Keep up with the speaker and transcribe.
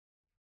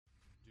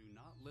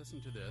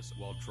Listen to this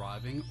while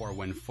driving or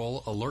when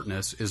full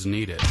alertness is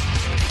needed.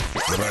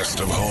 The best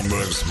of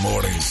Holmberg's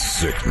morning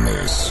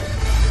sickness.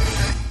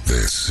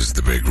 This is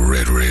the Big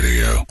Red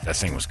Radio. That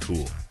thing was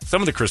cool.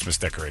 Some of the Christmas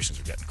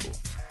decorations are getting cool.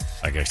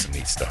 I got some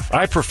neat stuff.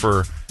 I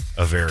prefer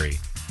a very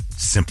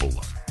simple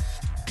look.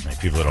 Like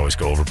people that always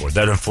go overboard.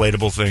 That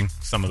inflatable thing,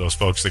 some of those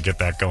folks that get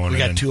that going. We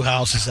got two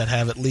houses that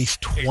have at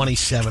least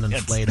 27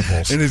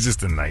 inflatables. It is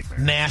just a nightmare.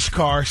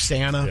 NASCAR,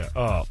 Santa. Yeah.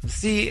 Oh,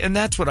 see, and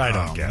that's what I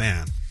don't get.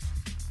 Man.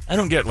 I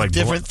don't get like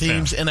different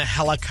themes in a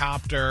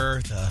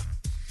helicopter.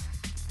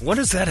 What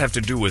does that have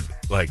to do with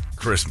like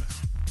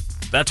Christmas?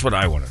 That's what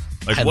I want to.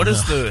 Like, what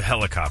is the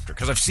helicopter?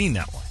 Because I've seen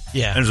that one.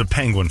 Yeah, and there's a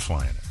penguin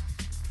flying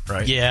it,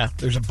 right? Yeah,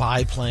 there's a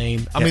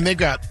biplane. I mean, they've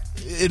got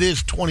it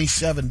is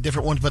 27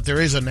 different ones, but there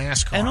is a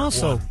NASCAR. And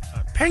also,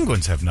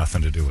 penguins have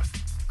nothing to do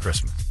with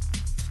Christmas.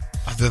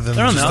 Other than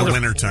they're just the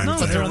wintertime. No,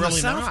 thing. they're on the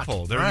really South not.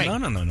 Pole. They're Right.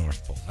 none on the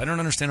North Pole. I don't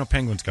understand how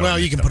penguins go. Well,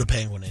 you can put a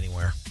penguin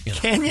anywhere. You know.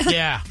 Can you?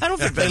 Yeah. I don't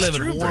think they that's live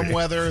true, in warm Brady.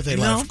 weather. They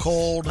live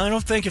cold. I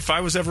don't think if I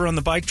was ever on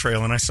the bike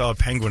trail and I saw a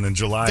penguin in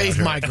July, They've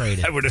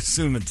migrated. I would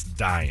assume it's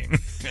dying.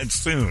 And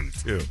soon,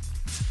 too.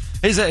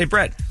 Hey,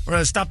 Brett, we're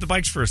going to stop the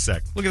bikes for a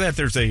sec. Look at that.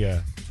 There's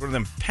one of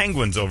them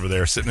penguins over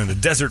there sitting in the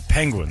desert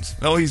penguins.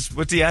 Oh,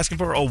 what's he asking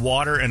for? Oh,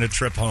 water and a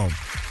trip home.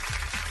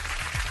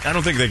 I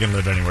don't think they can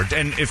live anywhere.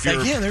 And if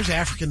you're... Yeah, there's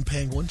African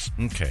penguins.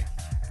 Okay.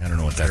 I don't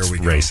know what that's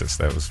racist.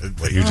 That was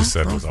what you just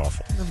said was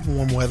awful. Live in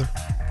warm weather.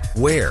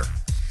 Where?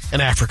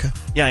 In Africa.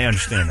 Yeah, I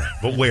understand that.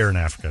 But where in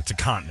Africa? It's a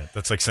continent.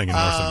 That's like saying in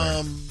North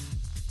America.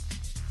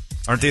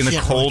 Aren't they in the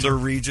colder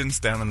regions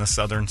down on the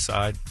southern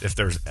side? If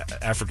there's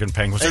African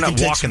penguins, they're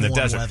not walking the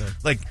desert. Weather.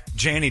 Like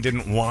Janny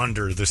didn't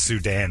wander the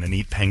Sudan and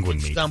eat penguin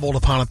meat. Stumbled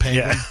upon a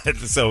penguin. Yeah.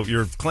 So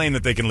your claim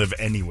that they can live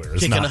anywhere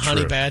is Kicking not a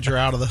honey true. badger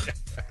out of the...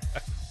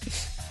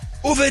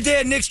 Over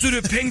there next to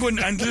the penguin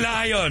and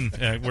lion.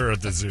 Yeah, we're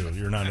at the zoo.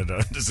 You're not at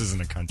a... This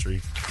isn't a country.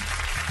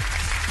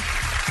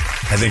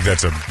 I think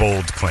that's a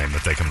bold claim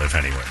that they can live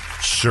anywhere.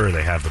 Sure,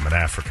 they have them in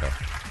Africa.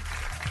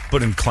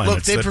 But in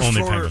climates that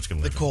only penguins can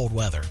live in. the cold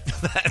weather.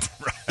 That's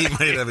right. He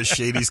might have his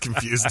Shadies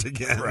confused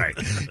again. Right.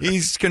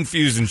 He's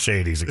confusing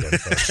Shadies again,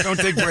 folks. Don't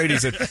take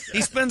Brady's.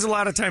 He spends a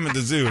lot of time at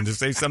the zoo, and to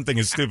say something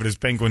as stupid as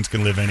penguins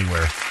can live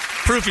anywhere.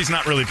 Proof he's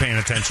not really paying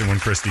attention when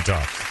Christy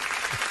talks.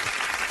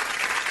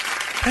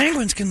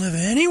 Penguins can live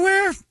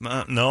anywhere?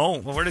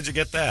 No. Well, where did you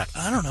get that?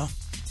 I don't know.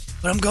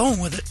 But I'm going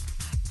with it.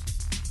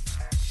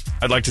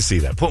 I'd like to see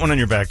that. Put one in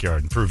your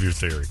backyard and prove your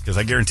theory. Because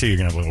I guarantee you're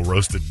going to have a little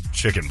roasted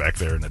chicken back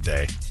there in a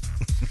day.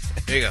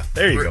 There you go.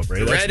 There you go,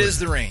 Brady. Red is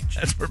the range.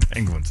 That's where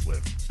penguins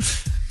live.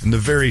 In the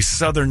very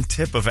southern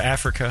tip of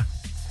Africa.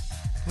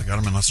 They got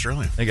them in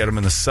Australia. They got them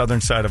in the southern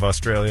side of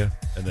Australia.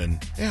 And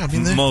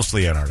then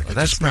mostly Antarctica.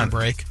 That's spring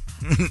break.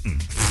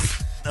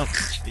 No.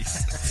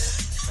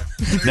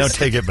 No,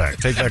 take it back.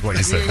 Take back what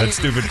you said. That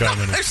stupid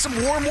comment. There's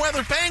some warm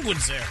weather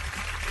penguins there.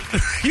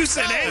 You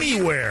said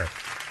anywhere.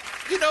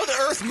 You know the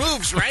Earth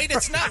moves, right?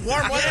 It's not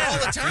warm weather all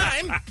the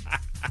time.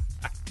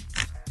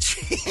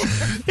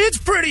 It's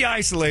pretty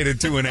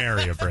isolated to an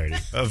area, Brady,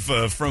 of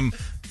from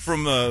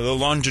the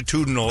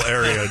longitudinal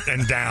area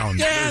and down.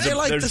 Yeah, they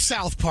like the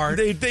south part.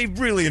 They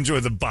really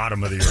enjoy the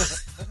bottom of the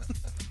Earth,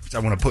 which I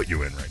want to put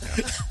you in right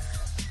now.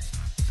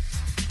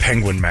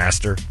 Penguin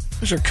master.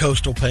 Those are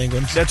coastal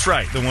penguins. That's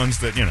right. The ones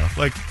that,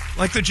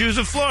 like the Jews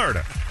of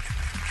Florida.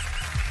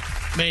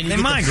 Man, they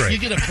migrate. You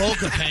get a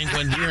Boca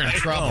penguin, you're in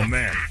trouble. Oh,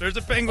 man. There's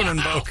a penguin in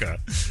Boca.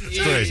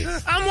 It's crazy.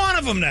 I'm one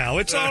of them now.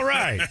 It's all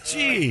right.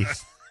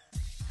 Jeez.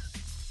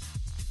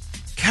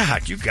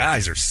 God, you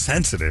guys are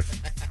sensitive.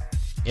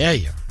 Yeah,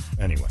 you.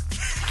 Anyway.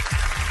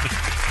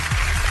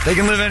 They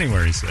can live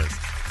anywhere, he says.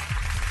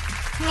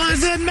 Well,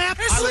 that map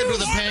I lived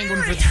with a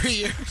penguin for 3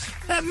 years.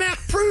 That map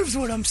proves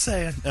what I'm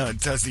saying. No, it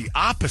does the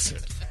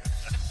opposite.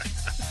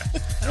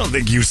 I don't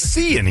think you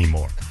see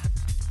anymore.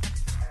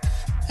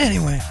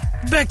 Anyway,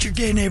 back to your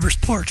gay neighbor's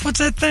porch. What's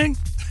that thing?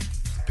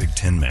 Big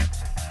Tin Man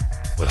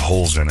with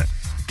holes in it.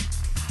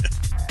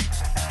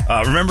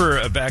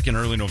 Remember back in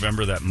early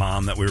November, that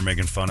mom that we were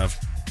making fun of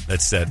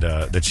that said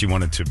that she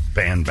wanted to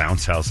ban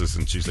bounce houses,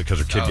 and she's like, because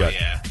her kid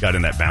got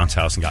in that bounce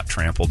house and got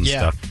trampled and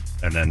stuff.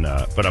 And then,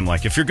 but I'm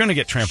like, if you're going to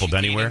get trampled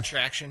anywhere,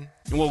 traction.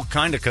 well,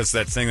 kind of, because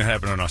that thing that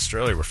happened in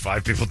Australia where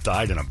 5 people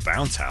died in a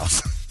bounce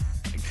house.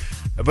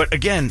 But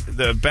again,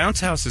 the bounce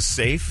house is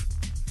safe.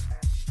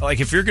 Like,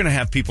 if you're going to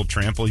have people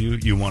trample you,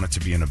 you want it to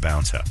be in a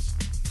bounce house,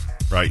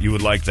 right? You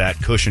would like that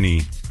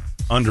cushiony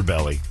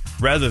underbelly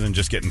rather than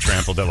just getting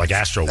trampled at like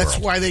Astroworld. That's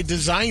why they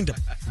designed them.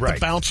 Right. To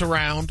bounce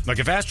around. Like,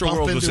 if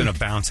Astroworld was in a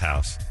bounce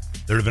house,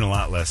 there would have been a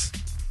lot less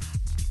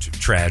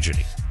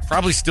tragedy.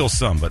 Probably still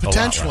some, but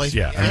potentially.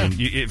 A lot less. Yeah. I mean,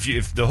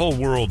 if the whole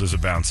world is a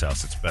bounce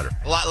house, it's better.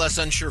 A lot less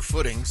unsure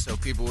footing, so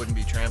people wouldn't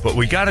be trampled. But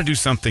we got to do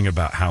something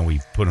about how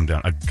we put them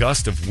down. A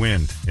gust of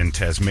wind in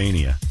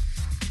Tasmania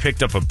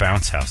picked up a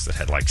bounce house that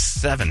had like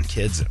 7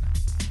 kids in it.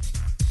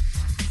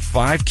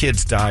 5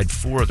 kids died,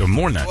 4 or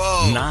more than that.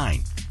 Whoa.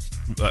 9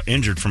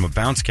 injured from a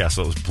bounce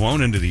castle that was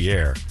blown into the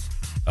air.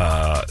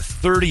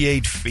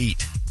 38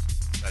 feet.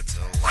 That's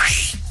a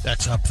lot.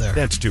 That's up there.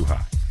 That's too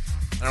high.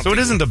 So it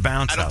isn't the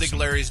bounce I don't house. think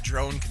Larry's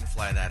drone can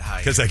fly that high.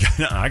 Because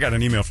I got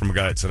an email from a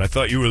guy that said, I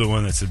thought you were the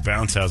one that said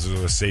bounce houses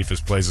are the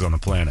safest places on the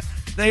planet.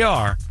 They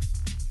are,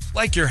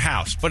 like your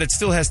house, but it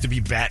still has to be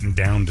battened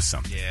down to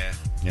something. Yeah.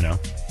 You know?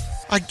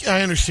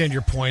 I understand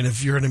your point.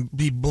 If you're going to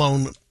be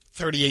blown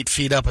 38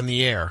 feet up in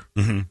the air,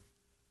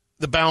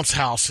 the bounce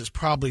house is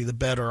probably the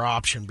better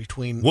option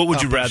between. What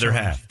would you up and rather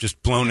down. have?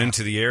 Just blown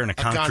into the air in a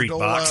concrete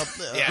gondola,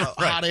 box?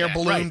 hot air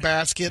balloon right.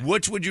 basket.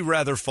 Which would you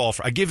rather fall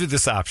for? I give you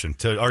this option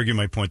to argue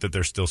my point that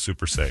they're still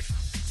super safe.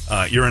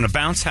 You're in a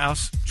bounce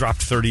house,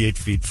 dropped 38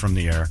 feet from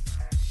the air,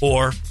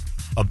 or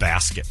a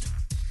basket.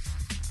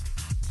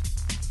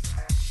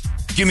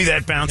 Give me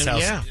that bounce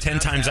house 10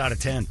 times out of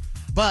 10.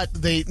 But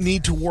they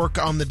need to work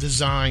on the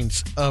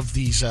designs of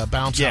these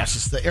bounce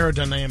houses, the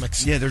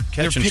aerodynamics. Yeah, they're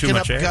catching too picking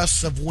much up air.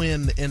 gusts of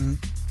wind and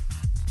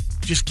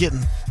just getting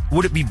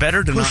Would it be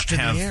better to not pushed in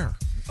the air.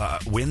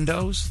 have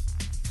windows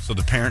so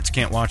the parents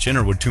can't watch in,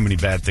 or would too many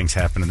bad things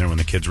happen in there when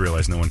the kids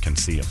realize no one can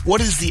see them? What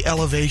is the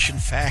elevation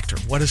factor?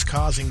 What is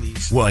causing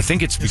these? Well, I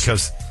think it's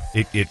because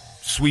it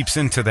sweeps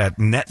into that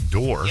net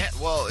door, Yeah,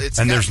 well, it's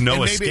and got- there's no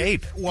And maybe-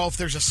 escape. Well, if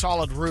there's a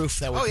solid roof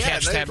that would Oh, yeah,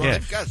 catch they- that. yeah.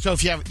 wind. So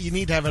if you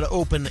need to have an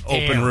open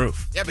air.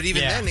 Roof. Yeah, but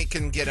even Yeah. then, it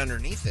can get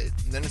underneath it.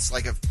 And then it's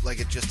like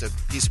just a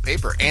piece of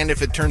paper. And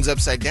if it turns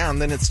upside down,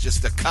 then it's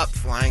just a cup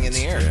flying in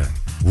the air.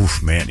 Yeah.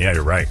 Oof, man. Yeah,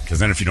 you're right. Because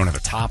then if you don't have a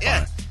top Yeah.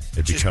 on it,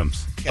 it Just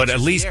becomes. But catches at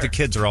the least air. the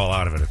kids are all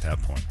out of it at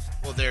that point.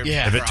 Well, they're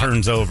Yeah. If it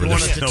turns over, You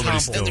want there's it to nobody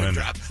tumble. still Then in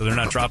they're it. dropped. So they're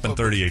not dropping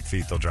 38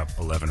 feet. They'll drop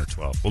 11 or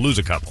 12. We'll lose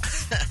a couple.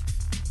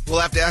 We'll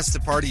have to ask the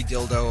party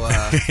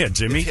dildo Yeah,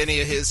 Jimmy. if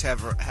any of his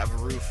have a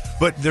roof.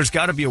 But there's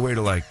got to be a way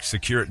to, like,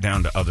 secure it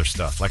down to other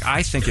stuff. Like,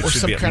 I think it Or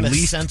should some be at kind of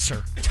least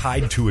sensor.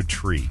 tied to a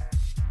tree.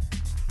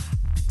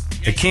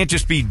 It can't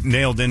just be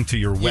nailed into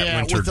your wet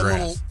winter with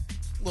grass.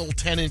 the little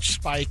 10-inch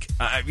spike.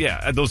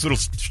 Those little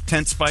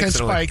tent spikes, Tent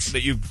that, are like- spikes.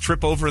 that you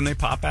trip over and they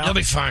pop out. They'll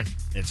be fine.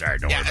 It's all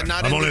right. Don't Yeah, worry and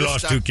about not it. I've into only the lost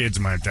stuff. 2 kids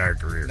in my entire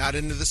career. Not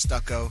into the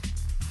stucco.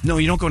 No,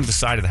 you don't go into the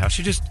side of the house.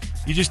 You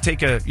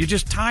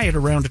just tie it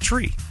around a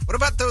tree. What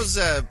about those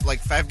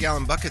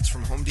 5-gallon buckets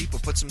from Home Depot?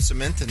 Put some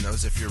cement in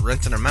those if you're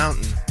renting them out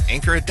and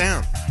anchor it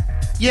down.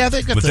 Yeah,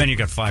 they've got But then you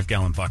got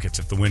 5-gallon buckets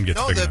if the wind gets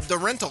No, big enough. the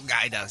rental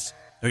guy does.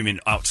 I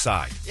mean,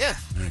 outside. Yeah.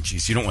 Oh,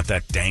 jeez, you don't want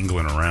that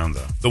dangling around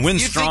though. The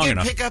wind's You strong think you'd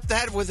enough. pick up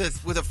that with a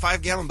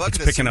 5-gallon bucket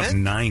It's of picking up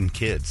cement? 9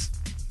 kids.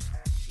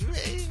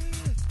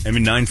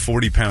 9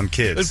 40-pound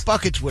kids. those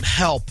buckets would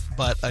help,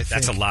 but I think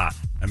That's a lot.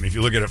 I mean, if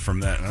you look at it from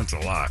that, that's a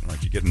lot.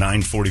 Like you get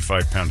 9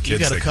 45-pound You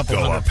kids. got a that couple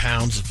go hundred up.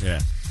 pounds. Of, Yeah,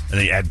 and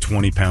then you add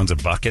 20 pounds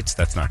of buckets.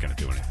 That's not going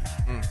to do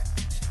anything.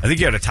 I think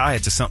you got to tie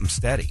it to something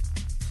steady.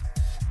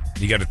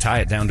 You got to tie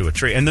it down to a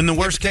tree, and then the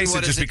worst But then case,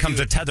 what it just does becomes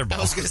do? a tether ball.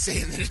 I was going to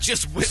say, and then it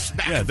just whips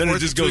back Yeah, and then it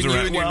forth just goes between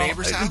around. you and your Well,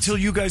 neighbor's house. until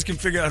you guys can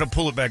figure out how to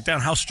pull it back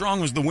down. How strong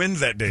was the wind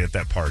that day at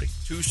that party?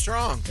 Too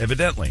strong.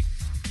 Evidently.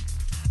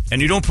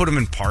 And you don't put them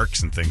in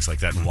parks and things like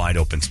that in wide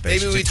open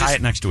spaces. Maybe we You tie just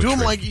it next to a do tree.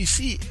 them like you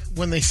see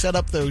when they set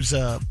up those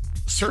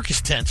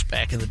circus tents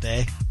back in the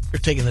day. They're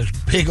taking those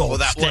big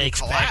old that one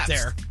stakes back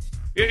collapsed.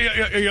 You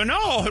there.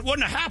 know, it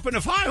wouldn't have happened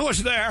if I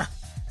was there.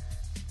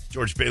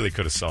 George Bailey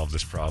could have solved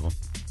this problem.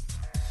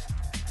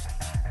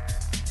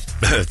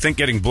 I think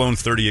getting blown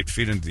 38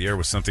 feet into the air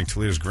was something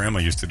Toledo's grandma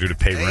used to do to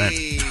pay rent.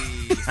 Hey.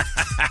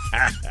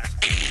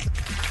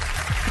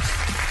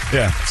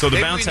 Yeah, so the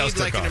Maybe bounce we house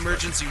need took like an off.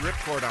 emergency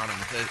ripcord on them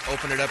to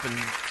open it up and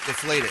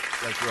deflate it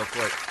like real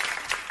quick.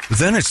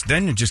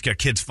 Then you just got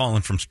kids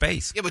falling from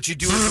space. Yeah, but you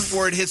do it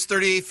before it hits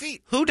 38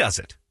 feet. Who does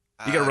it?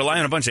 You got to rely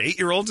on a bunch of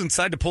 8-year-olds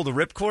inside to pull the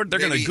ripcord? They're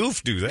going to Maybe-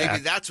 goof do that.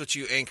 Maybe that's what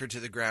you anchor to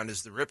the ground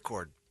is the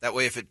ripcord. That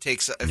way, if it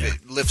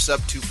lifts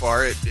up too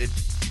far, it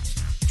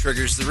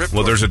triggers the ripcord.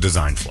 Well, there's a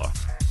design flaw.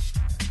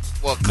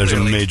 Well, There's a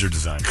clearly. major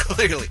design.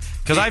 Clearly.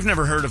 Because I've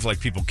never heard of like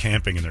people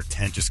camping and their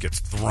tent just gets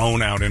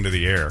thrown out into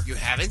the air. You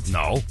haven't?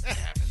 No. That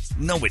happens.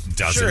 No, it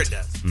doesn't. Sure it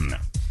does.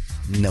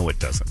 No, it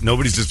doesn't.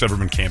 Nobody's just ever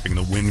been camping.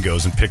 The wind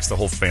goes and picks the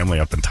whole family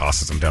up and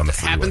tosses them down the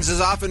freeway. Happens as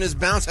often as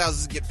bounce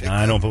houses get picked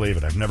I up. don't believe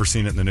it. I've never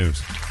seen it in the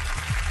news.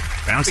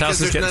 Bounce Because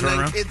houses there's getting none thrown of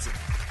around?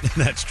 kids.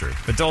 That's true.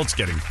 Adults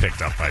getting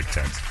picked up by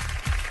tents.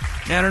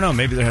 Yeah, I don't know.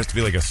 Maybe there has to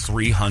be like a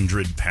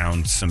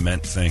 300-pound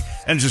cement thing.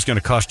 And it's just going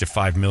to cost you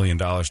 $5 million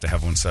to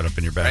have one set up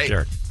in your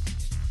backyard.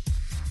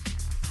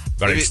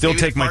 But I'd still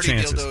take my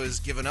chances. Dildo is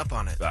giving up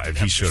on it. He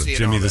After should have. seeing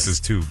Jimmy, all this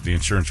is the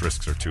insurance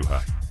risks are too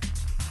high.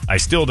 I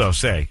still, though,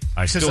 say,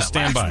 I Because still that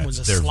stand last by one it. was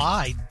a They're-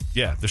 slide.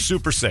 Yeah, they're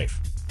super safe.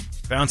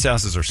 Bounce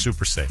houses are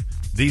super safe.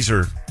 These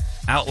are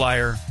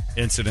outlier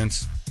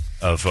incidents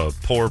of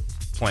poor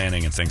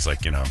planning and things like,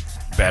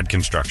 bad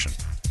construction.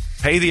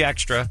 Pay the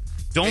extra.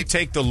 Don't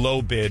take the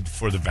low bid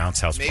for the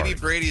bounce house Maybe party.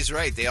 Brady's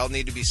right. They all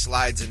need to be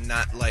slides and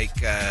not like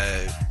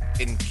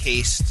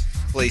encased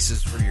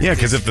places for your Yeah,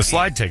 because kids if to the be.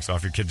 slide takes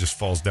off, your kid just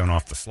falls down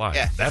off the slide.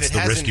 Yeah, that's if it the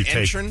has risk an you take.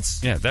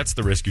 entrance- Yeah, that's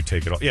the risk you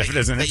take it all. Yeah, if it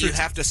has an that you entrance,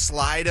 have to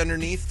slide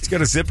underneath. it's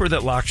got a zipper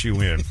that locks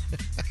you in.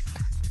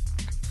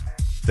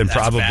 Then That's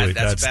probably bad.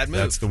 That's a bad move.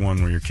 that's the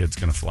one where your kid's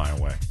going to fly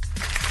away.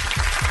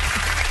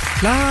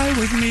 Fly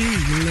with me,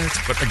 let's.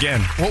 But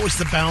again, What was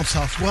the bounce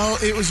house? Well,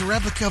 it was a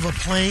replica of a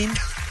plane.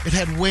 It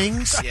had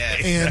wings. Yeah.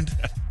 And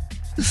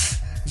It was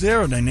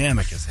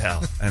aerodynamic as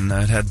hell. And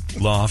it had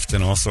loft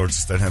and all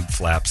sorts that had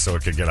flaps so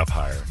it could get up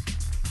higher.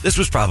 This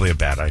was probably a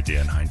bad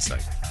idea in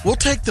hindsight. we'll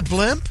take the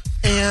blimp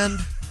and...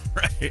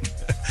 Right.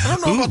 I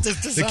don't know about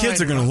this design. The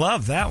kids are going to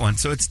love that one.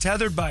 So it's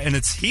tethered by, and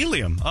it's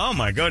helium. Oh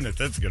my goodness,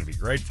 that's going to be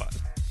great fun.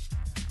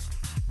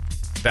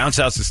 Bounce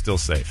house is still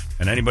safe.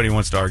 And anybody who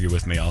wants to argue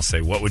with me, I'll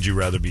say, what would you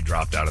rather be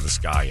dropped out of the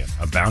sky in?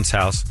 A bounce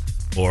house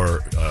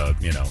or, a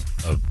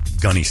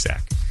gunny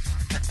sack?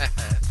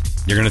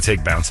 You're going to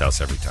take bounce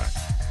house every time.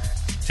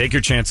 Take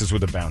your chances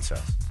with a bounce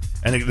house.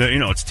 And,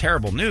 it's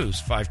terrible news.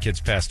 5 kids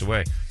passed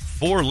away.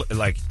 4,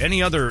 like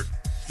any other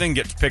thing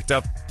gets picked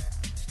up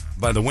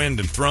by the wind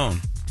and thrown.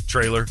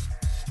 Trailer.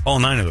 All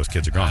 9 of those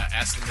kids are gone.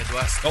 Ask the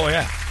Midwest. Oh,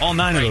 yeah. All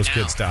 9 of those now.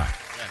 kids die.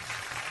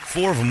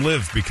 4 of them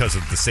live because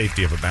of the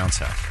safety of a bounce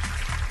house.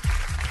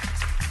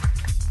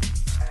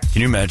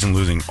 Can you imagine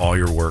losing all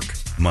your work,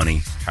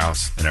 money,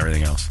 house, and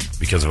everything else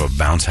because of a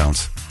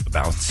bounce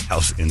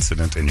house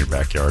incident in your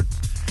backyard?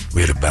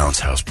 We had a bounce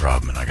house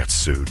problem, and I got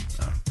sued.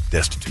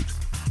 Destitute.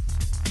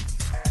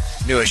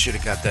 Knew I should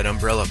have got that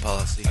umbrella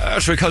policy.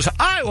 That's because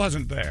I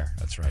wasn't there.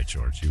 That's right,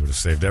 George. You would have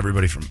saved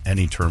everybody from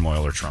any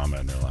turmoil or trauma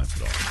in their lives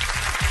at all.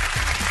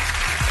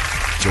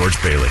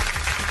 George Bailey,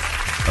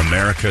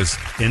 America's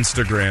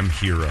Instagram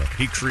hero.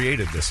 He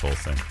created this whole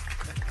thing.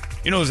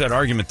 There's that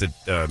argument that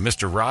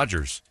Mr.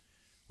 Rogers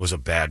was a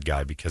bad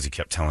guy because he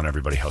kept telling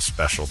everybody how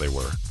special they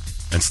were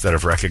instead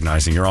of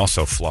recognizing you're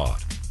also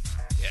flawed.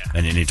 Yeah.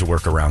 And you need to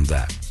work around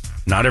that.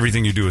 Not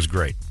everything you do is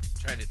great.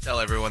 Trying to tell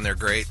everyone they're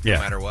great Yeah.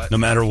 no matter what. No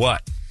matter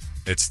what.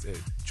 It's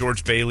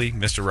George Bailey,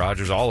 Mr.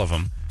 Rogers, all of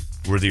them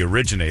were the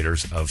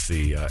originators of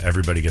the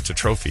Everybody Gets a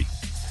Trophy.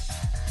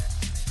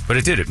 But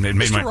it did. It made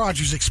Mr.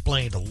 Rogers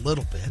explained a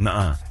little bit.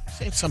 Nuh-uh.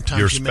 Saying sometimes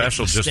You're you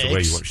special make just the way you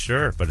mistakes. are.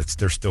 Sure, but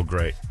they're still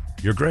great.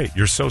 You're great.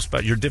 You're so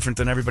special. You're different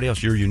than everybody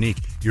else. You're unique.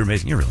 You're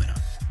amazing. You're really not.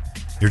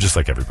 You're just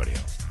like everybody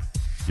else.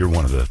 You're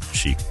one of the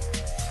sheep.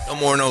 No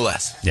more, no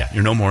less. Yeah,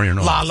 you're no more, you're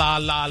no La less. la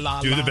la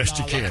la. Do la, the best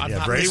la, you can. la. I'm Yeah,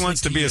 not Brady listening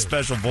wants to be you. a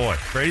special boy.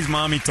 Brady's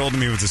mommy told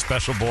him he was a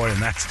special boy,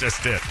 and that's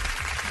just it.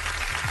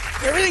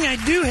 Everything I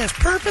do has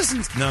purpose.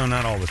 No,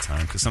 not all the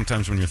time, because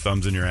sometimes when your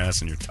thumb's in your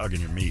ass and you're tugging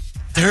your meat,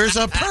 There's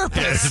a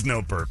purpose. there's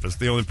no purpose.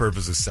 The only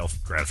purpose is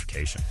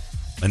self-gratification.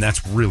 And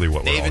that's really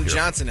what we're all David here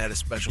Johnson had a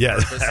special Yeah,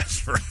 purpose.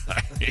 that's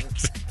right.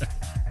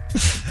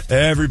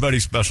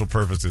 Everybody's special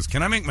purpose is,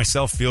 can I make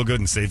myself feel good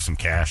and save some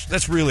cash?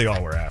 That's really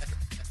all we're after.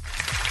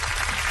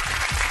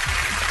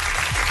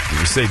 If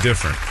you say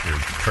different, you're a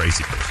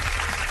crazy person.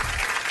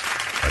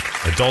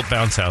 But adult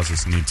bounce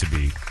houses need to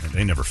be,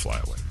 they never fly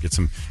away. Get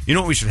some,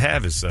 what we should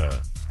have is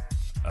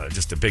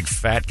just a big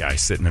fat guy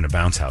sitting in a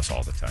bounce house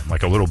all the time,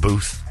 like a little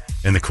booth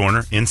in the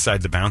corner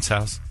inside the bounce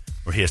house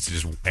where he has to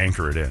just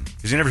anchor it in.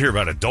 Because you never hear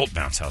about adult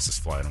bounce houses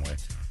flying away.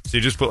 So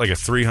you just put like a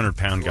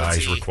 300-pound guy What's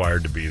who's he?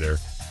 required to be there.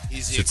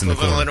 He's the Sits in the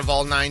equivalent corner. of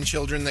all 9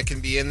 children that can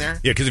be in there.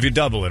 Yeah, because if you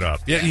double it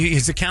up, Yeah.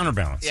 he's a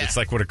counterbalance. Yeah. It's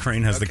like what a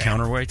crane has the Okay.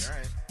 counterweights. All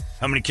right.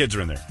 How many kids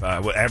are in there?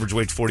 Average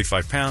weight's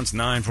 45 pounds,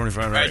 45.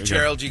 All right,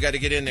 Gerald, you got to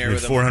get in there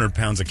There's with him. 400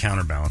 pounds of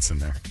counterbalance in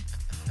there.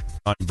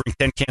 You bring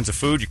 10 cans of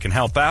food, you can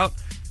help out,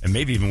 and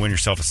maybe even win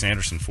yourself a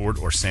Sanderson Ford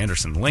or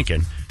Sanderson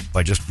Lincoln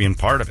by just being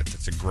part of it.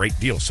 That's a great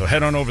deal. So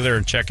head on over there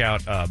and check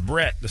out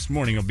Brett. This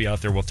morning he'll be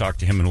out there. We'll talk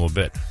to him in a little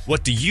bit.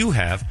 What do you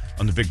have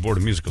on the big board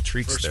of musical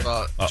treats First there? of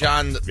all, Uh-oh.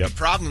 John, the Yep.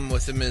 problem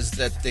with them is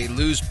that they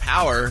lose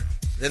power,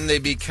 then they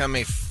become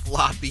a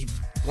floppy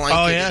blanket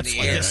Oh, yeah, in it's the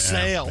like air. a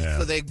sail. Yeah.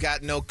 So they've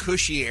got no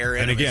cushy air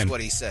in And them, again, is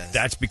what he says.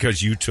 that's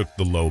because you took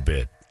the low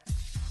bid.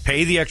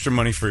 Pay the extra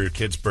money for your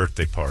kid's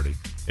birthday party.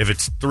 If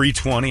it's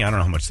 $320, I don't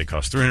know how much they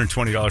cost.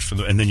 $320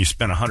 for and then you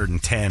spend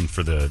 $110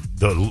 for the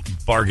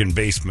bargain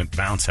basement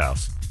bounce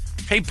house.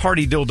 Pay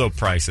party dildo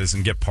prices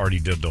and get party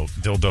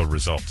dildo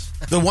results.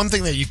 The one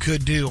thing that you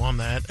could do on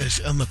that is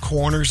on the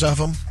corners of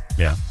them.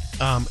 Yeah.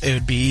 It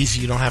would be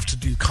easy. You don't have to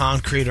do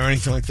concrete or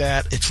anything like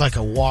that. It's like a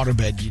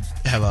waterbed. You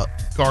have a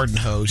garden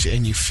hose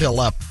and you fill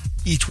up.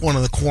 Each one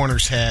of the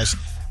corners has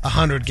a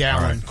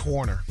 100-gallon All right.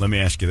 corner. Let me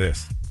ask you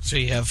this. So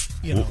you have,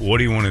 What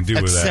do you want to do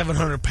that's with that?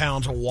 700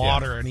 pounds of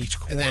water in each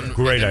corner. and then,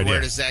 Great and then idea.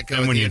 Where does that go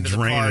And at when the you end of the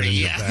drain it party? in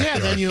your Yeah. backyard. yeah,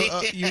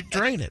 then you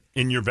drain it.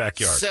 In your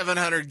backyard.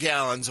 700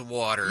 gallons of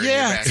water in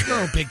Yeah, your it's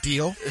backyard. no big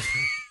deal.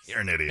 You're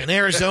an idiot. In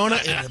Arizona,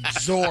 it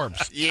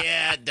absorbs.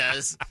 Yeah, it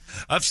does.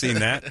 I've seen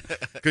that.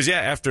 Because,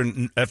 after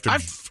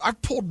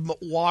I've pulled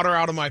water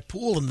out of my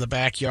pool in the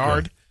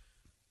backyard.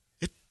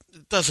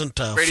 It doesn't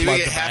Brady, flood we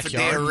get the half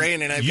backyard. a day of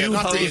rain, and I've you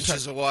got 3 hose-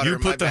 inches of water you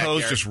in my put the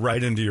hose backyard. just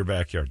right into your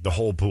backyard, the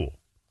whole pool.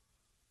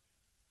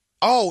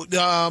 Oh,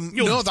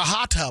 no, the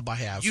hot tub I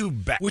have,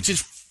 which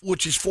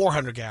is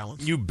 400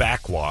 gallons. You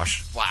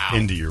backwash Wow.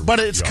 into your But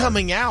it's yard.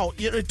 coming out.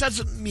 It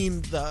doesn't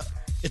mean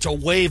it's a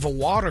wave of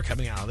water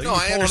coming out of it. No, you I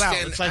pull it out.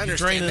 understand- It's I like you're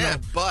understand draining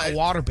that, but- a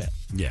water bed.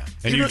 Yeah.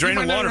 And You you drain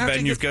might a not water have bed to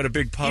and you've get- got a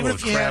big puddle even of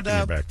if you crap had, in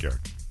your backyard.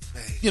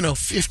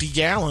 50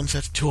 gallons,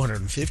 that's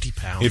 250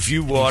 pounds. If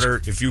you water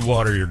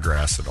your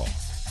grass at all,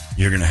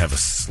 you're going to have a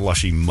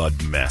slushy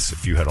mud mess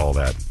if you had all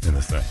that in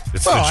the thing.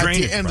 It's well, the at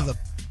drainage the end of problem.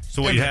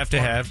 So what you have to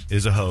have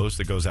is a hose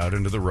that goes out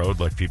into the road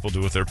like people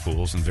do with their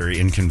pools and very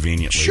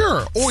inconveniently.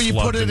 Sure. Or you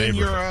flood put it the in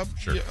your, neighborhood.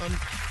 Sure.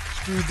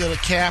 through the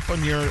cap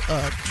on your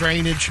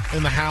drainage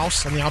in the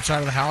house, on the outside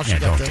of the house. Yeah, you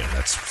got don't get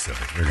that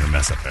specific. You're going to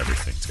mess up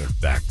everything. It's going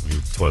to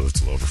your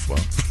toilets will overflow.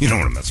 You don't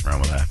want to mess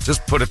around with that.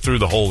 Just put it through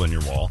the hole in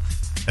your wall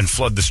and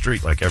flood the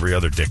street like every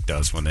other dick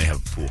does when they have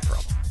a pool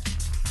problem.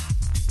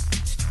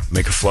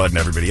 Make a flood and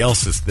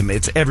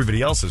it's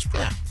everybody else's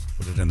problem.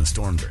 Put it in the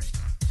storm drain.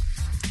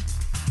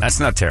 That's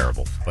not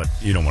terrible, but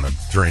you don't want to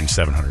drain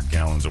 700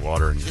 gallons of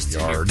water in your Just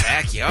yard. in your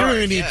backyard. You're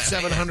going to need yeah.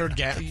 700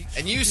 gallons.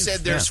 And you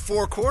said there's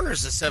 4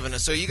 corners of 7,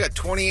 so you got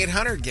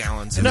 2,800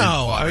 gallons. In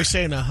No, water. I was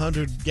saying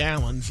 100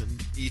 gallons.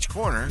 And Each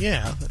corner.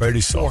 yeah.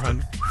 Brady's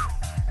salted. 400.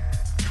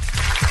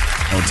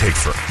 That would take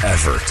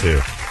forever, too.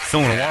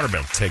 Filling a water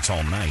bill takes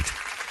all night.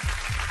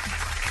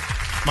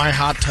 My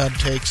hot tub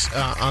takes,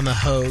 on the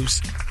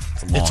hose,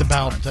 it's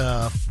about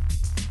a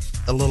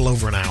little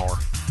over an hour.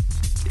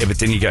 Yeah, but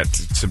then you got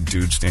some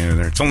dude standing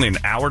there. It's only an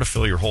hour to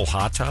fill your whole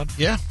hot tub?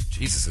 Yeah.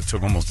 Jesus, it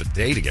took almost a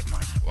day to get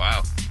mine.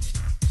 Wow.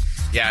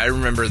 Yeah, I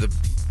remember the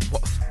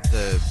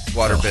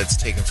water beds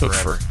taking Took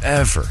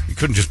forever. You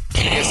couldn't just...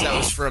 I guess that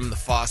was from the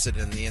faucet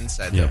in the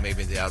inside, Yeah. though.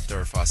 Maybe the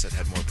outdoor faucet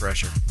had more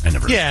pressure. I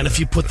never... Yeah, and if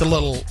you put the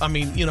little, I'm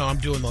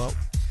doing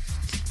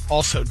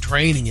also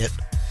draining it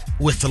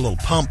with the little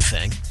pump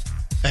thing,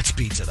 that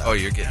speeds it up. Oh,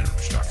 you're getting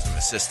some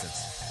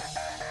assistance.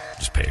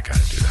 Just pay a guy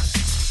to do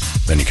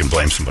that. Then you can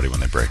blame somebody when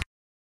they break.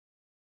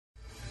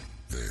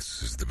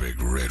 This is the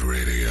Big Red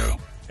Radio.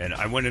 And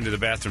I went into the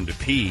bathroom to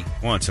pee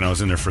once, and I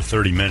was in there for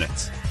 30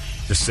 minutes.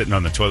 Just sitting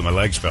on the toilet. My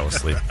legs fell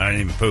asleep. I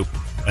didn't even poop.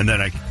 And then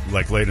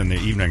late in the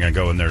evening, I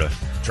go in there to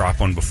drop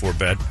one before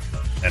bed.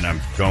 And I'm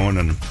going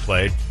and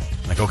played.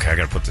 I'm like, okay, I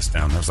got to put this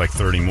down. That was like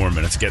 30 more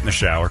minutes. Get in the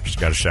shower. Just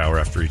got to shower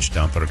after each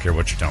dump. I don't care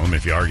what you're telling me.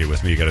 If you argue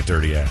with me, you got a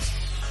dirty ass.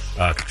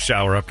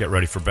 Shower up, get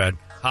ready for bed.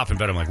 Hop in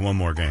bed. I'm like, one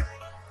more game.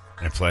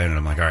 And I play, and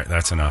I'm like, all right,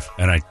 that's enough.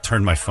 And I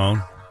turned my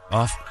phone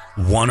off.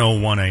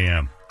 1:01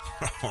 a.m.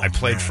 I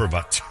played for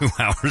about 2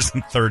 hours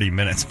and 30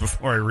 minutes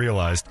before I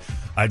realized.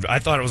 I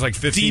thought it was like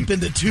 15. Deep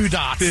into 2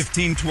 dots.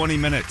 15, 20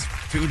 minutes.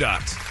 2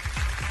 dots.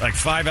 Like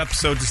 5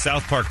 episodes of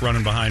South Park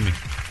running behind me.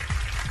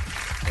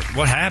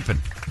 What happened?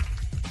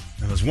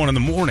 It was 1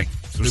 a.m.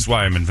 So this is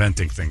why I'm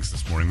inventing things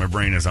this morning. My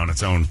brain is on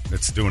its own.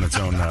 It's doing its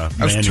own I was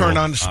manual turned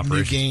on to some new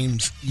operation.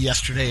 games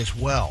yesterday as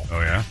well. Oh,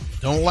 yeah?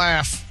 Don't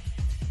laugh.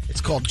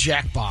 It's called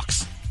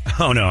Jackbox.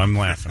 Oh, no, I'm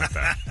laughing at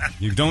that.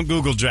 You don't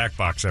Google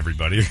Jackbox,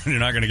 everybody. You're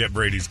not going to get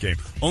Brady's game.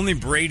 Only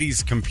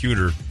Brady's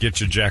computer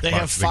gets you Jackbox. They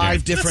have the game.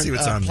 5 different see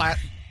what's on there.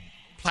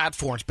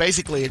 platforms.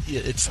 Basically,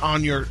 it's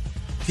on your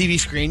TV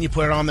screen. You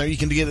put it on there. You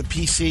can get it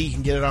PC. You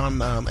can get it on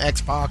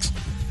Xbox.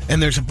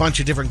 And there's a bunch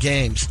of different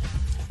games.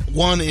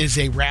 One is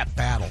a rap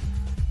battle.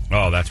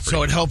 Oh, that's pretty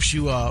So it helps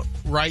you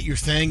write your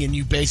thing, and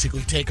you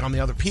basically take on the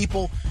other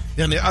people.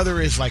 Then the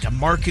other is like a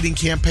marketing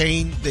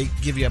campaign. They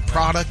give you a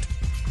product.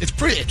 It's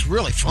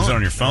really fun. Is it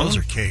on your phone? Those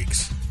are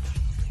cakes.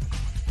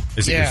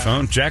 Is it your Yeah.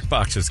 phone?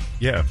 Jackbox is,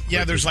 yeah.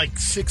 Yeah, there's like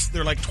 6.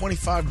 They're like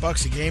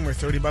 $25 a game or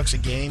 $30 a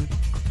game.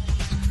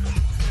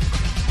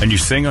 And you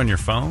sing on your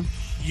phone?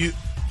 You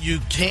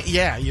can't.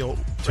 Yeah, you'll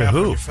To rap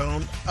who? on your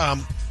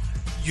phone.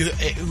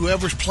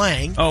 Whoever's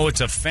playing. Oh,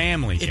 it's a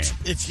family game.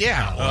 It's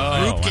a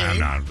Oh, group game.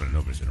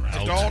 nobody's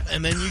around. Adult,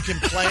 and then you can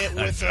play it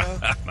with.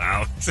 I'm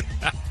out.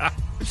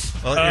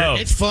 Well,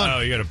 It's fun. Oh,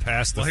 you got to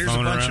pass the here's a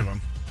phone bunch around? of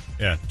them.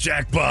 Yeah.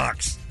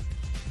 Jackbox.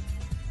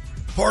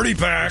 Party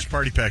pack. Which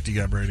party pack do you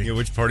got, Brady? Yeah,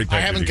 which party pack? I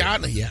did haven't you get?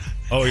 gotten it yet.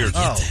 Oh, you're.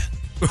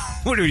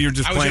 What are you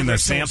just I was playing over the at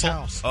someone's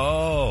sample? house.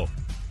 Oh.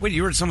 Wait,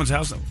 you were at someone's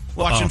house?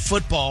 Watching Oh.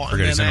 football. And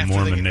Forget then it's in a after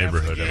Mormon after the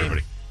neighborhood. game-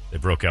 Everybody, they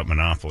broke out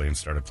Monopoly and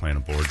started playing a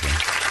board game.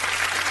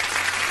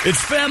 It's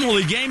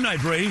family game night,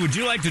 Brady. Would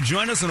you like to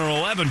join us in our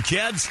 11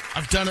 kids?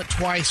 I've done it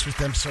twice with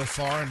them so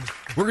far. And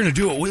We're going to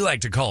do what we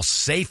like to call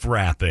safe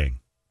rapping.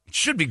 It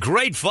should be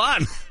great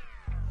fun.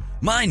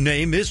 My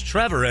name is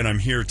Trevor, and I'm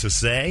here to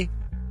say...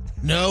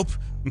 nope.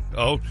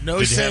 Oh, No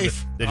did you have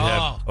safe. it? Did you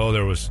have? Oh,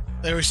 there was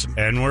There was some.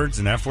 N-words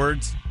and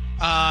F-words?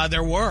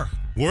 There were.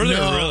 Were there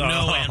no, really?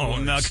 No, Oh,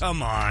 N-words. no,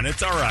 come on.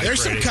 It's all right,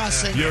 There's some Brady.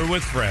 cussing. You're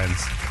with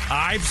friends.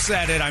 I've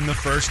said it. I'm the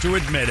first to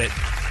admit it.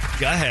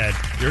 Go ahead.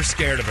 You're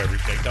scared of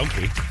everything. Don't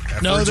be.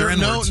 No, F-words or there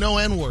N-words? no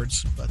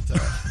N-words, but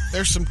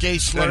there's some gay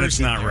slurs. Then it's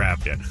in not there.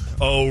 rap yet.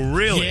 Oh,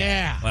 really?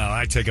 Yeah. Well,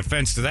 I take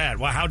offense to that.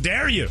 Well, how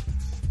dare you?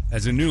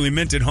 As a newly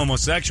minted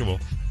homosexual,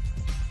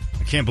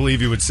 I can't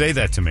believe you would say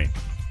that to me.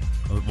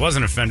 I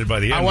wasn't offended by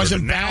the N-word, I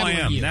wasn't but now I battling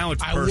am. you. Now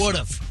it's I personal. would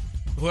have.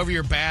 Whoever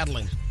you're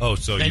battling, Oh,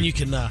 so then you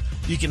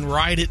can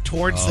ride it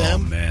towards Oh,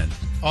 them. man.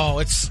 Oh,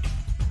 it's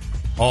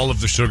All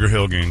of the Sugar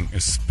Hill gang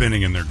is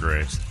spinning in their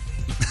graves.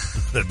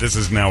 That this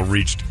has now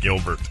reached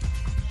Gilbert.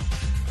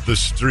 The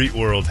street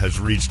world has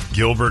reached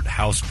Gilbert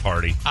House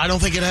Party. I don't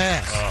think it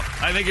has.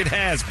 I think it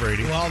has,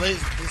 Brady. Well,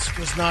 this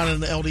was not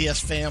an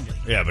LDS family.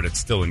 Yeah, but it's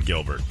still in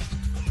Gilbert.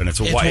 And it's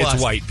It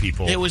was. white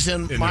people It was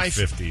in my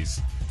their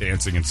 50s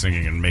dancing and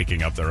singing and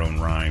making up their own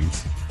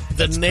rhymes.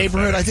 The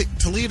neighborhood, I think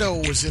Toledo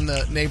was in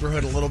the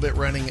neighborhood a little bit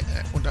renting.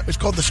 It's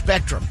called the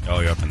Spectrum. Oh,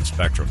 you're up in the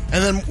Spectrum.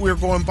 And then we were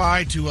going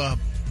by to,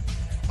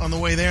 on the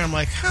way there, I'm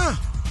like,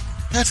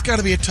 that's got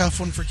to be a tough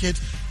one for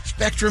kids.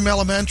 Spectrum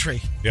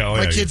Elementary. Yeah,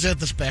 My kid's at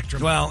the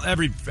Spectrum. Well,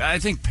 I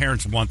think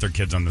parents want their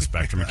kids on the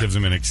Spectrum. It gives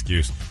them an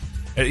excuse.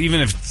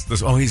 Even if it's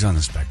this, he's on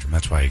the Spectrum.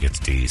 That's why he gets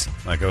D's.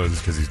 Like, it's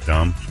because he's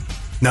dumb.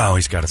 No,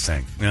 he's got to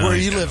sing. No, where are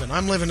you living?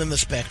 I'm living in the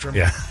Spectrum.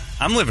 Yeah.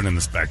 I'm living in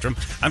the Spectrum.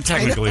 I'm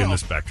technically in the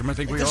Spectrum. I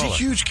think we all are. It's a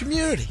huge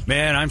community.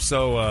 Man, I'm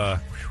so...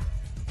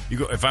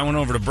 if I went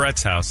over to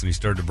Brett's house and he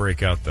started to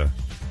break out the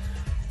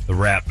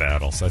rap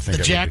battles, I think...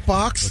 The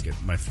Jackbox?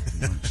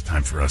 It's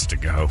time for us to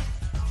go.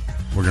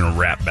 We're going to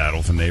rap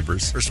battle the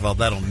neighbors. First of all,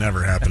 that'll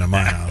never happen in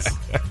my house.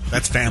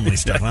 That's family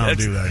stuff. I don't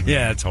do that.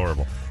 Yeah, it's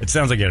horrible. It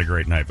sounds like you had a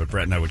great night, but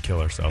Brett and I would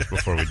kill ourselves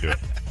before we do it.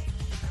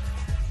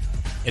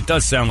 It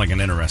does sound like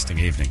an interesting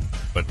evening,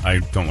 but I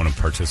don't want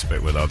to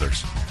participate with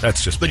others.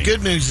 That's just the me.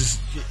 good news is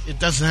it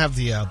doesn't have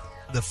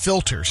the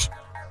filters.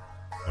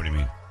 What do you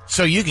mean?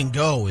 So you can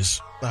go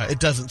it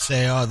doesn't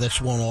say, this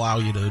won't allow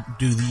you to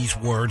do these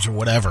words or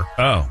whatever.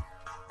 Oh.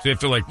 So you have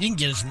to you can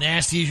get as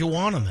nasty as you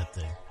want on that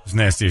thing. As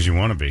nasty as you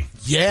want to be.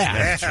 Yeah.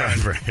 That's right,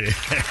 Brady.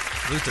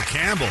 Luther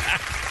Campbell.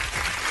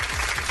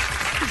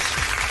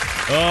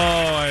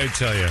 Oh, I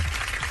tell you.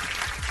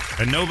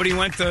 And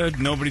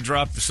nobody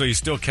dropped, so you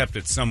still kept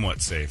it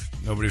somewhat safe.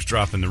 Nobody was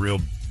dropping the real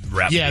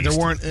rap. Yeah, beast. there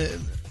weren't,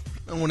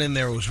 no one in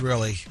there was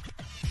really.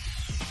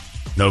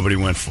 Nobody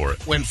went for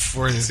it.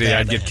 See,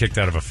 I'd get kicked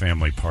out of a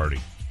family party.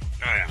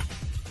 Oh, yeah.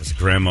 Because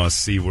grandma's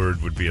C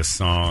word would be a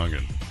song,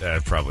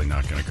 and probably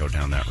not going to go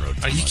down that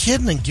road. Are you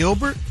kidding? And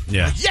Gilbert?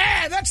 Yeah.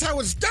 Yeah, that's how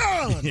it's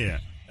done. Yeah.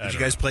 Did you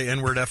guys play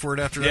N-word, F-word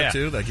after that,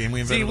 too? That game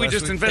we invented we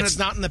just invented... It's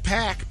not in the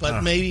pack,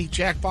 but maybe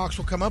Jackbox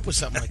will come up with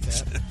something like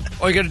that.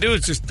 All you got to do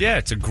is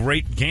it's a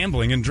great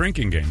gambling and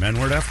drinking game,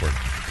 N-word, F-word.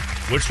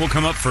 Which will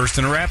come up first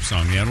in a rap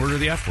song, the N-word or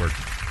the F-word.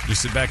 You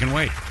sit back and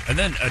wait. And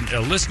then a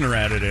listener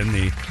added in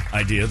the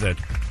idea that,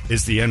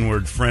 is the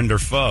N-word friend or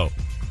foe?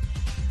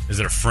 Is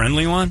it a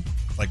friendly one?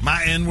 Like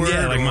my N-word?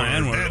 Yeah, like my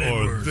N-word. Or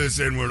N-word. This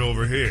N-word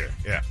over here.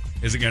 Yeah.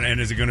 Is it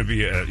going to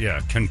be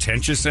a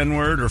contentious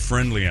N-word or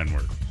friendly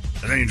N-word?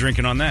 And then you're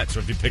drinking on that. So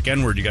if you pick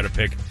N-word, you got to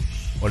pick,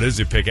 what is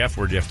it? Pick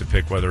F-word, you have to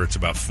pick whether it's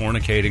about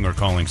fornicating or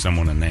calling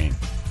someone a name.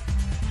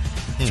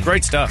 It's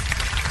great stuff.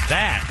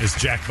 That is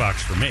Jackbox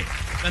for me.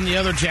 And the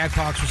other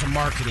Jackbox was a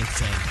marketing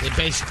thing. They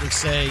basically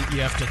say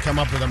you have to come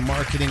up with a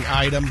marketing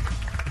item,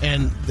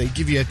 and they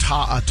give you a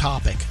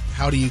topic.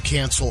 How do you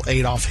cancel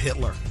Adolf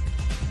Hitler?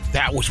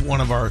 That was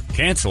one of our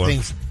Cancel him?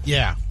 things.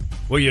 Yeah.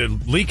 Well, you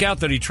leak out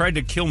that he tried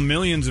to kill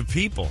millions of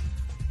people.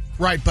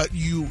 Right, but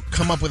you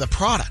come up with a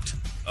product.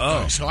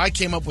 Oh. So I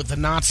came up with the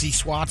Nazi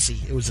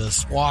Swatsy. It was a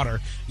swatter.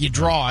 You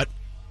draw it,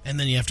 and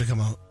then you have to come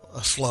up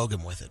a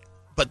slogan with it.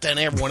 But then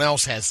everyone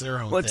else has their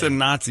own What's thing. a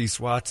Nazi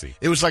Swatsy?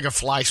 It was like a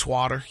fly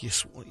swatter. You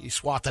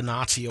swat the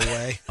Nazi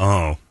away.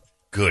 Oh,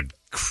 good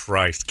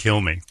Christ.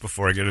 Kill me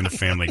before I get into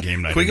family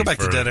game night. Can we go back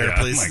to Dead Air,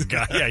 please? Oh, my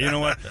God. Yeah, you know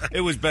what?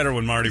 It was better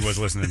when Marty was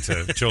listening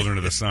to Children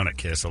of the Sun at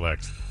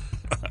KSLX.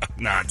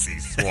 Nazi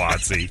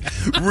Swatsy.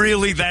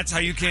 Really? That's how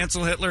you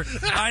cancel Hitler?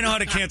 I know how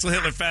to cancel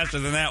Hitler faster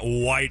than that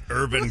white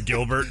urban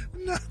Gilbert.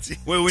 Nazi.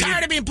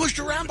 Tired of being pushed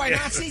around by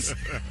Nazis?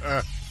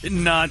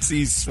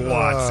 Nazi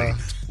Swatsy.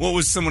 What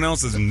was someone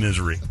else's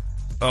misery?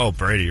 Oh,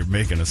 Brady, you're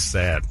making us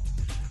sad.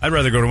 I'd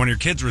rather go to one of your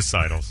kids'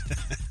 recitals.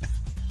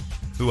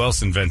 Who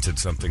else invented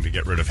something to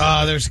get rid of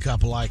Hitler? There's a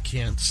couple I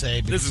can't say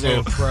because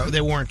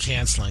they weren't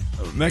canceling.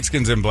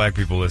 Mexicans and black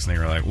people listening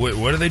are like,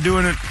 what are they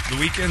doing at the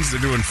weekends? They're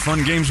doing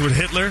fun games with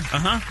Hitler?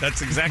 Uh-huh.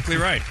 That's exactly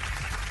right.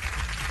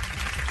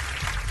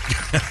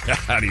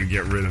 How do you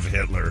get rid of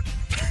Hitler?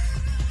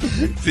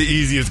 The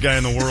easiest guy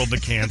in the world to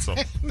cancel.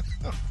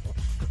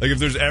 Like, if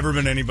there's ever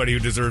been anybody who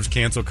deserves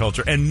cancel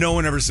culture, and no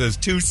one ever says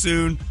too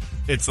soon,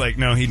 it's like,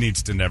 no, he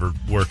needs to never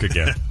work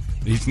again.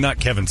 He's not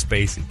Kevin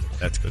Spacey.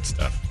 That's good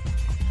stuff.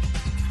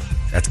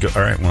 That's good.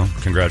 All right, well,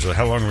 congratulations.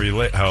 How long were you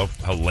late? How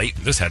late?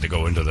 This had to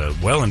go into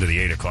the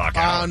 8 o'clock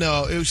hour.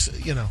 No, it was,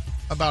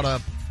 about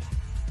a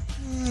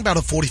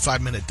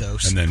 45-minute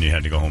dose. And then you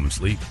had to go home and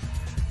sleep.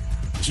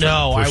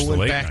 No, I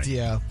went back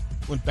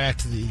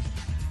to the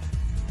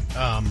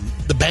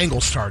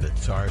Bengals started,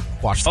 so I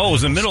watched. It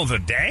was in the middle of the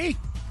day?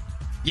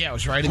 Yeah, it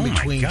was right in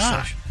between. My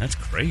gosh, that's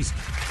crazy.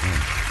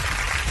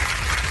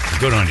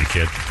 Good on you,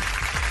 kid.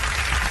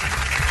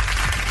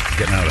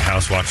 Getting out of the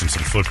house, watching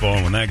some football,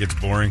 and when that gets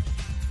boring,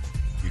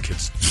 you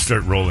kids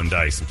start rolling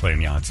dice and playing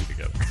Yahtzee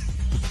together.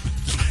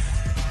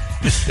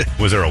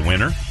 Was there a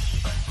winner?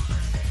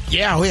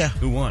 Yeah, oh yeah.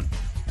 Who won?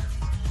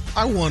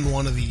 I won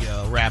one of the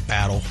rap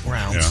battle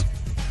rounds.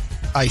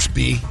 Yeah. Ice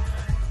B.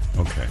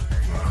 Okay.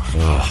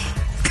 Ugh.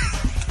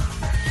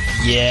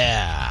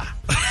 Yeah.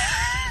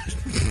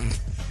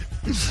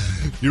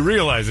 You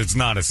realize it's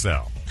not a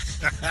sell.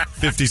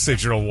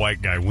 56-year-old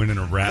white guy winning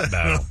a rap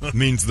battle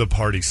means the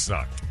party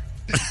sucked.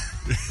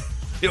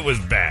 It was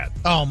bad.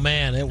 Oh,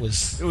 man, it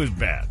was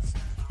bad.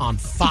 On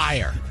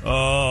fire.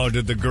 Oh,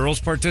 did the girls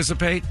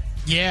participate?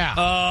 Yeah.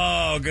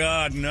 Oh,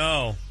 God,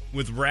 no.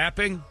 With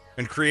rapping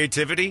and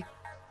creativity?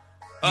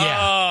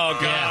 Oh,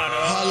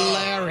 God.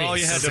 Hilarious. Oh,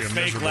 you had to Like a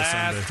fake miserable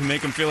laugh Sunday. to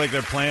make them feel like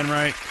they're playing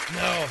right?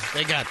 No,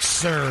 they got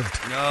served.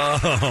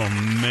 Oh,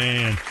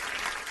 man.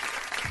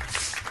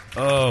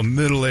 Oh,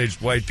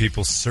 middle-aged white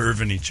people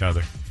serving each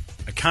other.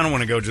 I kind of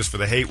want to go just for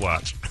the hate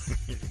watch.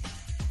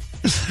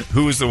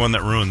 Who was the one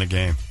that ruined the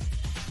game?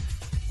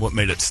 What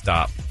made it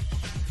stop?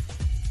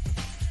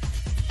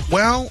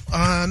 Well,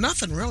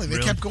 nothing really. They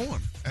Really? kept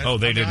going. Oh,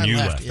 they didn't. You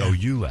left. Yeah. Oh,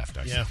 you left.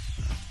 I see. Yeah.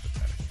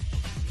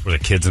 Were the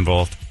kids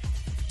involved?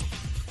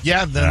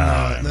 Yeah,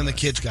 then the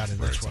kids got in.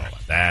 That's why.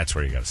 That's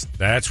where you got.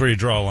 That's where you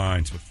draw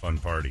lines with fun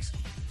parties.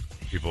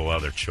 People allow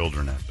their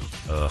children at them.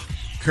 Ugh.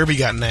 Kirby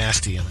got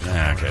nasty in it.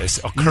 Okay.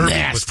 So, Kirby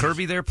Nasty. was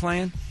Kirby there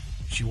playing?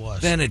 She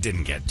was. Then it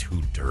didn't get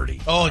too dirty.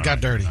 Oh, it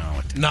got dirty. No,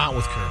 it didn't. Not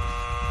with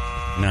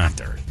Kirby. Not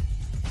dirty.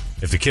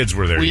 If the kids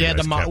were there, We you had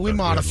guys to kept we a good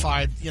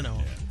modified, you know.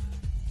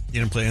 You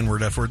didn't play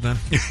N-word, F-word then?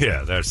 one.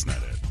 Yeah, that's not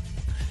it.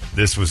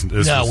 This was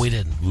we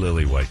didn't.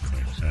 Lily White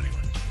clean.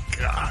 Anyway,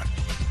 God,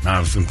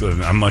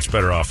 I'm much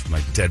better off with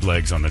my dead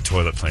legs on the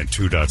toilet playing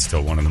 2 dots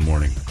till 1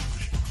 a.m.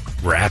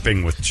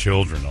 rapping with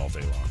children all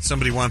day long.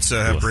 Somebody wants to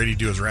have Brady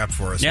do his rap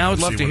for us. Yeah, I would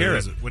We'll love see to what hear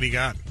is. it. What do you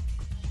got?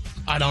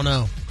 I don't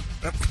know.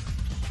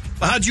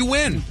 How'd you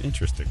win?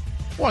 Interesting.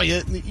 Well,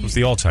 It was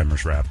the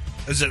Alzheimer's rap.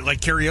 Is it like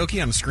karaoke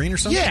on the screen or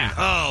something? yeah.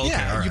 Oh, okay.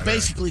 Yeah, all right, you all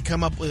basically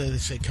come up with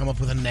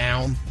a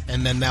noun,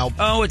 and then they'll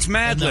Oh, it's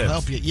Mad and they'll Libs.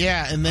 help you.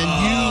 Yeah, and then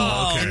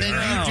okay. and then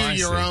Oh, you I do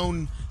your see.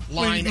 own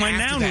line. My after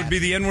noun that. would be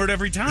the N-word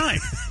every time.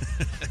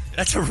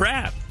 That's a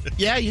rap.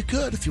 Yeah, you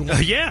could if you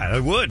want. Yeah, I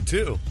would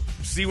too.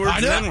 C-words I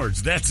and know.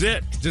 N-words. That's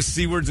it. Just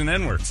C-words and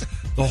N-words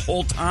the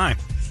whole time.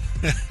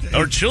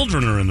 Our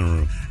children are in the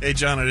room. Hey,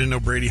 John, I didn't know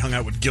Brady hung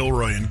out with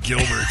Gilroy and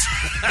Gilbert.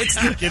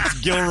 It's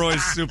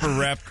Gilroy's Super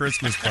Rap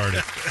Christmas Party.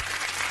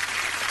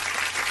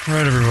 All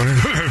right, everybody.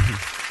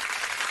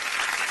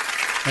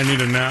 I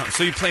need a noun.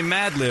 So you play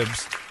Mad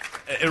Libs.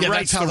 It Yeah,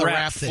 writes that's how the the rap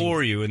rap thing.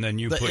 for you, and then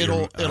you put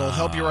It'll your...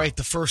 help you write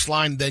the first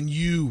line, then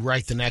you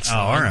write the next line.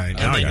 all right.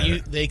 Now And I got then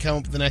it. they come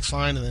up with the next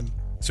line, and then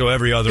So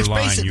every other It's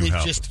line you basically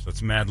help. just- So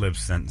it's Mad Libs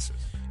sentences.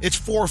 it's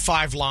 4 or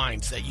 5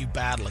 lines that you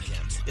battle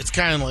against. It's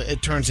kind of like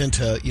it turns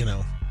into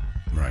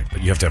Right,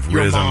 but you have to have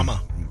Your rhythm.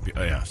 mama.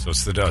 Yeah, so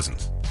it's the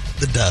dozens.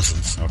 the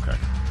dozens. Okay.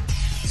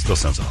 Still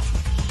sounds awful.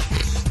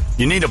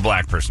 You need a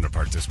black person to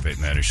participate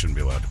in that. He shouldn't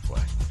be allowed to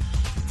play.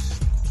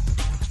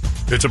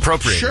 It's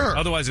appropriate. Sure.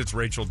 Otherwise, it's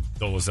Rachel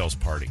Dolezal's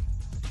party.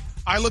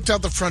 I looked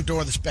out the front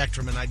door of the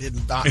Spectrum, and I did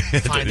not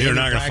find You're any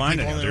not going black to find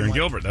it people out in there I'm in like,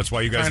 Gilbert. That's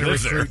why you guys trying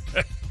to live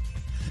there.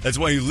 That's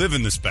why you live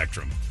in the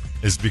Spectrum,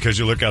 is because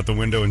you look out the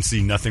window and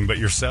see nothing but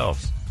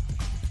yourselves.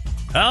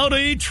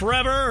 Howdy,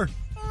 Trevor.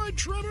 Hi,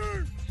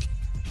 Trevor.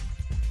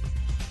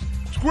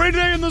 It's a great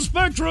day in the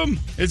Spectrum.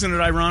 Isn't it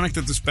ironic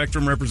that the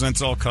Spectrum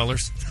represents all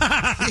colors?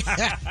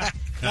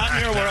 Not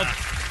in your world.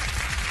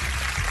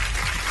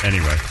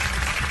 Anyway.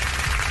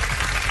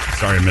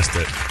 Sorry I missed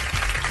it.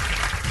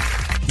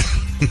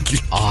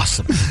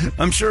 Awesome.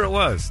 I'm sure it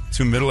was.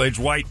 2 middle-aged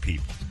white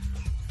people.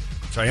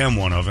 Which I am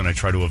one of, and I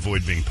try to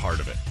avoid being part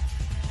of it.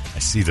 I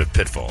see the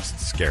pitfalls.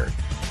 It's scary.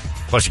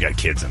 Plus, you got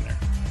kids in there.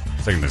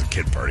 It's like there's a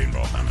kid party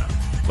involved. I don't know.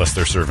 Unless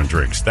they're serving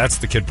drinks. That's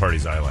the kid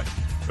parties I like.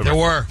 There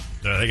were.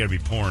 They got to be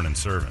pouring and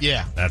serving.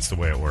 Yeah. That's the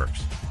way it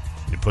works.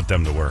 You put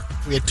them to work.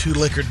 We had 2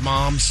 liquored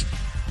moms.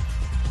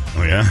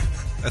 Oh, yeah?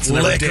 That's an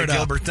everyday Liquored up.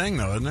 Gilbert thing,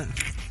 though, isn't it?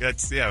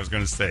 I was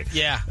going to say.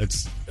 Yeah.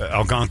 It's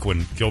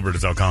Algonquin. Gilbert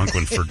is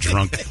Algonquin for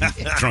drunk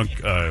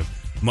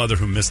mother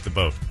who missed the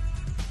boat.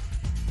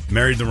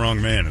 Married the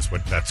wrong man is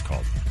what that's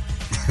called.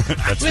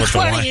 That's what Which the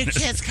one line of you is.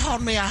 kids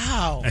called me a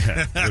hoe?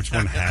 Which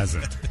one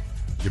hasn't?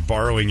 You're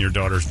borrowing your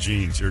daughter's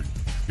jeans. You're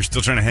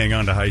still trying to hang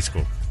on to high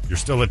school. You're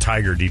still a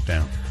tiger deep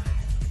down.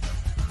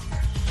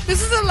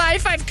 This is a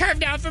life I've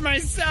carved out for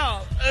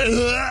myself.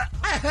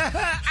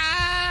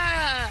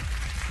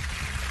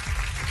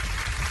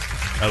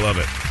 I love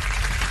it.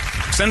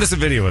 Send us a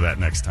video of that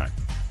next time.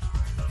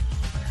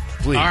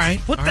 Please. All right,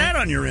 Put all that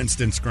on your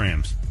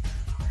Instagrams.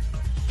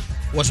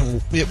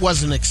 It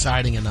wasn't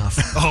exciting enough.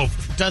 Oh,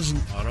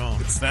 Doesn't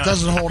It's not.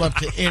 doesn't hold up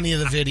to any of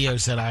the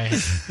videos that I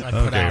put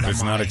out. Okay, if on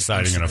it's my not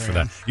exciting enough for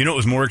Instagram. that. You know what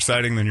was more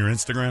exciting than your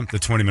Instagram? The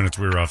 20 minutes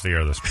we were off the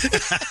air this week.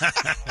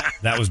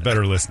 That was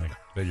better listening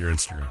than your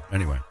Instagram.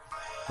 Anyway,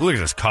 look at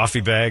this.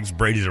 Coffee bags.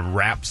 Brady's a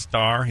rap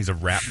star. He's a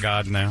rap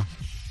god now.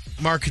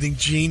 Marketing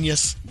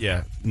genius.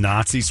 Yeah.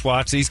 Nazi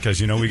swatsies,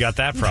 because, we got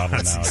that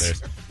problem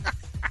nowadays.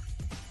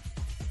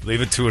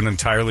 Leave it to an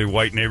entirely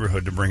white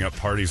neighborhood to bring up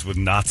parties with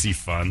Nazi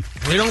fun.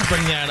 We don't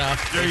bring that up.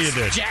 Sure you It's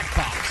did.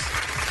 Jackbox.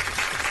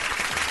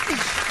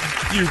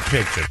 You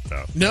picked it,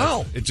 though.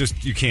 No. It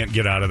just, you can't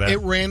get out of that. It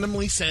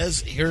randomly says,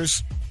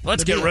 here's...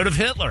 Let's the get deal. rid of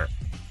Hitler.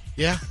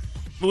 Yeah.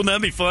 Wouldn't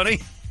that be funny?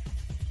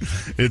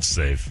 It's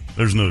safe.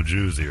 There's no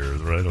Jews here,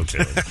 right? Okay.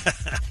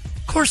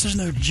 Of course there's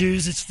no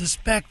Jews. It's the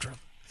Spectrum.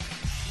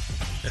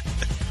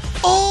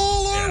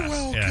 All are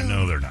welcome. Yeah,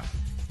 no, they're not.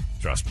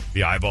 Trust me.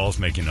 The eyeballs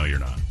make you know you're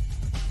not.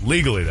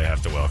 Legally, they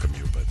have to welcome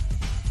you, but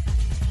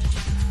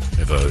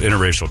if an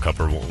interracial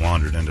couple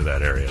wandered into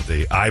that area,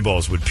 the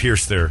eyeballs would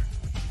pierce their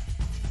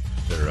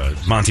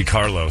Monte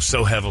Carlo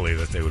so heavily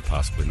that they would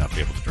possibly not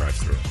be able to drive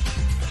through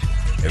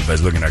it.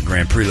 Everybody's looking at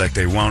Grand Prix like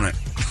they want it.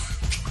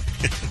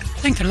 I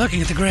think they're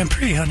looking at the Grand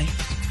Prix, honey.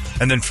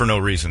 And then for no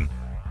reason,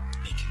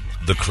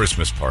 the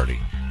Christmas party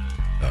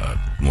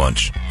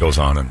lunch goes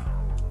on, and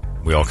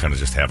we all kind of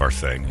just have our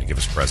thing. They give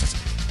us presents.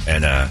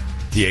 And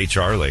the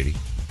HR lady,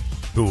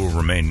 who will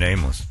remain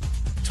nameless,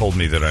 told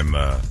me that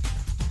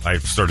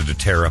I've started to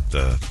tear up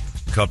the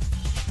cup,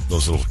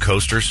 those little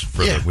coasters.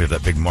 We have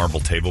that big marble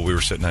table we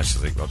were sitting at, so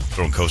they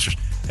throwing coasters.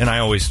 And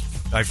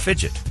I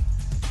fidget.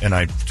 And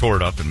I tore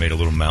it up and made a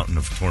little mountain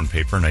of torn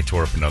paper, and I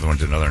tore up another one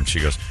to another, and she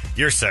goes,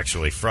 "You're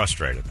sexually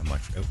frustrated." I'm like,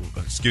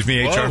 "Excuse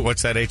me, HR? Whoa.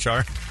 What's that,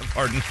 HR?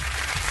 Pardon?"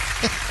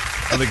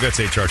 I think that's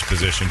HR's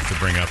position to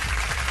bring up.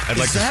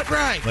 Is that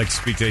right? Like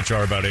speak to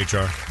HR about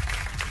HR.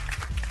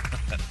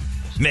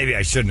 Maybe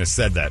I shouldn't have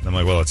said that. And I'm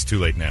like, well, it's too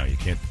late now. You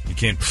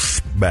can't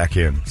back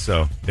in.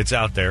 So it's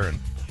out there, and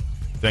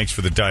thanks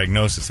for the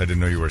diagnosis. I didn't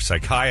know you were a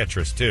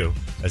psychiatrist, too,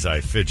 as I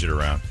fidget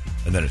around.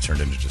 And then it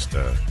turned into just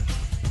a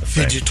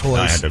fidget thing. toys.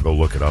 I had to go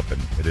look it up,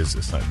 and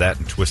it's not that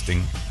and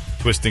twisting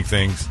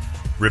things,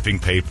 ripping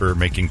paper,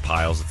 making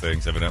piles of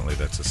things. Evidently,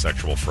 that's a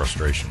sexual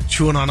frustration.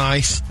 Chewing on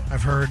ice,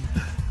 I've heard.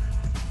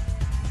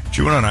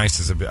 Chewing on ice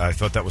is I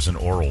thought that was an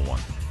oral one.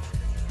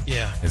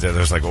 Yeah. Is that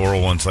there's like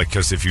oral ones, like,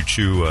 because if you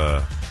chew,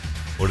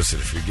 what is it?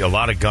 If you get a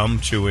lot of gum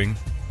chewing,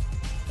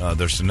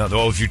 there's another.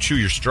 Oh, if you chew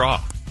your straw,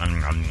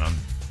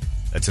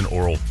 that's an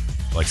oral,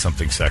 like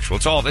something sexual.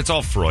 It's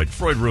all Freud.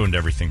 Freud ruined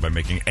everything by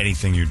making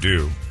anything you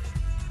do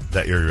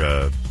that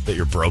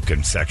you're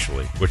broken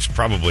sexually, which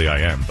probably I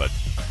am, but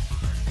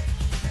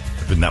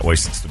I've been that way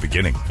since the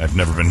beginning. I've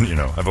never been,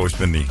 I've always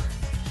been the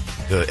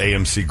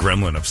AMC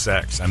gremlin of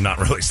sex. I'm not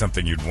really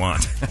something you'd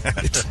want.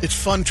 It's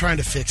fun trying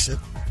to fix it.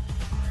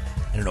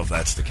 I don't know if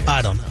that's the case.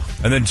 I don't know.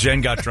 And then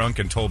Jen got drunk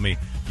and told me,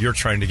 "You're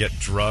trying to get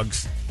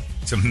drugs.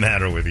 What's the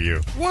matter with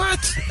you?"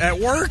 What? At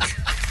work?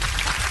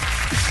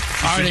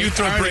 So you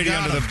throw Brady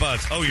under the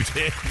bus. Oh, you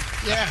did?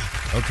 Yeah.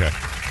 Okay.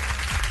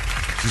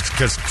 Just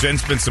because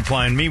Jen's been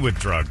supplying me with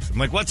drugs. I'm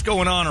like, what's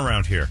going on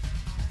around here?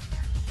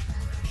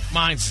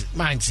 Mine's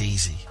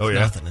easy. Oh, yeah?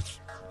 Nothing.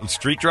 It's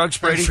Street drugs,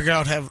 Brady? I figured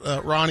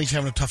out Ronnie's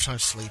having a tough time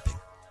sleeping.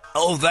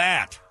 Oh,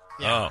 that.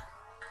 Yeah. Oh.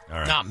 All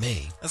right. Not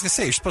me. I was going to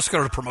say, you're supposed to go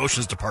to the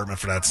promotions department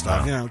for that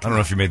stuff. I don't know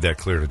if you made that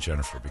clear to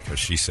Jennifer, because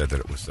she said that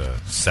it was a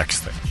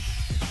sex thing.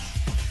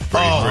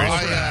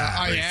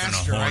 I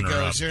asked her. I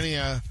go, is there any...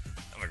 I'm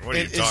like, what are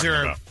you talking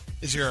about?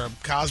 Is there a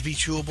Cosby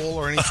chewable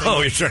or anything?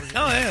 Oh, you're trying.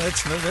 Oh, yeah,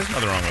 there's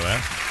nothing wrong with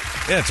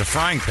that. Yeah, it's a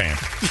frying pan.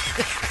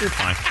 You're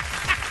fine.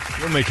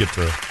 We'll make it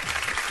through.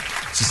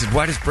 She said,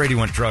 "Why does Brady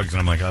want drugs?" And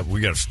I'm like,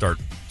 we got to start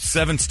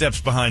 7 steps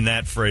behind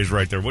that phrase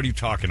right there. What are you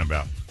talking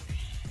about?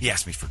 He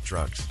asked me for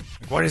drugs.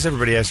 Like, why does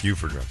everybody ask you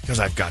for drugs? Because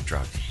I've got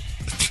drugs.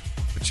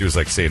 But she was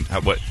like saying,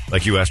 what?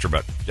 Like you asked her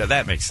about. Yeah,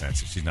 that makes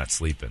sense if she's not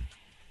sleeping.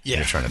 Yeah.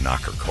 You're trying to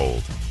knock her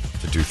cold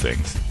to do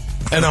things.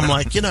 And I'm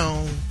like,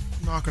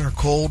 knocking her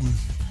cold. And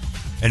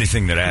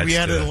anything that adds. we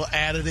add to a little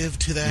additive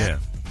to that. Yeah.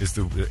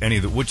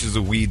 Which is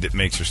the weed that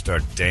makes her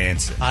start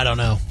dancing? I don't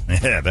know.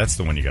 Yeah, that's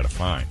the one you got to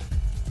find.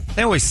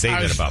 They always say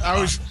that about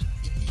pot.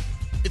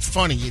 It's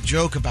funny. You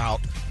joke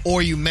about,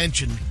 or you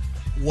mention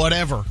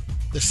whatever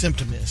the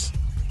symptom is.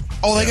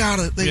 Oh, they got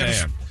it. They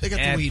got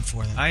the weed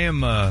for them. I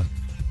am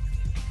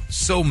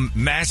so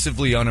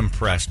massively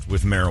unimpressed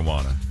with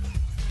marijuana.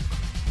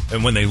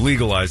 And when they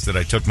legalized it,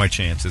 I took my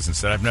chances and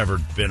said, I've never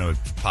been a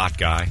pot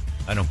guy.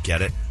 I don't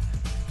get it.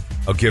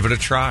 I'll give it a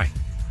try.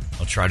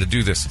 I'll try to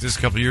do this. This is a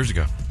couple of years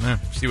ago.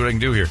 See what I can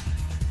do here.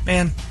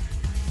 Man,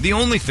 the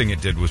only thing it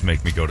did was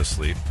make me go to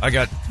sleep. And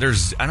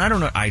I don't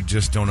know, I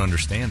just don't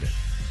understand it.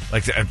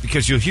 Like,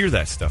 because you'll hear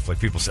that stuff. Like,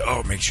 people say,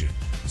 it makes you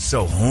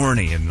so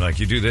horny. And, like,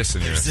 you do this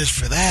and there's this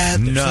for that.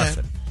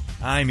 Nothing.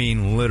 I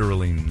mean,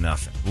 literally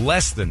nothing.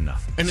 Less than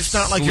nothing. And it's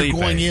not like you're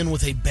going in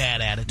with a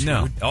bad attitude.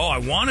 No. Oh, I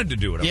wanted to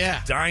do it. I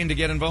was dying to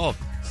get involved.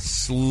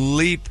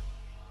 Sleep.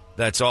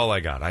 That's all I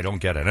got. I don't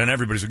get it. And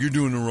everybody's like, "You're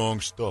doing the wrong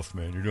stuff,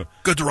 man. You're doing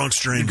got the wrong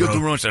strain, you got the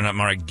wrong strain." And I'm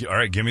like, all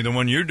right, give me the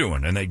one you're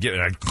doing. And they get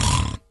it.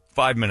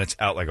 5 minutes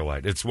out like a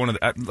light. It's one of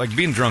the, like,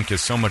 being drunk is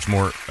so much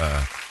more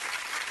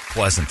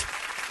pleasant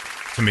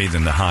to me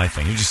than the high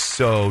thing. You're just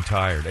so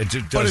tired. It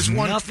just does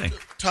nothing.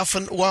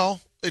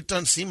 It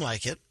doesn't seem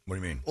like it. What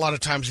do you mean? A lot of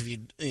times if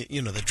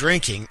the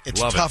drinking, it's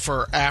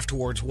tougher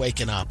afterwards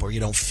waking up, or you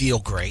don't feel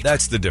great.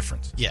 That's the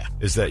difference. Yeah.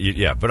 Is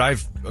that, but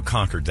I've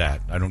conquered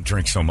that. I don't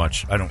drink so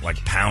much. I don't, like,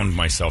 pound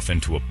myself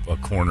into a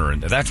corner,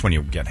 and that's when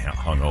you get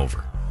hung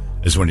over,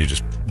 is when you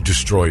just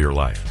destroy your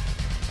life.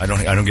 I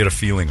don't get a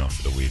feeling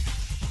off of the weed.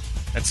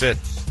 That's it.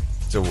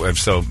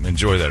 So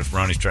enjoy that. If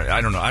Ronnie's trying,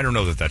 I don't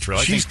know that's real.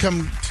 She's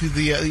come to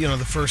the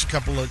the first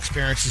couple of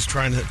experiences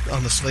trying to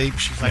on the sleep.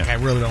 She's like, I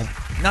really don't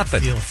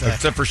nothing feel that.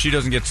 Except for she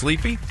doesn't get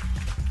sleepy.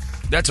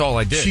 That's all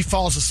I did. She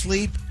falls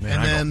asleep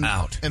and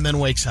then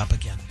wakes up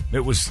again. It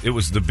was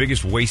the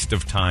biggest waste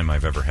of time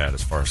I've ever had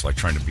as far as, like,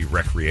 trying to be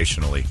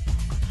recreationally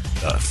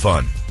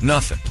fun.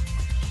 Nothing.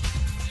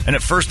 And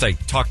at first I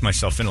talked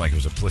myself into like it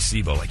was a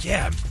placebo. Like,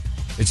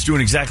 it's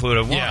doing exactly what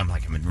I want. Yeah.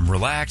 I'm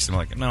relaxed. I'm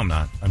like, no, I'm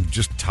not. I'm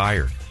just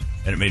tired.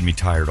 and it made me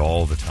tired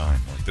all the time.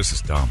 Like, this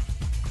is dumb.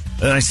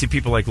 And then I see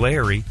people like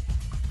Larry,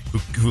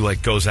 who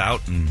like goes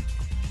out and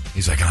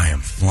he's like, I am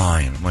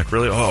flying. I'm like,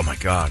 really? Oh my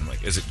God. I'm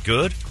like, is it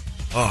good?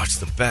 Oh, it's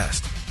the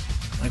best.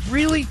 I'm like,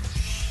 really?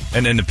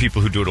 And then the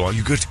people who do it all,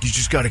 you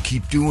just got to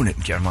keep doing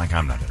it. I'm like,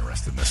 I'm not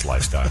interested in this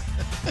lifestyle.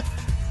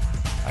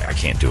 I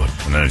can't do it.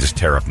 And then I just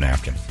tear up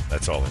napkins.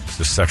 That's all. It's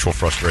just sexual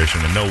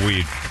frustration and no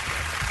weed.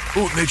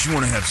 Oh, it makes you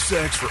want to have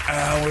sex for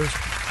hours.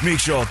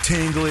 Makes you all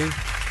tingly.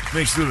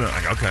 Makes you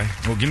like, okay,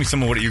 well, give me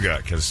some of what you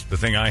got, because the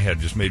thing I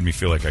had just made me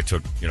feel like I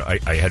took,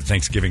 I had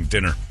Thanksgiving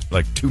dinner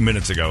like 2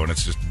 minutes ago, and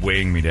it's just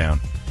weighing me down.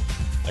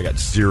 I got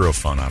zero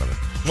fun out of it.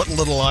 What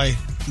little I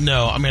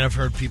know, I mean, I've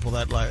heard people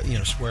that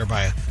swear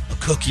by a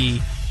cookie,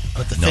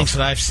 but the things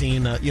that I've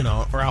seen,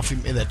 Ralphie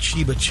made that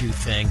Chiba Chew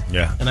thing,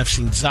 yeah, and I've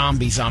seen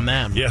zombies on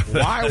them. Yeah,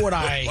 why would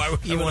I? Why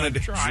would I want to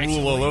try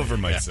drool all over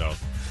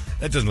myself? Yeah.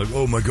 That doesn't look.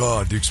 Oh my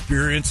God, the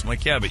experience. I'm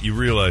like, yeah, but you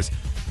realize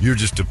you're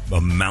just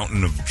a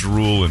mountain of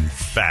drool and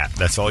fat.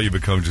 That's all you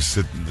become, just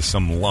sitting into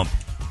some lump.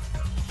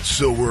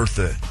 So worth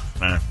it.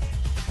 Nah.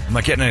 I'm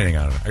not getting anything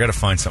out of it. I got to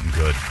find something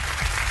good.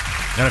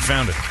 And I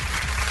found it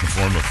in the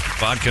form of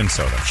vodka and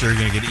soda. I'm sure you're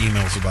going to get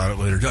emails about it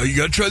later. Oh, you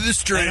got to try this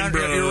strain,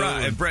 bro. You're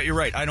right. Brett, you're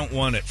right. I don't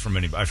want it from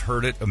anybody. I've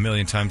heard it a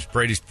million times.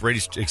 Brady's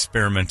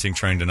experimenting,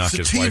 trying to knock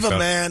his wife out. Sativa,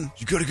 man.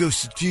 You got to go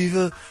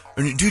sativa.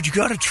 And, dude, you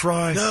got to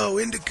try. No,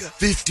 indica.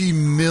 50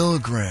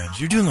 milligrams.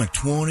 You're doing like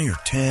 20 or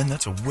 10.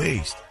 That's a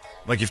waste.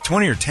 Like, if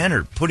 20 or 10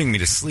 are putting me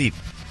to sleep,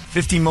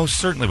 50 most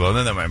certainly will.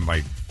 And then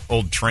my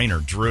old trainer,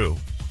 Drew,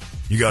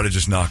 you got to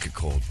just knock it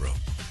cold, bro.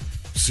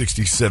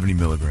 60, 70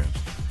 milligrams.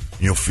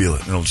 And you'll feel it.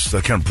 And it'll just,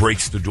 that kind of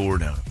breaks the door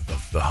down,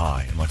 the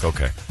high. I'm like,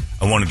 okay.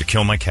 I wanted to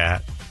kill my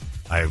cat.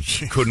 I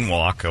couldn't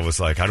walk. I was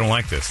like, I don't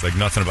like this. Like,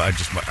 nothing about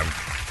it.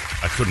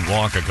 I couldn't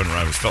walk. I couldn't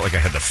run. I felt like I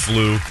had the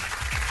flu.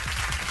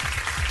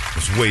 It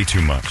was way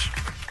too much.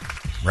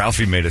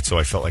 Ralphie made it so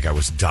I felt like I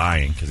was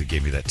dying because it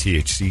gave me that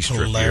THC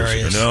strip.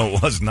 Hilarious. No,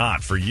 it was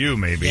not. For you,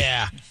 maybe.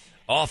 Yeah.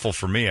 Awful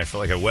for me. I felt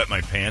like I wet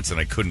my pants and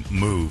I couldn't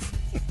move.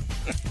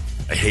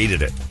 I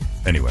hated it.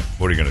 Anyway,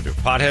 what are you going to do?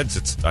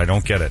 Potheads, I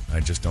don't get it. I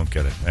just don't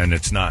get it. And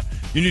it's not.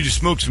 You need to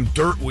smoke some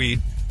dirt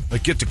weed.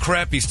 Like, get the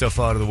crappy stuff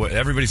out of the way.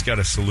 Everybody's got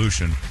a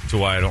solution to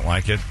why I don't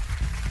like it.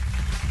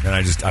 And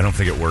I don't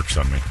think it works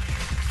on me.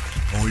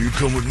 Oh, you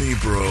come with me,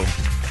 bro.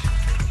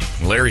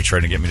 Larry tried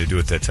to get me to do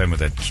it that time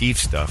with that Keef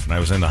stuff, and I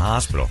was in the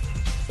hospital.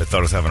 I thought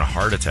I was having a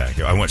heart attack.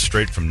 I went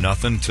straight from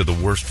nothing to the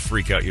worst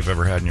freak out you've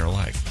ever had in your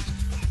life.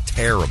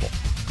 Terrible.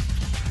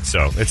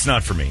 So, it's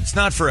not for me. It's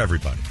not for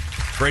everybody.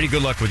 Brady,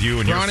 good luck with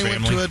you and Ronnie your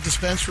family. went to a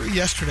dispensary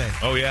yesterday.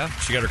 Oh, yeah?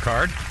 She got her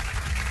card?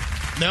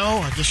 No,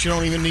 I guess you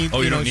don't even need...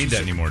 Oh, you don't need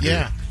that anymore, do you?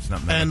 Yeah. It's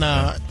not and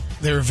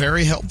they were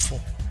very helpful.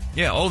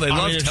 Yeah, they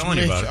love telling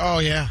you about it. Oh,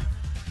 yeah.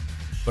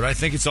 But I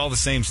think it's all the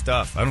same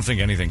stuff. I don't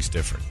think anything's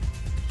different.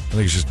 I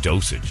think it's just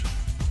dosage.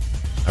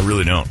 I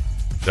really don't.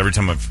 Every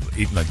time I've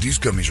eaten, like, these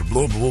gummies are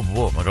blah, blah, blah,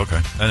 blah. I'm like,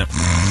 okay. And then,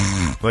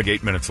 like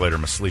 8 minutes later,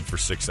 I'm asleep for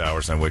 6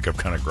 hours, and I wake up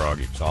kind of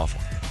groggy. It's awful.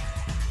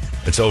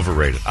 It's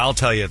overrated. I'll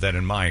tell you that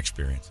in my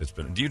experience, it's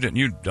been. You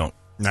don't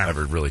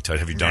ever really tell.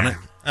 Have you done it?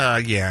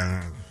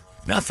 Yeah.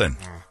 Nothing.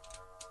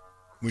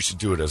 We should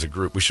do it as a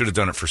group. We should have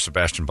done it for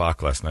Sebastian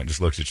Bach last night.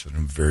 Just looked at each other.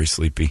 I'm very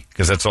sleepy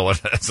because that's all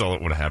it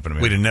would have happened to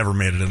me. We'd have never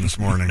made it in this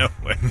morning. No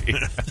way.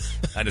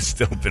 I'd have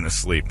still been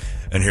asleep.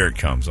 And here it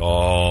comes.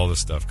 All the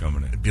stuff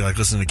coming in. It'd be like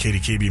listening to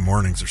KDKB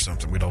mornings or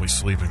something. We'd all be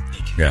sleeping.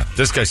 Yeah.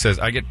 This guy says,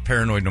 I get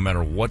paranoid no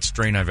matter what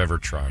strain I've ever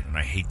tried. And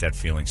I hate that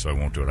feeling, so I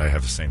won't do it. I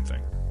have the same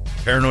thing.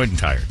 Paranoid and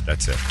tired.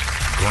 That's it.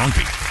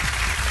 Grumpy.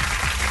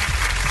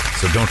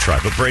 So don't try.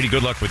 But Brady,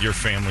 good luck with your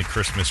family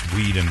Christmas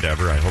weed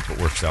endeavor. I hope it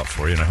works out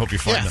for you, and I hope you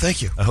find.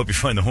 Thank you. I hope you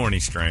find the horny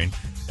strain,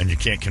 and you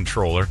can't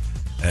control her,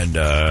 and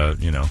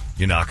you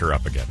knock her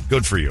up again.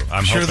 Good for you.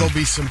 I'm sure hoping... there'll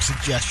be some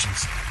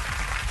suggestions.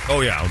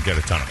 Oh yeah, I'll get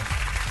a ton of them.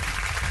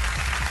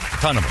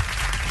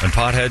 And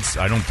potheads,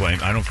 I don't blame.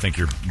 I don't think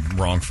you're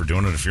wrong for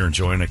doing it. If you're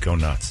enjoying it, go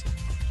nuts.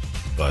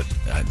 But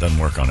it doesn't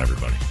work on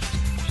everybody.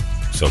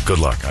 So good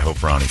luck. I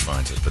hope Ronnie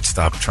finds it. But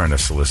stop trying to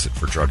solicit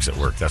for drugs at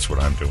work. That's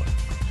what I'm doing.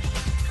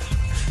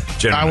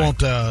 I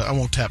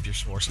won't tap your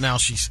source. Now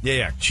she's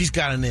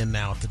got an in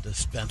now at the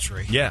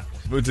dispensary. Yeah,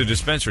 with the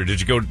dispensary.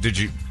 Did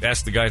you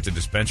ask the guy at the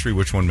dispensary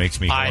which one makes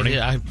me horny?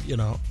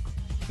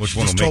 Which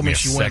one will make me a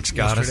sex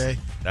goddess? Yesterday.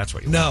 That's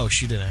what you want. No,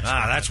 she didn't ask.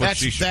 That's what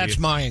she should. That's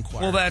my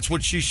inquiry. Well, that's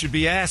what she should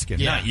be asking,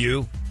 not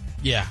you.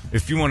 Yeah.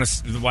 If you want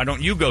to, why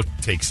don't you go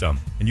take some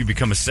and you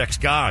become a sex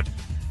god?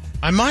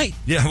 I might.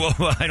 Yeah.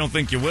 Well, I don't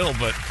think you will,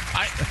 but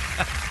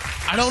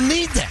I don't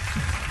need that.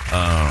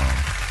 Oh,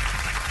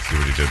 see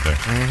what he did there.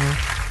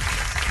 Mm-hmm.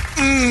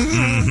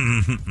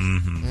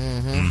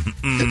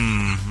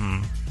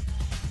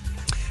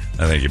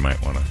 I think you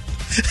might want to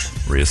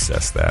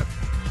reassess that.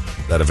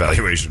 That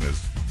evaluation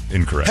is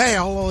incorrect. Hey,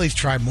 I'll always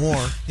try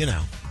more,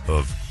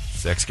 Of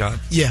sex god?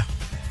 Yeah.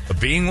 Of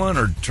being one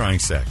or trying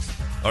sex?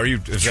 Are you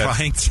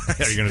trying sex?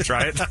 Are you going to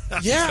try it?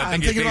 Yeah, I'm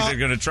thinking you're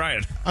going to try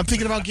it. I'm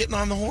thinking about getting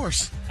on the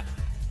horse.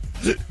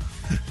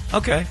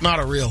 Okay. Not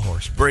a real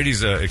horse.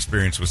 Brady's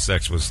experience with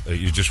sex was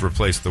you just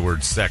replaced the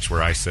word sex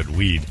where I said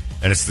weed.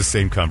 and it's the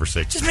same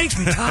conversation. Just makes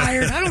me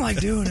tired. I don't like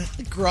doing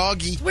it.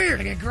 Groggy. It's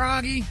weird. I get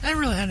groggy. I haven't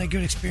really had any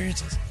good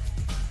experiences.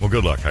 Well,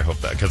 good luck. I hope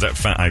that, because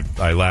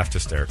I laughed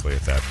hysterically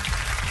at that.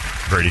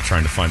 Brady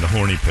trying to find the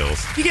horny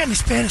pills. You got any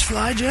Spanish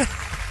fly, Jay?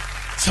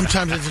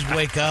 Sometimes I just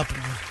wake up and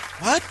go,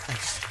 what?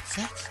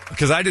 Sex?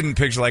 Because I didn't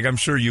picture, like, I'm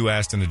sure you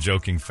asked in a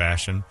joking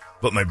fashion,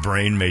 but my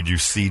brain made you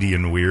seedy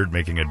and weird,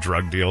 making a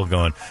drug deal,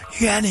 going,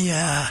 You got any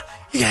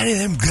of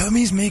them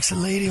gummies makes a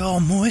lady all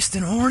moist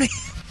and horny?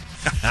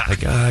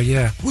 like,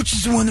 yeah. Which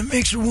is the one that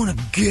makes her want to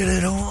get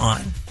it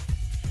on?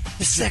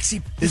 The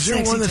sexy. Is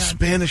there one that's type.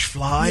 Spanish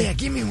fly? Yeah,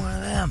 give me one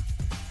of them.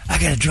 I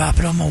gotta drop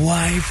it on my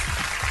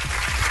wife.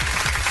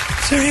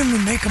 Is there anyone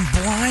to make them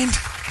blind?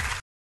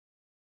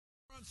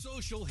 On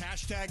social,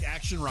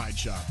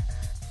 #ActionRideShop.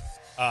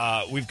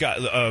 We've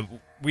got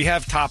we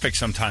have topics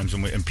sometimes,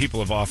 and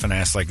people have often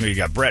asked, like, you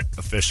got Brett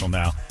official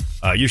now.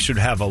 You should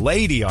have a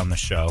lady on the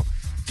show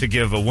to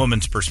give a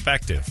woman's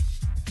perspective.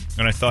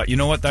 And I thought, you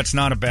know what, that's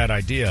not a bad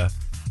idea,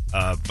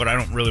 but I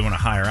don't really want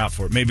to hire out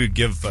for it. Maybe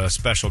give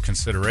special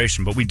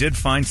consideration. But we did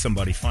find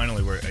somebody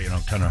finally, where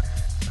kind of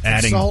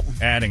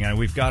adding. And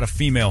we've got a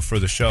female for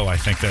the show, I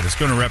think, that is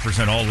going to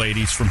represent all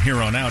ladies from here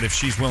on out if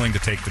she's willing to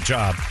take the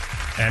job.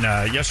 And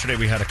yesterday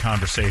we had a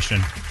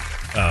conversation.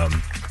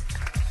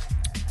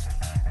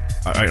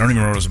 I don't even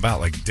know what it was about,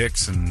 like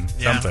dicks and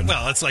something.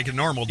 Well, it's like a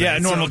normal day. Yeah, a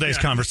normal day's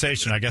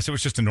conversation. I guess it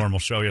was just a normal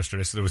show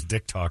yesterday, so there was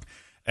dick talk.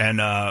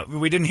 And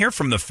we didn't hear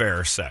from the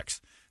fairer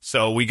sex.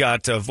 So we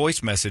got a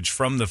voice message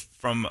from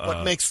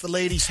what makes the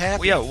ladies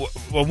happy? Yeah,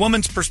 a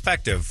woman's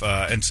perspective.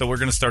 And so we're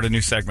going to start a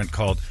new segment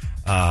called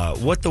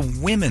What the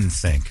Women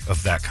Think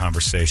of That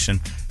Conversation,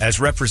 as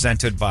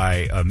represented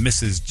by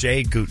Mrs.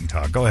 Jay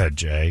Gutentag. Go ahead,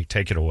 Jay.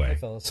 Take it away.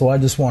 So I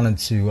just wanted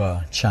to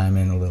chime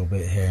in a little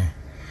bit here.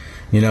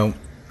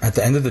 At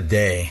the end of the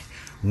day,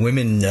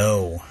 women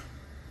know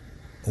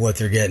what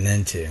they're getting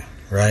into,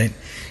 right?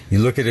 You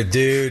look at a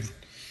dude,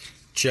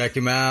 check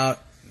him out,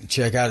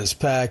 check out his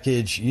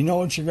package. You know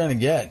what you're going to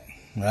get,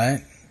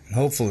 right?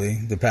 Hopefully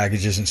the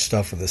package isn't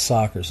stuffed with a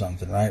sock or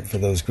something, right? For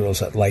those girls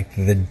that like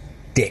the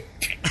dick.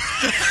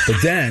 But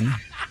then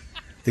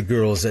the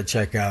girls that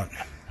check out,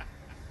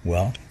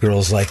 well,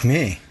 girls like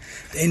me,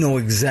 they know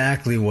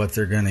exactly what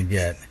they're going to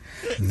get.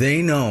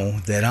 They know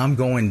that I'm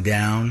going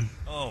down.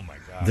 Oh, my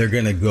God. They're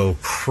going to go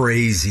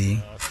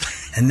crazy.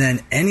 And then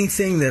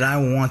anything that I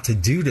want to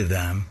do to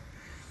them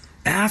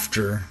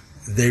after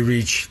they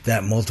reach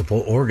that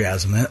multiple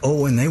orgasm,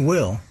 and they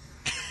will.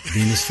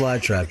 Venus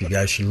flytrap, you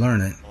guys should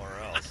learn it. Or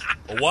else.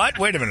 What?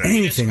 Wait a minute.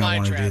 Anything I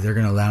want to do, they're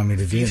going to allow me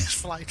to do.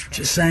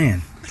 Just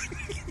saying.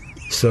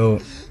 So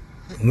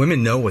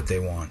women know what they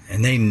want,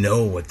 and they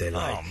know what they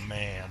like. Oh,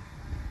 man.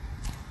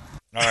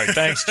 All right,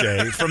 thanks,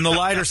 Jay. From the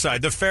lighter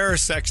side, the fairer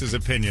sex's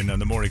opinion on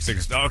the Morning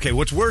Sickness. Okay,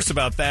 what's worse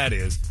about that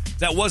is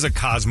that was a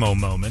Cosmo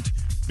moment,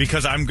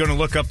 because I'm going to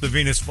look up the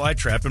Venus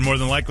flytrap and more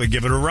than likely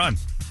give it a run.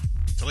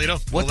 Toledo?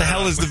 What the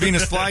hell is the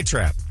Venus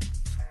flytrap?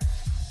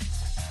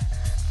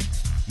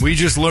 We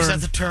just learned. Is that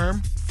the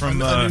term?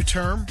 From a new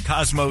term?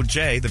 Cosmo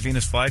J, the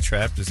Venus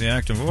flytrap is the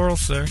act of oral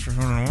sex.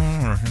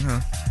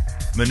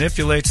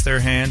 Manipulates their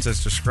hands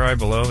as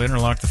described below.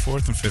 Interlock the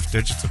fourth and fifth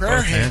digits of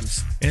both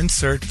hands.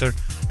 Insert the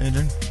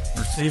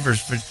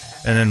receivers.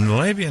 And then the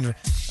labia.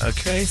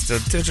 Okay, so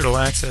digital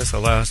access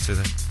allows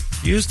to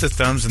use the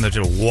thumbs and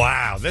the...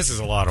 Wow, this is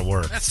a lot of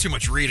work. That's too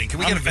much reading. Can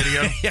we get a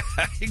video? Yeah,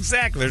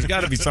 exactly. There's got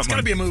to be something. It's got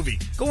to be a movie.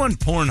 Go on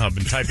Pornhub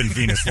and type in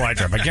Venus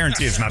flytrap. I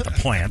guarantee it's not the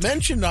plant.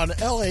 Mentioned on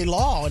L.A.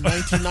 Law in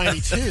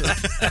 1992.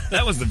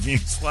 That was the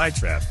Venus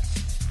flytrap.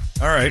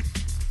 All right.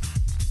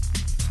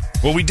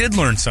 Well, we did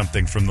learn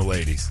something from the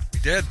ladies. We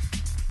did.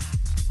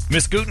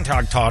 Miss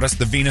Gutentag taught us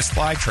the Venus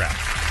flytrap.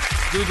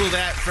 Google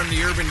that from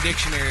the Urban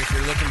Dictionary if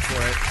you're looking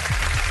for it.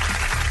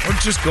 Or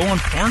just go on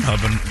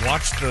Pornhub and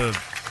watch the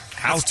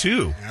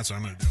how-to. That's what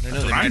I'm going to do.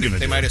 I'm going to do.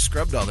 They might have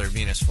scrubbed all their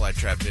Venus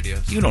flytrap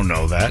videos. You don't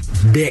know that.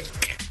 Dick.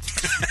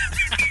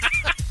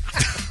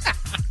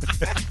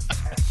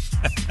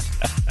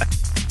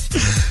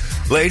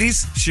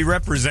 Ladies, she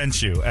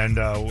represents you, and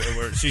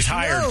she's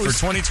hired for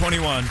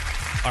 2021.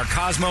 Our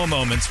Cosmo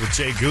Moments with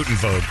Jay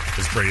Gutenvogue,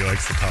 as Brady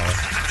likes to call it.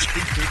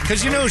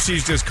 Because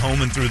she's just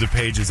combing through the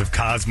pages of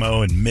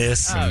Cosmo and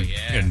Miss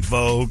and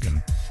Vogue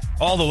and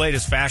all the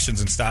latest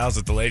fashions and styles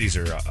that the ladies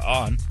are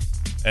on.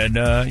 And,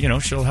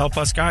 she'll help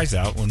us guys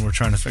out when we're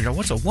trying to figure out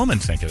what's a woman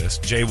think of this.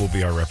 Jay will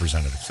be our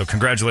representative. So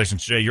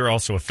congratulations, Jay. You're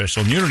also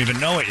official, and you don't even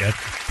know it yet.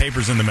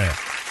 Paper's in the mail.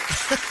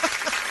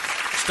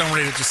 Just don't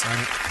read it. Just sign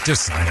it.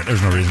 Just sign it.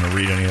 There's no reason to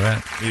read any of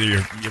that.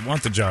 Either you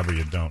want the job or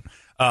you don't.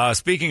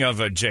 Speaking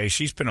of Jay,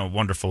 she's been a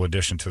wonderful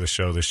addition to the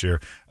show this year.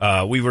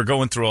 We were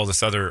going through all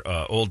this other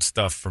old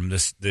stuff from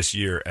this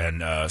year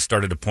and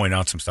started to point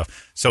out some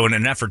stuff. So in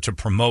an effort to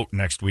promote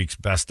next week's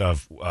Best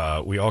Of,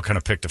 we all kind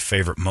of picked a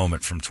favorite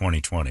moment from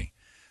 2020.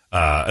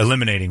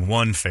 Eliminating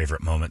one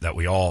favorite moment that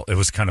it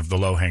was kind of the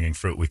low-hanging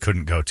fruit we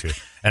couldn't go to,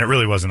 and it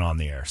really wasn't on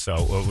the air.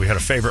 So we had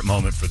a favorite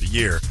moment for the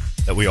year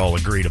that we all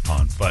agreed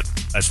upon. But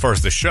as far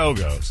as the show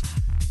goes,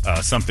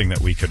 something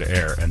that we could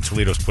air, and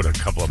Toledo's put a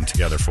couple of them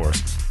together for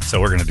us. So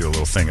we're going to do a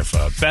little thing of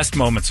best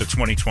moments of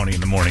 2020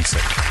 in the morning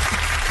sickness.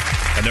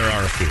 And there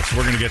are a few, so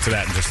we're going to get to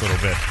that in just a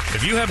little bit.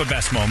 If you have a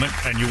best moment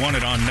and you want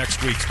it on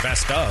next week's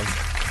best of,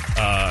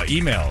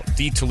 email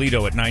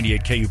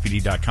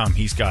dtoledo@98kupd.com.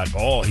 He's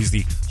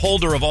the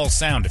holder of all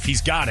sound. If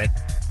he's got it,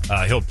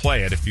 he'll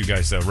play it. If you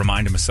guys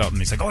remind him of something,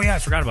 he's like, oh yeah, I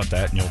forgot about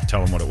that, and you'll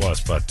tell him what it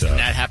was. But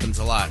that happens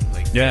a lot.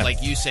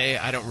 Like you say,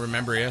 I don't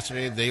remember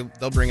yesterday.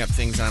 They'll bring up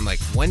things, and I'm like,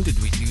 when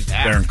did we do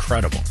that? They're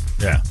incredible.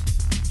 Yeah.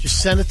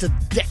 Just send it to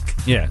Dick.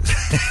 Yeah.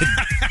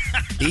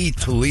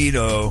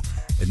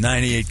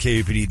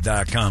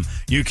 dtoledo@98kupd.com.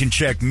 You can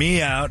check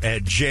me out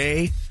at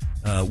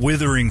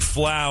Withering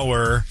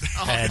Flower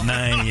at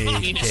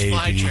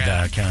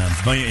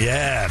 98kupd.com.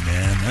 Yeah,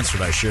 man. That's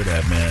what I should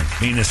have, man.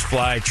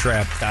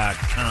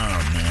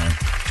 VenusFlytrap.com, man.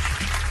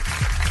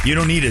 You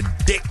don't need a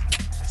dick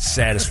to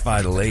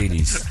satisfy the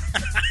ladies.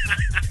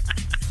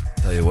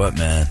 Tell you what,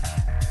 man.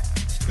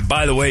 And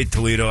by the way,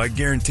 Toledo, I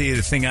guarantee you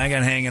the thing I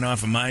got hanging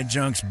off of my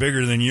junk's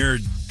bigger than your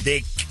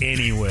dick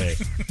anyway.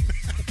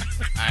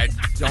 I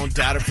don't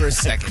doubt it for a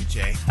second,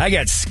 Jay. I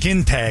got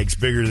skin tags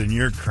bigger than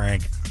your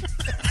crank.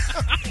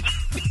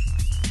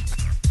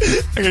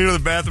 I gotta go to the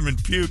bathroom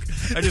and puke.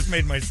 I just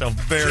made myself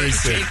very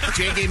sick.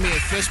 Jay gave me a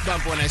fist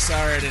bump when I saw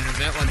her at an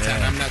event one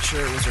time. I'm not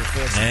sure it was her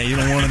fist. Yeah, you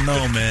don't want to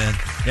know, man.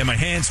 Yeah, my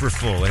hands were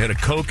full. I had a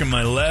Coke in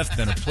my left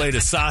and a plate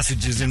of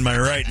sausages in my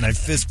right, and I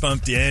fist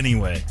bumped you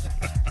anyway.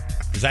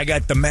 Because I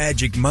got the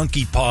magic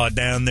monkey paw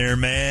down there,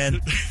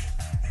 man.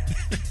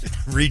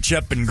 Reach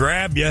up and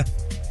grab you.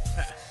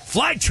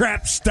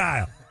 Flytrap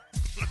style.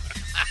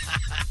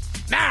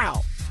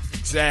 Now.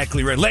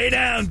 Exactly right. Lay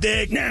down,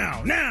 Dick.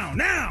 Now.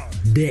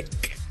 Dick.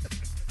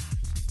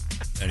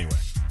 Anyway,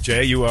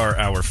 Jay, you are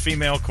our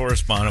female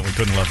correspondent. We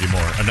couldn't love you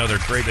more. Another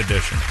great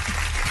addition.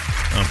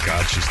 Oh,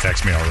 God, she's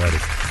texted me already.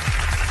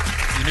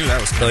 You knew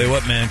that was coming. Tell you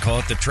what, man, call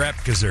it the trap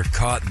because they're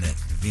caught in it.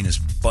 The Venus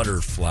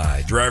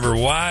butterfly. Drive her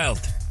wild.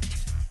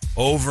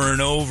 Over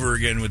and over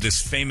again with this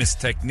famous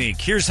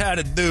technique. Here's how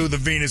to do the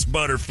Venus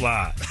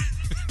butterfly.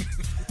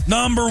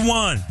 Number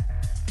 1.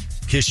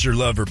 Kiss your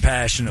lover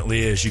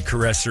passionately as you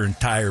caress her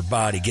entire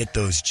body. Get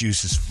those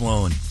juices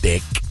flowing,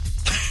 dick.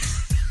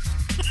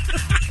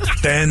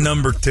 Then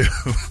number 2,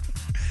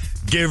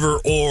 give her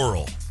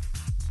oral,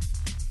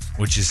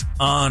 which is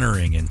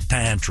honoring in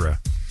Tantra.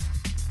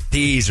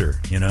 Tease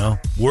her,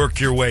 Work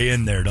your way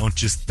in there. Don't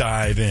just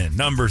dive in.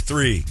 Number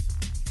 3,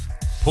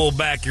 pull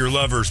back your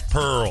lover's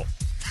pearl.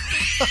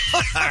 All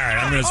right,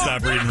 I'm going to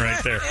stop reading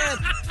right there.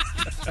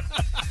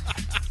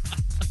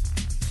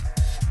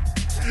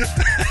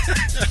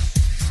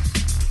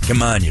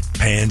 Come on, you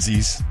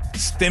pansies.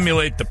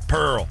 Stimulate the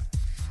pearl.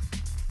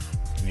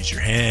 Use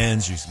your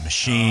hands, use the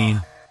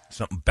machine,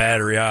 something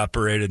battery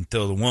operated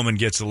until the woman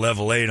gets a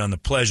level 8 on the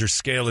pleasure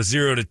scale of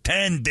 0 to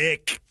 10,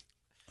 Dick.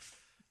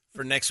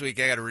 For next week,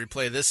 I got to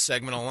replay this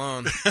segment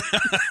alone.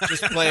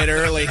 Just play it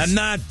early. I'm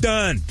not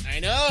done. I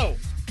know.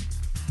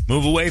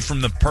 Move away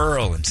from the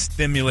pearl and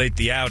stimulate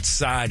the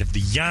outside of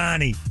the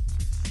yoni.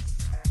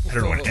 I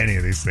don't know what any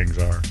of these things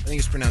are. I think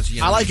it's pronounced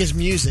yoni. I like his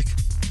music.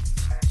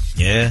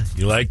 Yeah?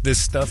 You like this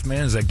stuff,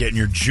 man? Is that getting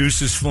your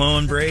juices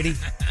flowing, Brady?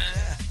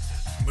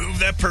 Move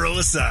that pearl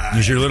aside.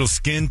 Is your little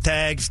skin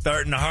tag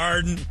starting to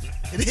harden?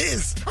 It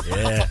is.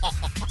 Yeah.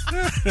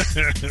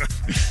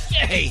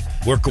 Hey.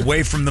 Work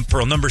away from the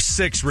pearl. Number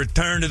 6,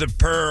 return to the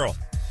pearl.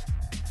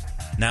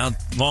 Now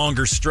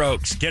longer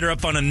strokes. Get her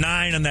up on a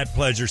 9 on that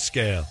pleasure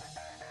scale.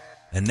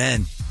 And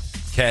then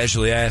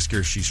casually ask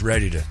her if she's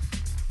ready to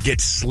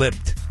get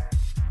slipped.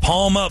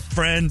 Palm up,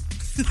 friend.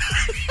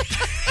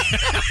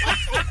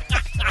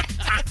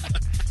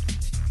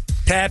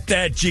 Tap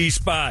that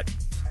G-spot.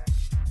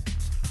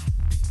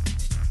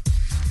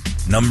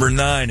 Number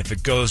 9, if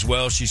it goes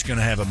well, she's going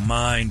to have a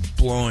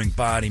mind-blowing,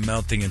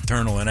 body-melting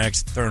internal and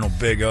external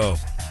Big O.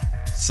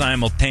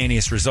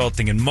 Simultaneous,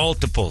 resulting in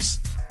multiples.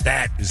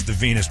 That is the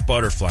Venus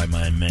butterfly,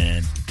 my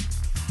man.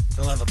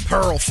 They'll have a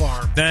pearl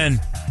farm.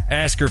 Then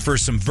ask her for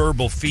some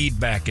verbal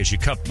feedback as you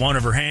cup one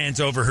of her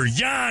hands over her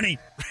yoni.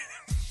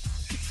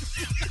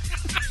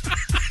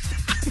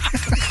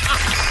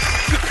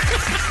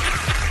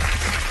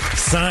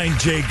 Signed,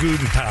 Jay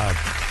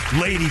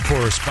Gutentag, lady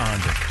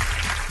correspondent.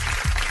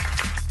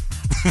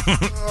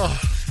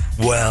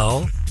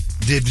 Well,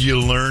 did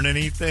you learn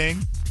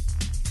anything?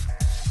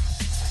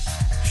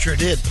 Sure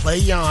did. Play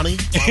Yanni.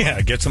 Yeah,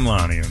 get some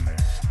Lonnie in there.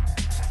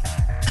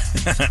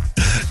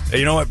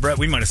 You know what, Brett?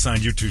 We might have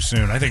signed you too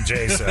soon. I think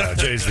Jay's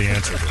the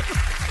answer.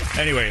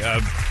 Anyway,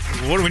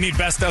 what do we need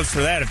best ofs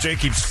for that if Jay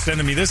keeps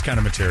sending me this kind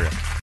of material?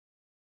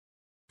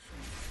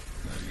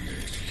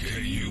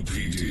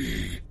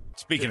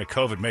 Speaking of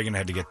COVID, Megan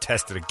had to get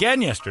tested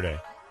again yesterday.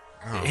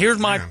 Here's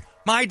my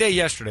day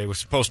yesterday was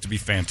supposed to be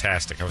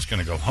fantastic. I was going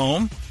to go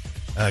home,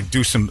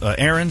 do some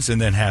errands,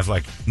 and then have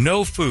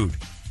no food,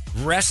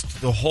 rest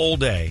the whole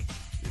day,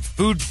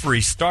 food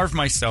free, starve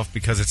myself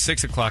because at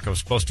 6 o'clock I was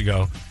supposed to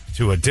go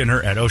to a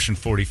dinner at Ocean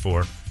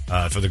 44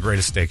 for the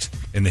greatest steaks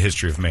in the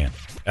history of man.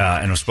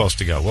 And I was supposed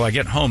to go. Well, I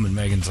get home and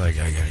Megan's like,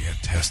 I got to get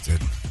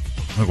tested.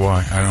 Like,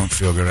 why? I don't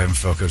feel good. I haven't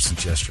felt good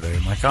since yesterday.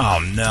 I'm like, oh,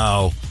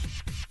 no.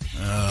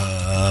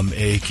 I'm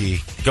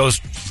achy.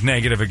 Goes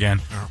negative again.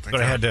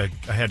 But I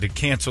had to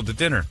cancel the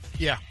dinner.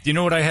 Yeah. Do you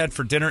know what I had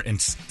for dinner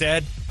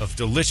instead of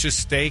delicious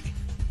steak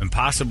and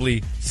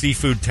possibly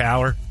seafood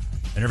tower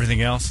and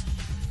everything else?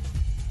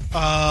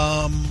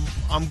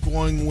 I'm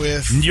going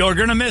with... You're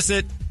going to miss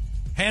it.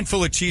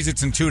 Handful of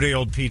Cheez-Its and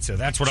 2-day-old pizza.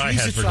 That's what I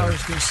had for dinner.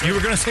 You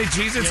were going to say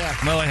Cheez-Its? Yeah.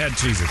 Well, I had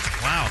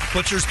Cheez-Its. Wow.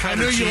 Butcher's cut. I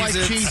knew you like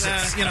Cheez-Its.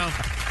 Cheez-Its. You know.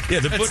 Yeah,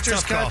 the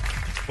butcher's cut.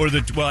 Or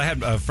I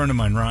had a friend of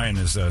mine, Ryan,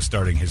 is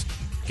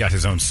got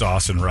his own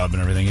sauce and rub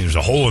and everything. There's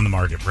a hole in the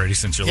market, Brady,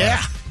 since you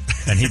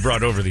left. And he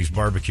brought over these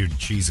barbecued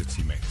Cheez-Its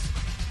he makes.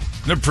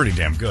 They're pretty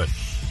damn good.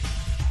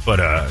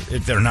 But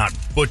they're not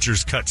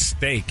butcher's cut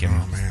steak and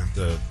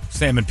the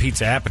salmon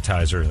pizza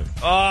appetizer.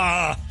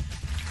 I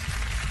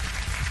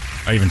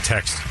even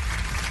text.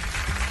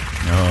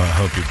 No, I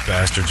hope you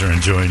bastards are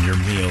enjoying your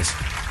meals.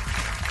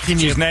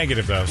 She's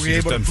negative, though. Were you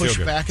able to push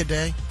back a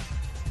day?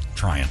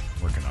 Trying.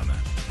 Working on that.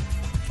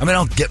 I mean,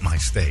 I'll get my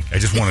steak. I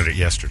just wanted it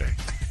yesterday.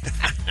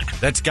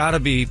 That's got to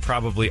be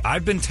probably...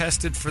 I've been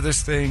tested for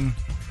this thing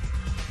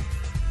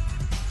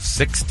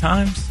 6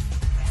 times?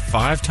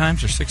 5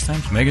 times or 6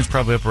 times? Megan's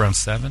probably up around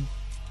 7.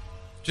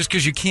 Just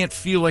because you can't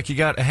feel like you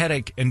got a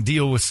headache and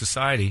deal with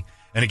society.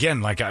 And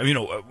again, like,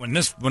 when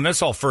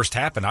this all first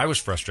happened, I was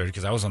frustrated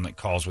because I was on the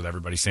calls with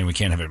everybody saying we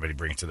can't have anybody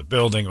bring it to the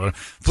building. Or,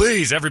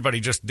 please, everybody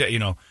just,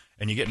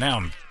 and you get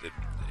now,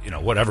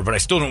 whatever. But I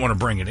still don't want to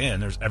bring it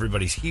in.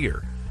 Everybody's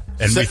here.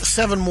 And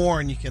 7 more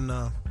and you can...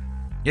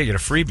 you get a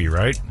freebie,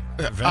 right?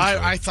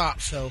 I thought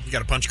so. You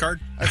got a punch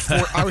card?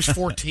 I was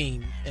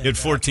 14. You had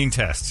 14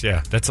 tests,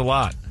 yeah. That's a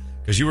lot.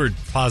 Because you were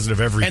positive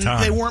every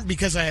time. And they weren't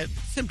because I had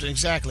symptoms,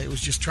 exactly. It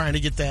was just trying to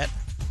get that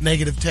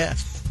negative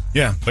test.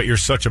 Yeah, but you're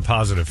such a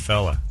positive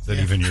fella that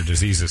even your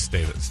diseases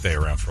stay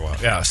around for a while.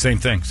 Yeah, same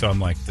thing. So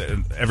I'm like,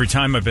 every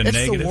time I've been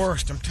negative. It's the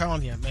worst, I'm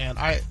telling you, man.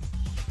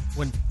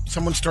 When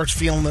someone starts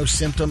feeling those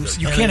symptoms,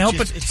 you can't help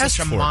but it's test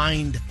such a for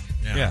mind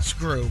Yeah.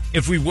 Screw.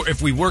 If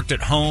we worked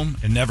at home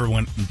and never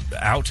went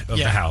out of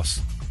the house,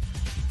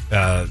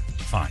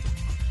 fine.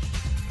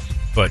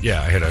 But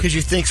yeah, I had because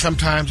you think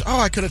sometimes,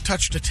 I could have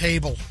touched a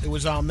table. It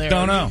was on there.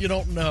 Don't know. You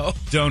don't know.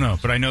 Don't know.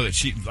 But I know that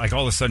she, like,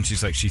 all of a sudden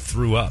she's like, she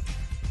threw up,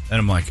 and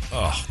I'm like,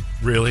 oh,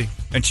 really?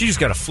 And she just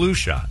got a flu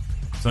shot.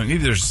 So maybe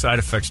there's side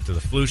effects to the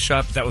flu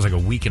shot. But that was like a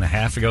week and a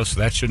half ago, so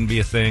that shouldn't be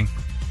a thing.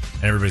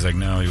 And everybody's like,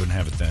 no, you wouldn't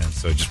have it then.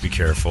 So just be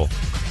careful.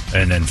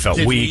 And then felt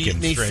Didn't weak eat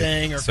and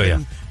anything, straight.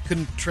 or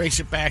couldn't trace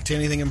it back to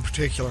anything in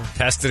particular.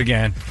 Test it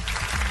again.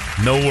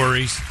 No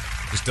worries.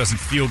 Just doesn't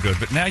feel good.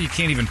 But now you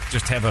can't even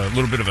just have a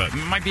little bit of it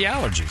might be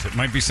allergies. It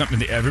might be something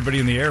that everybody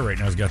in the air right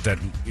now has got that,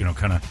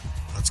 kind of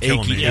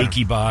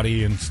achy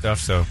body and stuff.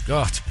 So,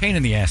 it's a pain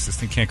in the ass. This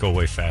thing can't go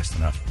away fast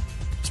enough.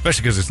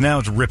 Especially because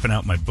it's ripping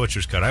out my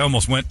butcher's cut. I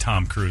almost went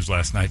Tom Cruise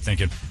last night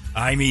thinking,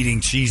 I'm eating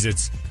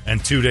Cheez-Its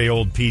and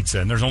 2-day-old pizza.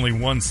 And there's only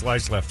one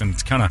slice left. And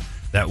it's kind of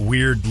that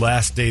weird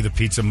last day the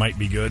pizza might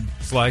be good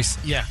slice.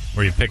 Yeah.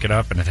 Where you pick it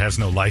up and it has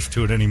no life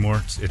to it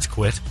anymore. It's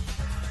quit.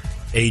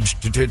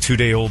 Aged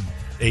 2-day-old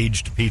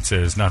aged pizza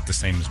is not the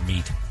same as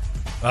meat.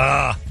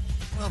 Well,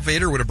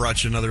 Vader would have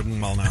brought you another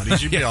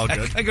Malnati's. You'd be all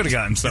good. I could have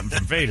gotten something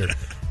from Vader.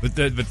 But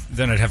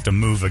then I'd have to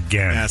move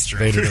again. That's true.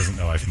 Vader doesn't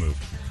know I've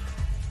moved.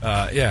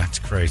 It's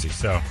crazy.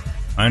 So,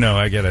 I know,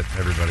 I get it,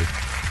 everybody.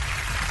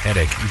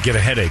 Headache. You get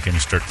a headache and you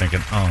start thinking,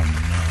 oh,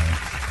 no.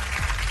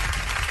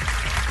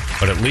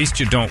 But at least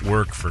you don't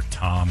work for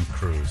Tom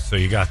Cruise. So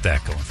you got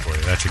that going for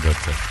you. That's a good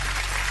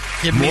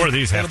thing. More of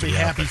these have to be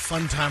happy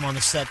fun time on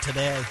the set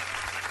today.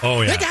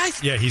 Oh, yeah. Hey,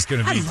 guys. Yeah, he's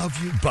going to be I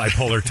love you.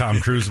 Bipolar Tom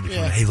Cruise. Will be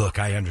going, hey, look,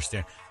 I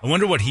understand. I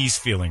wonder what he's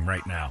feeling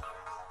right now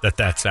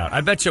that's out.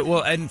 I bet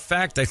you, in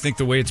fact, I think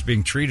the way it's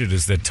being treated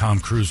is that Tom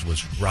Cruise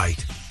was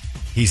right.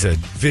 He's a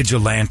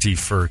vigilante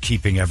for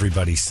keeping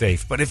everybody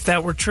safe. But if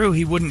that were true,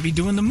 he wouldn't be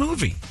doing the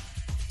movie.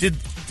 Did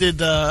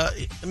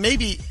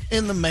maybe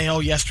in the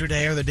mail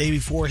yesterday or the day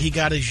before, he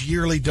got his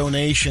yearly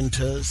donation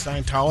to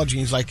Scientology.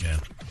 He's like,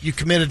 you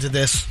committed to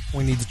this.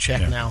 We need to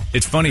check now.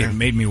 It's funny. It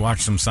made me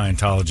watch some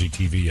Scientology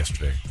TV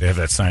yesterday. They have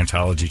that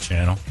Scientology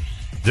channel.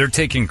 They're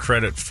taking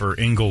credit for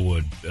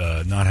Inglewood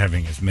not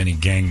having as many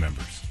gang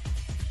members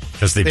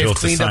because they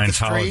built a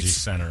Scientology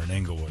center in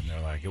Inglewood. And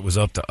they're like, it was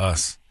up to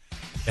us.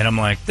 And I'm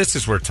like, this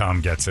is where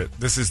Tom gets it.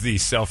 This is the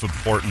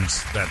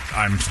self-importance that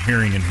I'm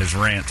hearing in his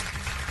rant.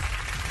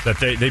 That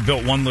they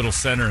built one little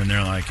center, and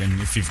they're like, and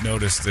if you've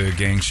noticed, the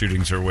gang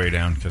shootings are way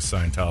down because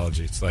Scientology.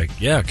 It's like,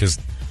 because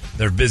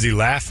they're busy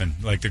laughing.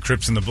 Like the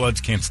Crips and the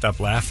Bloods can't stop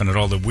laughing at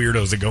all the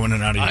weirdos that go in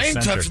and out of your center. I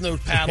ain't touching those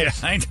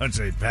paddles. I ain't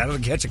touching those paddles.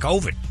 Catch a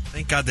COVID.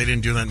 Thank God they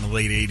didn't do that in the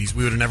late 80s.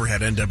 We would have never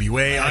had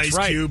NWA, That's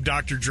Ice Cube,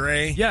 Dr.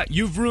 Dre. Yeah,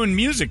 you've ruined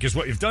music is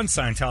what you've done,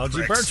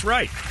 Scientology. Bert's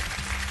right.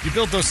 You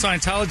built those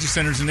Scientology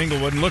centers in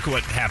Inglewood, and look at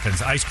what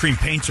happens. Ice cream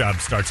paint job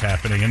starts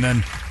happening, and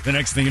then the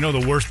next thing you know,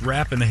 the worst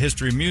rap in the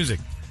history of music.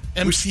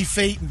 MC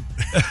Phaeton.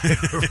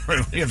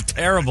 We have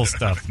terrible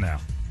stuff now.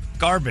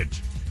 Garbage.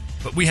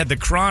 But we had the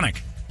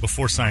Chronic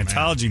before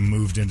Scientology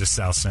moved into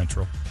South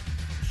Central.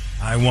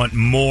 I want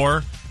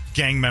more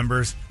gang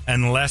members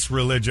and less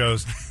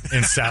religos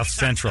in South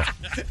Central.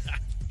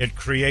 It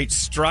creates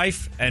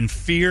strife and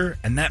fear,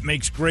 and that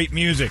makes great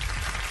music.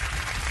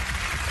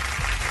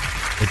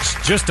 It's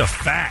just a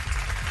fact.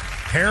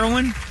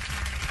 Heroin,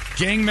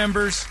 gang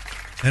members,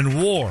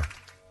 and war.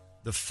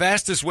 The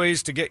fastest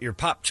ways to get your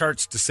pop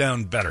charts to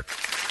sound better.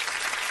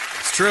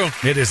 It's true.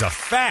 It is a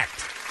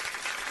fact.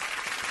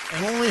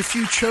 And only a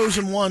few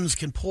chosen ones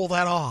can pull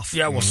that off.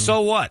 Yeah, well,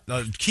 so what?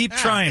 Keep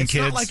trying, it's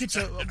kids. It's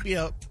not like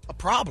it's a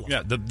problem.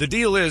 Yeah, the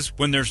deal is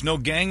when there's no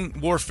gang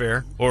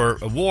warfare or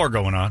a war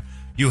going on,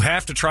 you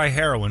have to try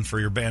heroin for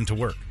your band to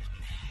work.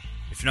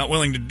 If you're not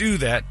willing to do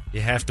that,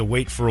 you have to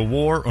wait for a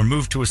war or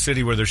move to a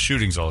city where there's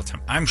shootings all the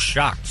time. I'm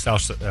shocked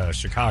South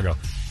Chicago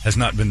has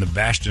not been the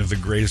bastion of the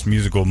greatest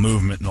musical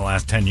movement in the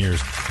last 10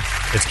 years.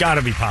 It's got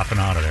to be popping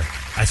out of there.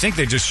 I think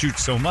they just shoot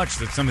so much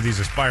that some of these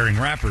aspiring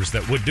rappers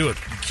that would do it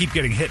keep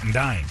getting hit and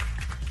dying.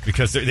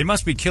 Because they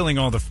must be killing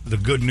all the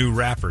good new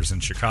rappers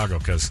in Chicago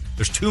because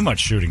there's too much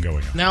shooting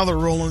going on. Now they're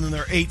rolling in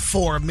their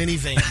 8.4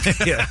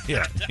 minivan.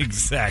 yeah,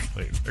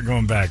 exactly. They're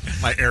going back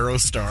My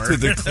Aerostar to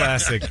the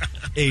classic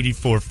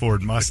 84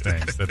 Ford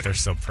Mustangs that they're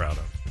so proud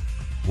of.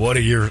 What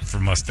a year for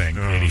Mustang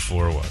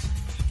 84 was.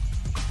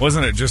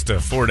 Wasn't it just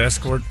a Ford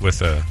Escort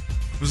with a...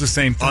 It was the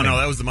same thing. Oh, no,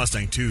 that was the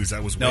Mustang 2s.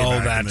 That was way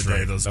back in the day.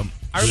 Right. Those I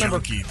remember.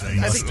 junky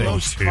things. I think Mustang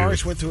most 2.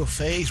 cars went through a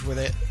phase where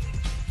they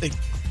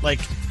like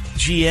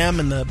GM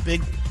and the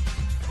big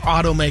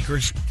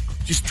automakers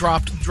just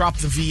dropped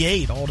the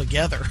V8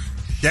 altogether.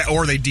 Yeah,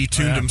 or they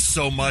detuned them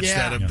so much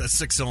Yeah. that a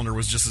six-cylinder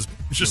was just as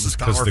Because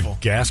powerful. the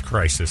gas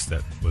crisis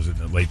that was in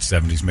the late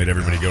 70s made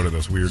everybody go to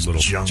those weird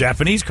little junk.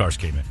 Japanese cars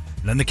came in.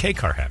 And then the K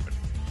car happened.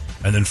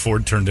 And then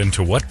Ford turned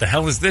into, what the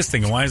hell is this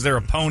thing? And why is there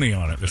a pony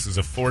on it? This is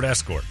a Ford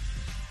Escort.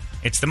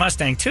 It's the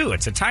Mustang 2.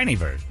 It's a tiny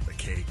version. The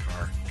K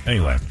car.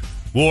 Anyway,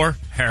 war,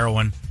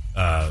 heroin,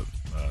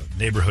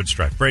 neighborhood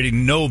strife. Brady,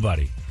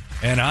 nobody,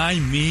 and I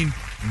mean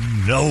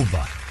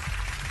nobody,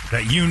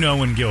 that you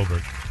know in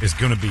Gilbert is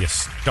going to be a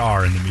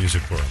star in the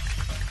music world.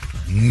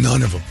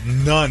 None of them.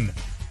 None.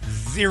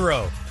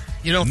 Zero.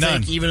 You don't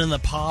None. think even in the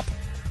pop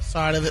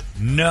side of it?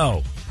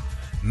 No.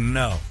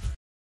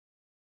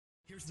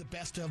 Here's the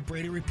best of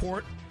Brady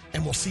Report,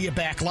 and we'll see you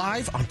back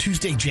live on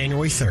Tuesday,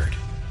 January 3rd.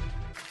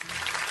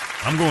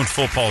 I'm going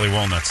full Pauly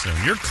Walnut soon.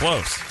 You're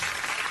close.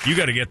 You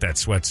got to get that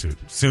sweatsuit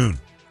soon.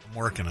 I'm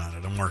working on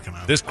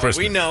it. This Christmas.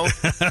 We know.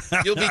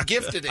 You'll be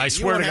gifted it. I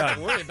swear you to won't God. have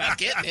to worry about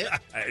getting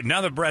it.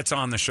 Now that Brett's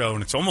on the show,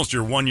 and it's almost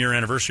your 1 year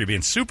anniversary of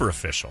being super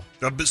official.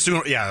 But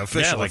soon,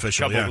 official.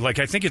 Like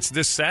I think it's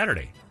this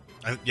Saturday.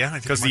 I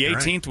think Because the you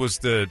might be 18th was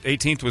the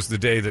 18th was the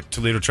day that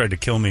Toledo tried to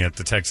kill me at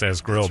the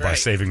Texas Grill That's by right.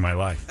 saving my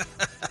life,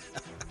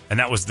 and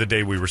that was the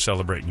day we were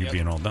celebrating you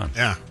being all done. right.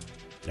 Yeah.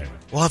 Anyway.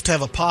 We'll have to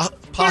have a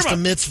pasta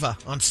mitzvah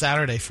on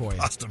Saturday for you.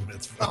 Pasta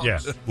mitzvah. Yeah.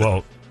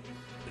 Well,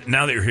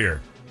 now that you're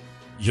here,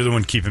 you're the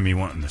one keeping me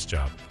wanting this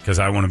job because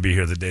I want to be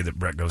here the day that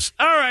Brett goes,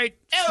 all right,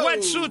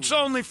 sweatsuits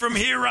only from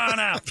here on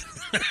out.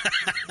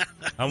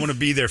 I want to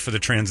be there for the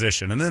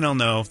transition, and then I'll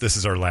know if this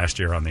is our last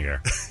year on the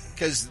air.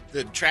 Because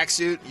the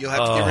tracksuit, you'll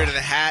have to get rid of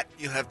the hat.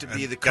 You'll have to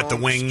be the Got the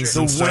comb wings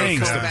strip. and The stuff,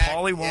 wings, yeah. the Back,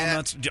 Pauly yeah.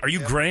 Walnuts. Are you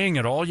graying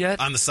at all yet?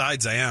 On the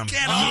sides, I am.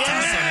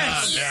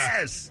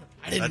 Yes.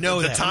 I didn't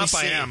know the that. top,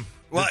 Let me I see. am.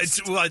 Well,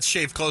 it's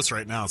shaved close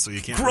right now, so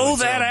you can't Grow really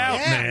that tell, out,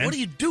 Yeah, man. what are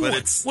you doing? But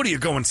it's What are you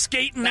going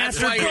skating That's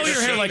after? why Grow you're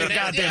your hair like a shaving it.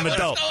 goddamn Yeah,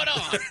 adult.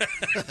 what's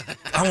going on?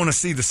 I want to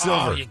see the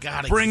silver. you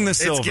gotta bring get the it.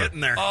 silver. It's getting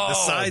there. Oh, The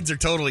sides are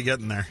totally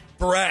getting there.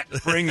 Brett,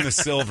 bring the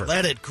silver.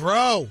 Let it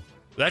grow.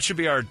 That should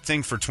be our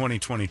thing for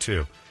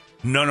 2022.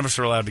 None of us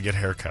are allowed to get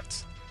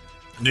haircuts.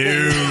 No.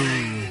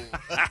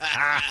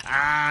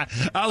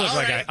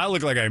 I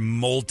look like I'm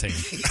molting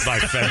by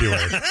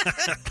February.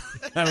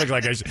 I look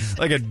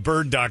like a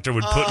bird doctor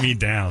would put me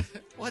down.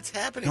 What's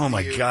happening? Oh to my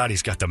you? God,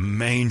 he's got the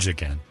mange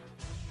again.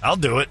 I'll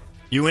do it.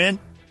 You in?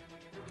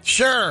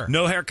 Sure.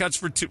 No haircuts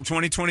for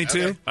 2022?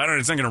 Okay. I don't know.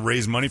 It's not going to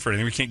raise money for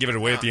anything. We can't give it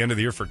away at the end of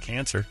the year for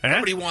cancer. Huh?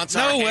 Nobody wants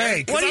our No hair.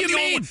 way. 'cause What do I'm you the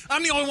only mean? one-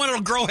 I'm the only one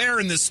that'll grow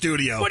hair in this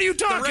studio. What are you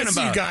talking the rest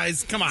about? Of you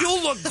guys, come on.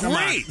 You'll look Come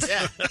on. great.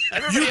 Yeah. You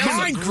Everybody else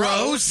mine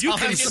grows. You I'll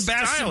can have style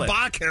Sebastian it.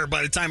 Bach hair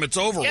by the time it's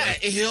over Yeah, with.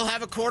 he'll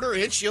have a quarter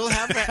inch. You'll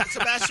have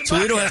Sebastian Bach.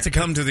 Toledo has to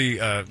come to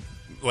the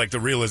the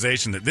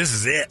realization that this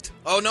is it.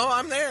 Oh no,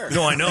 I'm there.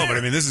 No, I know, but I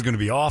mean, this is going to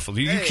be awful.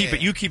 You Hey.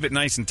 keep it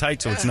nice and tight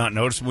so it's Yeah. not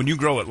noticeable. When you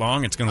grow it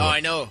long, it's going to Oh, look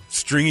I know.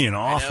 stringy and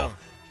awful. know.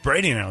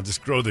 Brady and I'll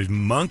just grow these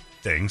monk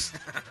things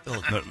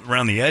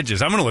around the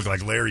edges. I'm going to look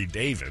like Larry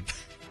David.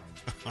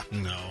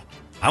 No.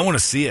 I want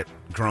to see it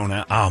grown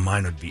out. Oh,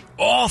 mine would be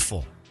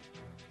awful.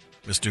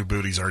 Miss New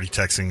Booty's already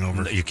texting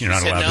over. You're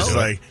not said allowed no? to do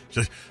it.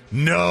 Just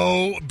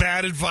no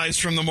bad advice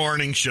from the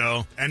morning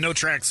show and no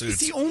tracksuits. He's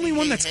the only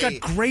one that's Hey,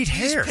 got great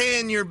he's hair.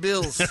 paying your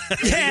bills.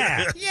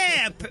 Yeah.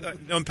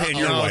 I'm paying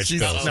your wife's she's-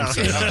 bills.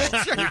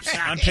 no.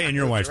 I'm paying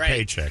your wife's Right.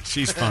 paycheck.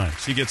 She's fine.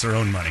 She gets her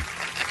own money.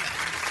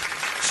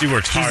 She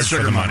works She's a hard for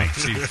sugar the money.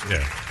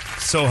 mama.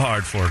 So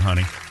hard for it,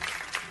 honey.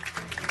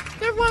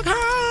 They work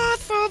hard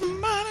for the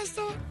money,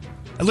 so.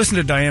 I listened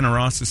to Diana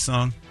Ross's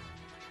song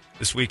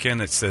this weekend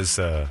that says,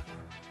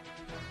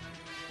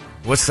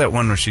 what's that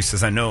one where she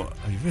says, I know,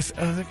 are you with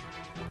other?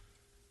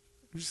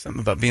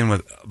 something about being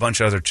with a bunch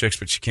of other chicks,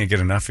 but she can't get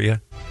enough of you.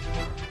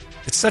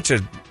 It's such a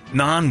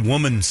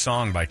non-woman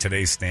song by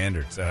today's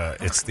standards.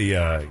 It's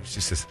the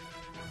she says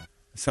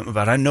something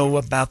about I know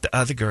about the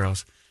other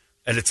girls,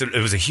 and it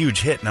was a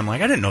huge hit. And I'm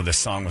like, I didn't know this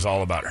song was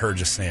all about her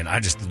just saying I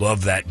just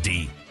love that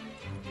D.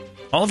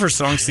 All of her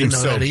songs seem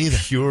so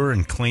pure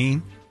and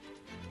clean.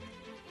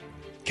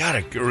 God,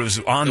 it was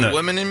on the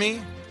Woman in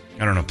Me.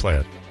 I don't know. Play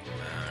it.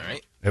 All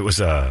right. It was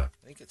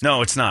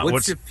no, it's not.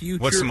 What's the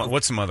future?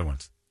 What's some other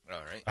ones? All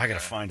right. I got to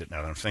find it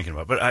now that I'm thinking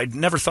about it. But I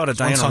never thought of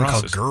One Diana song Ross.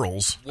 called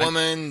Girls.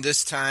 Woman,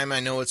 this time I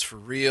know it's for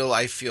real.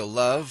 I feel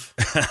love.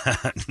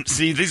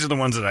 See, these are the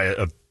ones that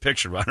I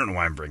pictured. I don't know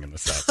why I'm bringing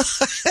this up.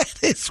 That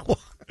is one.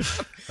 I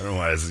don't know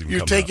why this is even You're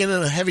coming taking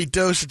in a heavy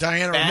dose of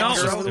Diana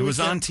Ross. No, it was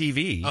on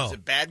TV. Is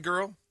it Bad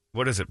Girl?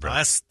 What is it, bro?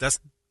 That's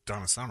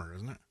Donna Summer,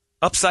 isn't it?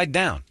 Upside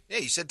Down. Yeah,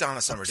 you said Donna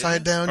Summer,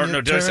 Upside didn't down. Or no,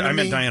 I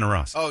meant Diana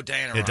Ross. Oh,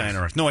 Diana Ross. Yeah,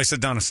 Diana Ross. No, I said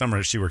Donna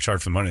Summer. She works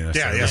hard for the money. And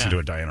I listened to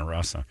a Diana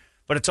Ross song.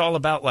 But it's all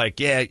about like,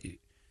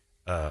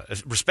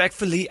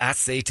 respectfully, I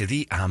say to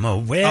thee, I'm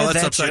aware that's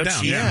that Upside you're Down,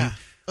 cheating. yeah.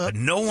 But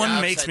no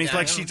one makes Upside me Down.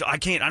 like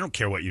she. I don't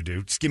care what you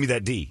do. Just give me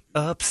that D.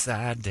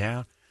 Upside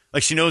down.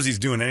 Like she knows he's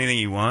doing anything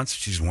he wants.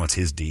 She just wants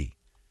his D.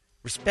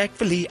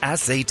 Respectfully, I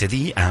say to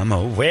thee, I'm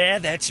aware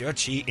that you're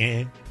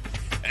cheating.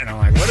 And I'm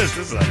like, what is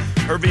this? Like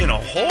her being a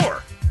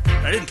whore.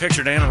 I didn't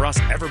picture Diana Ross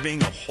ever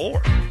being a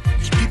whore.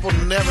 People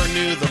never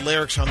knew the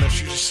lyrics on this.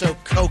 You're just so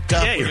coked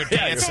up when you're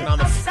dancing on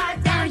the.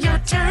 Upside down, you're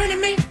turning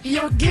me.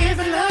 You're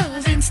giving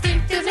love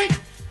instinctively.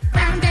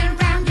 Round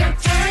and round, you're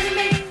turning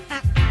me.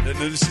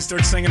 She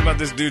starts singing about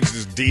this dude's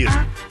just D is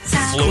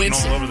floating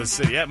all over the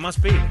city. Yeah, it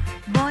must be.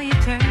 Boy, you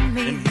turn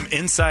me. And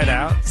inside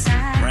out,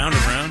 round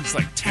and round, it's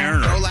like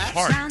tearing her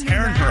apart.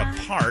 Tearing her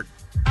apart.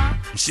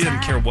 And she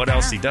doesn't care what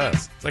else he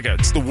does.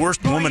 It's the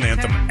worst woman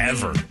anthem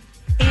ever.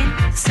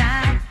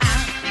 Inside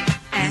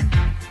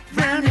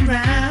out and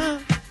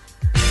round.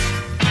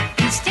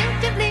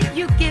 Instinctively,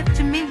 you give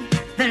to me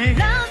the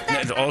love that.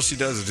 And all she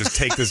does is just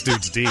take this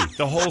dude's D.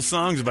 The whole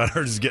song's about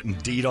her just getting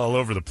D'd all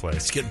over the place.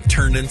 It's getting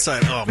turned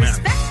inside. Oh, man.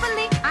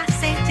 Respectfully, I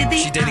say to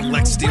thee, She dating I'm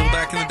Lex Steele aware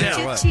back in the day, that or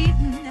you're what?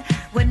 cheating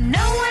when no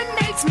one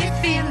makes me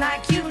feel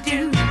like you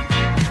do.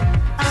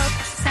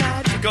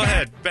 Upside Go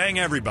ahead, bang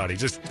everybody.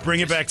 Just bring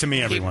it back to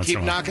me every once in Keep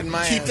a while. knocking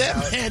my Keep ass that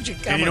out. magic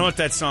coming. And you know what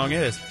that song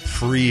is?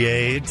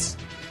 Pre-AIDS.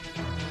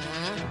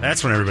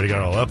 That's when everybody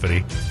got all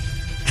uppity.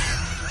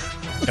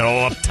 Got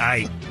all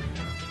uptight.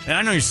 And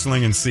I know you're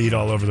slinging seed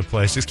all over the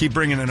place. Just keep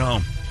bringing it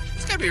home.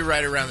 It's got to be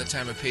right around the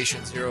time of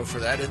Patient Zero for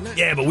that, isn't it?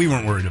 Yeah, but we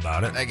weren't worried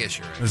about it. I guess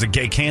you're right. It was a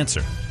gay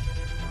cancer.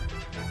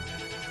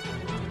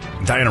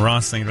 Diana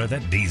Ross singing about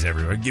that. D's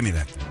everywhere. Give me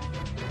that thing.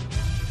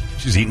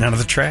 She's eating out of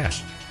the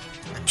trash.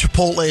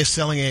 Chipotle is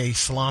selling a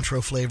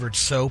cilantro-flavored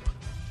soap.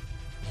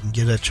 You can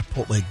get it at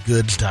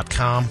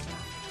ChipotleGoods.com.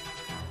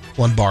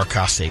 One bar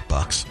costs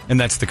 $8. And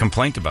that's the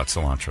complaint about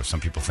cilantro. Some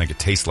people think it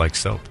tastes like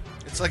soap.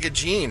 It's like a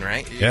gene,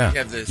 right? You Yeah.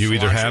 have the You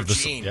either cilantro have the...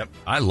 gene. Yep.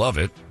 I love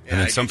it. Yeah, And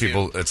then I some do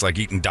people, too. it's like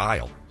eating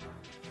dial.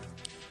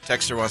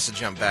 Texter wants to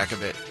jump back a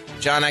bit.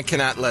 John, I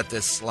cannot let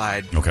this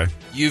slide. Okay.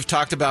 You've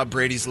talked about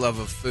Brady's love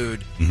of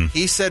food. Mm-hmm.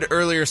 He said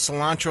earlier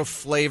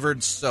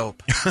cilantro-flavored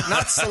soap,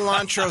 not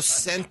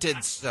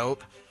cilantro-scented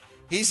soap.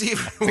 He's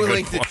even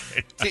willing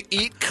to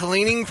eat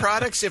cleaning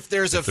products if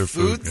there's a Their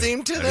food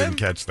theme to I them. didn't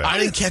catch that. I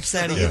didn't catch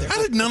that either.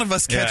 How did none of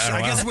us catch Yeah,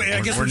 that?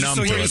 I guess we're just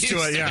so numb to used it. to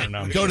it, yeah. We're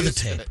numb Go to it. the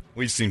tape.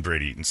 We've seen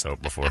Brady eating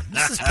soap before.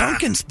 This is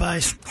pumpkin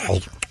spice.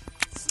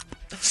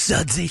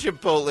 Sudsy.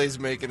 Chipotle's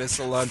making a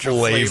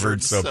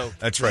cilantro-flavored soap. soap.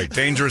 That's right.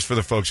 Dangerous for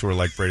the folks who are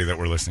like Brady that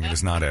were listening. It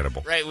is not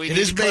edible. Right, we It need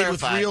is to made with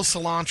clarify. real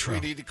cilantro. We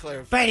need to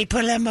clarify. Brady,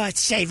 put a little more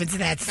shavings of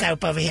that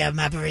soap over here in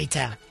my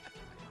burrito.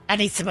 I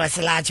need some more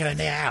cilantro in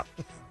there. Out.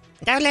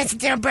 Don't listen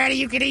to him, Brady.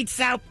 You can eat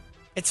soap.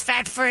 It's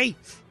fat-free.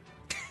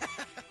 In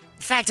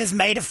fact, it's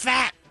made of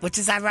fat, which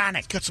is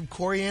ironic. Got some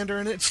coriander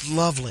in it. It's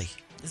lovely.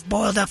 It's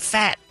boiled up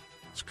fat.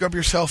 Scrub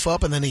yourself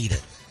up and then eat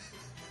it.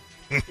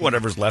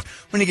 Whatever's left.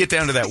 When you get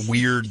down to that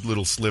weird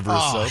little sliver of Oh,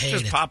 I soap, hate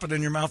just it. pop it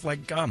in your mouth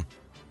like gum.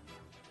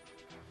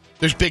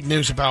 There's big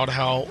news about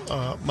how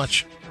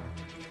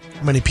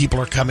many people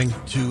are coming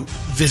to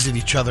visit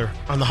each other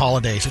on the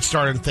holidays. It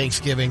started on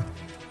Thanksgiving.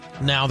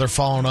 Now they're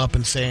following up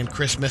and saying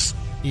Christmas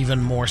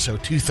even more so.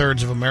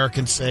 2/3 of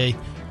Americans say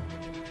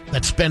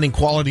that spending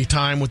quality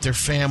time with their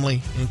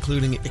family,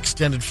 including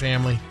extended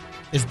family,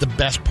 is the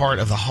best part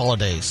of the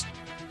holidays.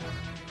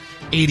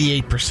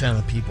 88%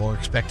 of the people are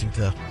expecting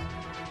to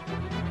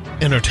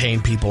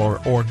entertain people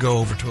or go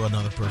over to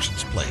another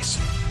person's place.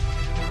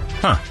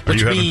 Huh. Are Which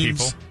you having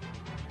means- people?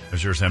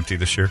 Is yours empty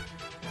this year?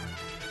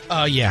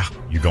 Yeah.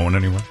 You going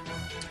anywhere?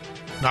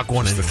 Not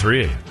going Just the anywhere.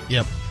 three of you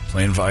Yep.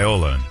 playing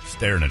viola and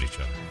staring at each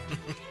other.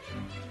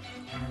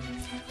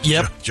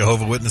 Yep.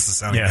 Jehovah Witnesses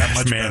sounding Yeah, that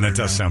much man, better that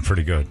does now. sound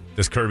pretty good.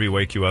 Does Kirby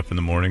wake you up in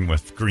the morning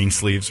with green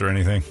sleeves or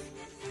anything?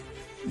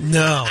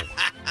 No.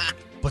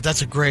 But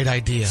that's a great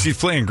idea. She's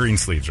playing green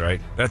sleeves,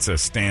 right? That's a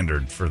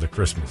standard for the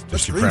Christmas. Does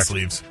What's she green practice-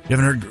 sleeves? You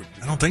haven't heard?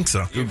 I don't think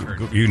so.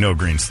 You know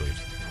green sleeves.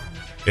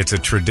 It's a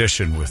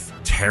tradition with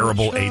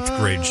terrible 8th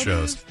grade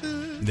shows.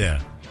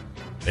 Yeah.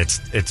 It's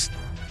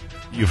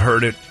you've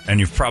heard it, and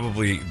you've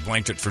probably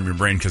blanked it from your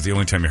brain because the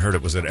only time you heard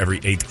it was at every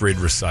 8th grade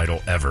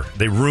recital ever.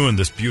 They ruined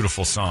this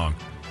beautiful song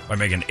by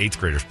making 8th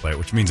graders play it,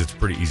 which means it's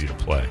pretty easy to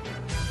play.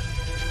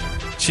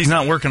 She's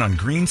not working on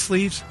green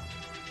sleeves?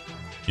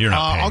 You're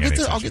not paying any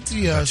attention.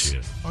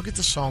 I'll get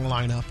the song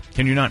line up.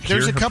 Can you not hear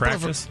There's a her couple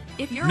practice?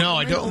 No,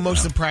 I don't.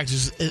 Most of the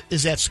practice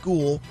is at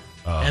school,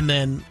 and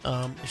then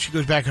if she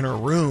goes back in her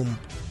room,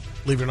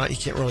 believe it or not, you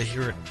can't really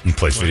hear it. And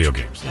plays video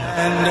games.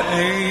 And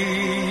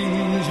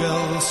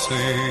angels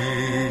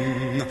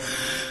sing.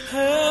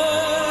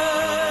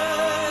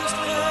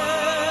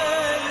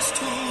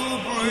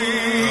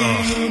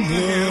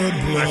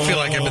 I feel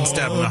like I've been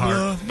stabbed in the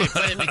heart. They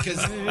play it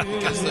because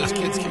those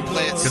kids can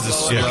play it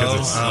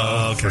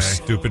slow. Because it's for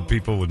stupid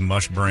people with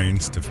mush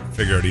brains to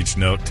figure out each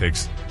note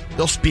takes.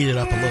 They'll speed it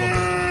up a little bit.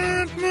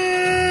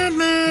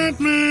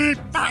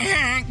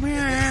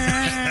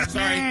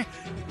 Sorry.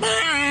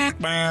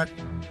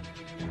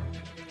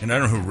 And I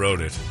don't know who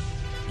wrote it.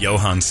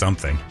 Johann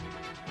something.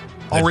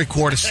 I'll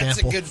record a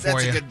sample That's for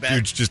a you. good bet.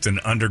 Dude's just an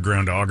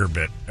underground auger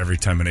bit every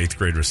time an 8th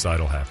grade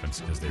recital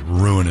happens because they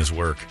ruin his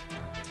work.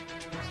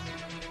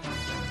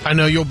 I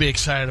know you'll be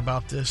excited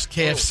about this.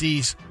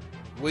 KFC's.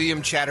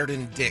 William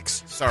Chatterton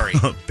Dix. Sorry.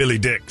 Billy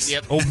Dix.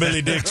 Yep. Old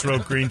Billy Dix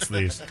wrote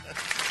Greensleeves.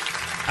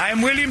 I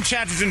am William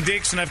Chatterton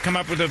Dix, and I've come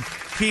up with a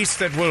piece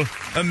that will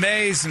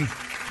amaze, and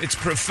it's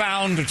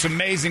profound. It's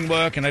amazing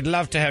work, and I'd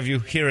love to have you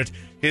hear it.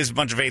 Here's a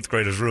bunch of 8th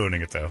graders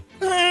ruining it, though.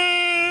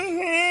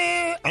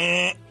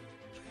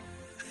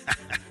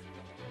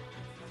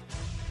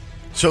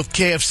 So if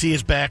KFC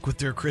is back with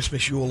their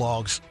Christmas Yule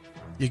logs,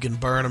 you can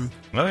burn them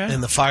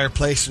in the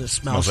fireplace, and it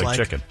smells like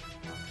chicken.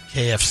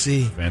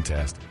 KFC.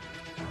 Fantastic.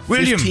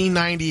 William,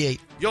 $15.98.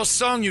 your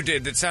song you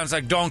did that sounds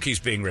like donkeys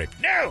being raped.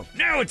 No,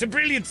 it's a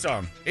brilliant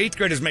song. 8th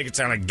graders make it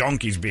sound like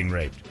donkeys being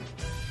raped.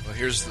 Well,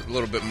 here's a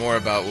little bit more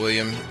about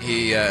William.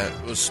 He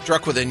was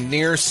struck with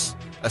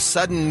a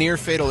sudden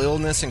near-fatal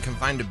illness and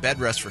confined to bed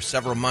rest for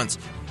several months,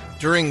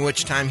 during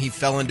which time he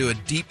fell into a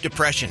deep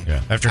depression.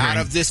 Yeah. Out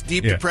of this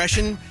deep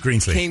depression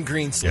came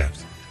Greensleeves. Yeah.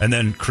 And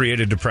then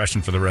created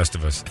depression for the rest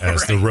of us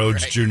as the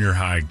Rhodes Junior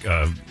High,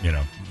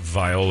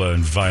 viola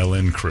and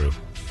violin crew.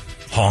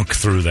 Honk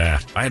through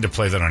that. I had to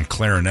play that on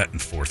clarinet in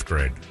 4th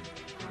grade.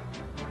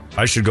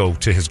 I should go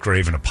to his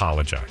grave and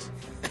apologize.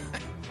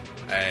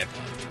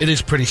 It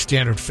is pretty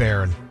standard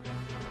fare in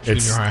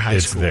junior high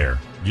school. It's there.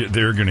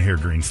 They're going to hear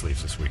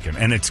Greensleeves this weekend.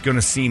 And it's going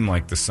to seem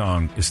like the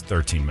song is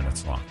 13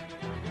 minutes long.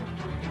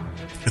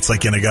 It's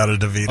like Inagata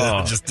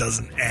Davida. It just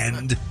doesn't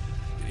end.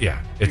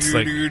 Yeah, it's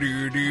like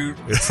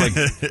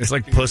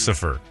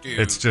Pussifer.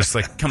 It's just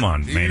like, come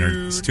on, Maynard,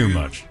 it's too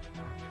much.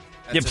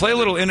 Play a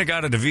little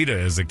Inagata Davida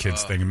as a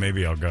kid's thing, and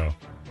maybe I'll go.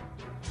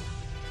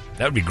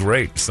 That would be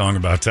great. Song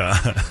about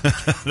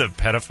the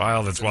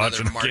pedophile that's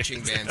watching another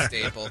marching band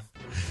staple.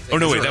 Oh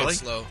no, wait,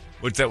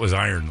 that was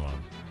Iron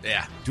Lung.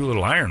 Yeah, do a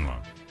little Iron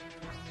Lung.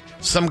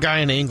 Some guy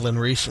in England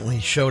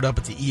recently showed up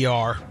at the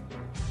ER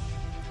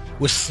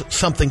with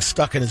something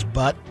stuck in his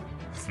butt.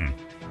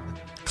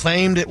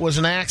 Claimed it was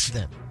an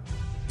accident.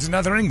 He's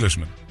another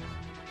Englishman.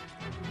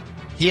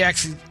 He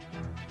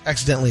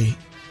accidentally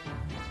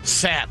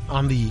sat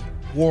on the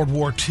World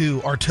War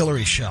II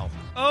artillery shell.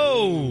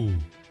 Oh!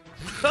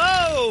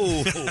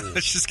 I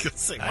was just going to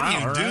say,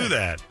 how do you do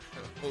that?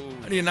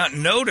 How do you not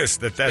notice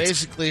that's...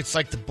 Basically, it's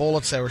like the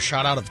bullets that were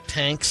shot out of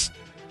tanks.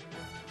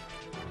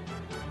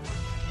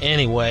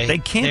 Anyway,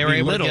 they were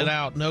able to get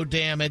out. No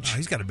damage. Oh,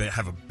 he's got to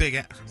have a big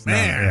ass.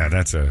 Yeah,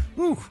 that's a...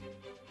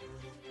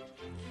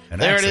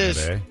 There it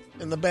is,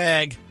 in the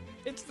bag.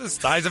 It's the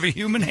size of a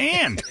human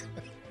hand.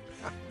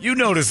 You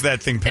noticed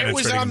that thing penetrating.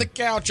 It was on the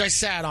couch. I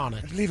sat on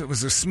it. I believe it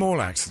was a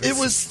small accident. It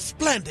was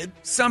splendid.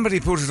 Somebody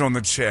put it on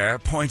the chair,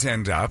 point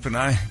end up, and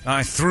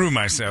I threw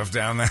myself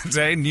down that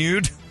day,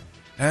 nude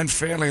and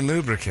fairly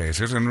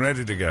lubricated and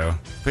ready to go.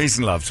 Peace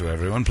and love to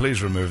everyone.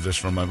 Please remove this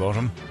from my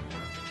bottom.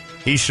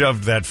 He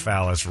shoved that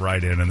phallus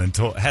right in and then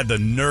had the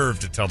nerve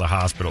to tell the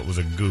hospital it was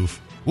a goof.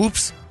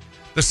 Whoops.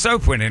 The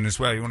soap went in as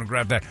well. You want to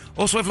grab that.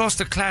 Also, I've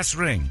lost a class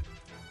ring.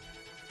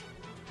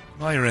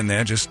 While you're in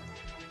there, just,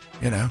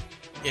 Yeah,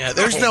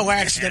 there's no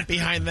accident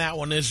behind that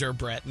one, is there,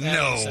 Brett?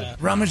 No.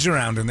 Rummage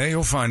around in there.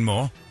 You'll find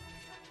more.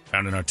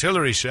 Found an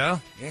artillery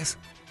shell. Yes,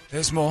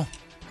 there's more.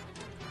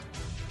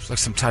 Looks like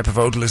some type of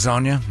old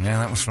lasagna. Yeah,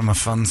 that was from a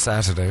fun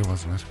Saturday,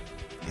 wasn't it?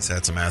 He's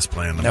had some ass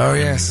play in the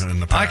yes. in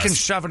the past. I can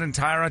shove an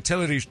entire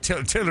artillery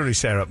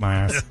shell up my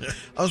ass.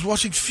 I was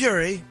watching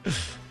Fury.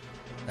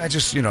 I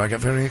just, I get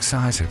very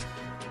excited.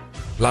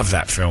 Love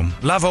that film.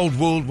 Love old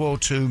World War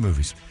II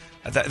movies.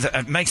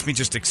 That makes me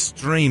just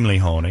extremely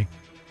horny.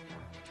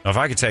 If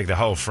I could take the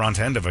whole front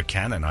end of a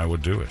cannon, I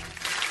would do it.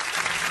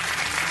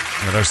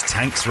 Those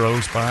tanks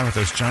rolls by with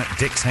those giant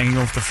dicks hanging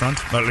off the front.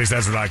 Well, at least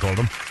that's what I call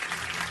them.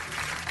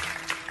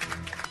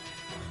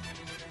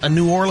 A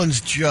New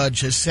Orleans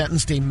judge has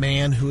sentenced a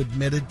man who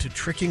admitted to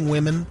tricking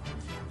women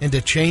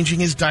into changing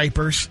his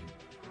diapers.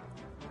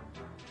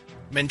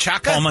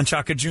 Menchaca? Paul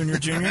Menchaca Jr.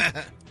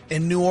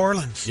 In New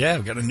Orleans. Yeah,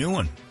 we've got a new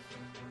one.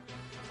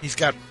 He's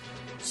got...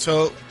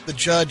 So, the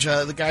judge,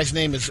 the guy's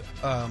name is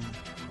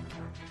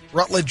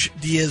Rutledge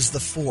Diaz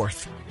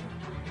IV.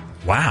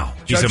 Wow.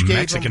 He's Judge a gave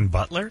Mexican him-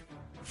 butler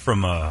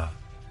from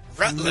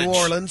New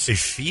Orleans. a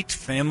Feet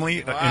family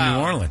in Wow.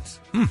 New Orleans.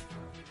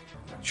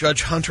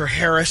 Judge Hunter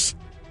Harris.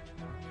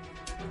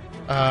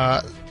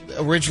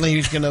 Originally, he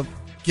was going to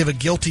give a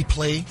guilty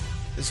plea.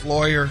 His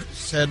lawyer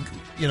said,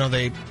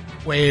 they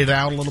weighed it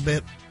out a little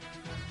bit.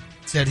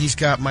 Said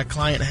my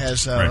client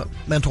has Right.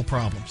 mental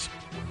problems.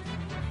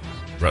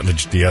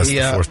 Rutledge Diaz He,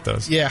 the Fourth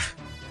does. Yeah.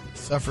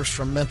 Suffers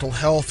from mental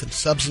health and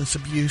substance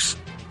abuse.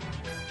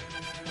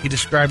 He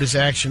described his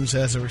actions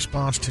as a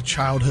response to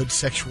childhood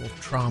sexual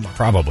trauma.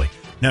 Probably.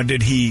 Now,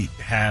 did he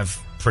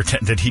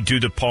Did he do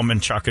the Paul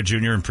Menchaca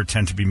Jr. and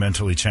pretend to be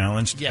mentally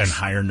challenged Yes. and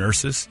hire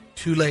nurses?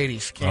 2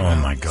 ladies came Oh,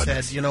 out my and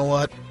goodness. said, you know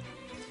what?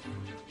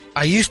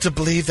 I used to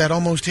believe that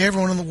almost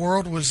everyone in the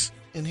world was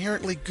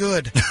inherently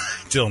good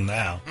Till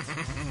now.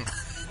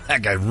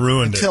 That guy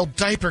ruined until it.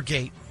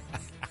 Diapergate.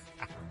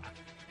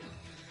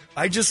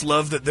 I just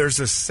love that there's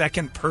a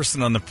second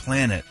person on the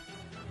planet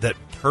that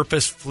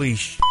purposefully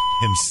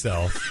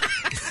himself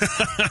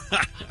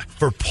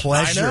for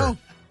pleasure. I know.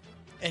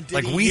 And did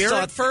Like he we hear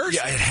thought it first?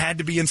 Yeah, it had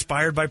to be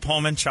inspired by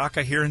Paul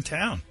Menchaca here in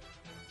town.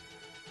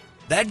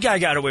 That guy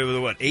got away with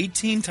it,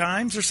 18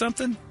 times or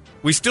something?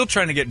 We still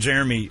trying to get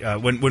Jeremy,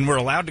 when we're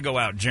allowed to go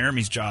out,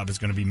 Jeremy's job is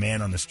going to be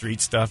man on the street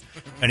stuff,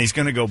 and he's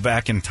going to go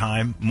back in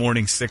time,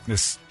 morning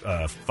sickness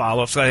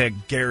follow-ups. I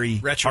had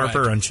Gary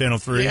Harper on Channel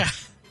 3. Yeah.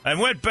 I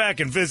went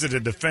back and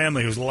visited the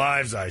family whose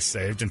lives I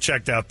saved and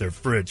checked out their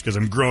fridge because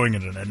I'm growing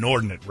at an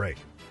inordinate rate.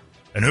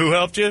 And who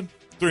helped you?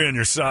 3 on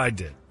your side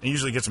did. He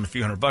usually gets him a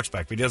few $100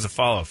 back, but he does a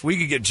follow-up. If we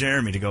could get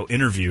Jeremy to go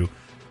interview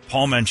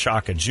Paul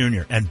Menchaca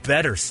Jr., and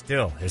better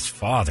still, his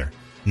father,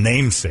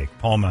 namesake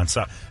Paul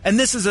Menchaca. And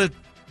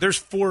there's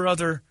 4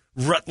 other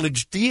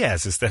Rutledge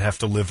Diaz's that have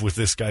to live with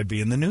this guy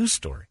being the news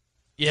story.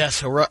 Yeah,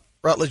 so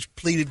Rutledge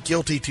pleaded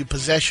guilty to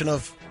possession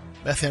of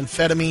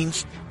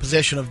methamphetamines,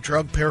 possession of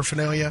drug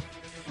paraphernalia,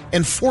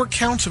 and 4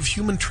 counts of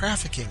human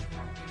trafficking.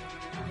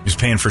 He's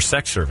paying for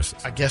sex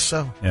services. I guess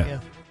so.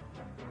 Yeah.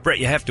 Brett,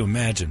 you have to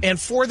imagine.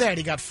 And for that,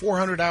 he got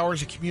 400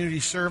 hours of community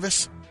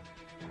service.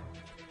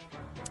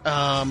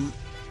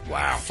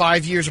 Wow.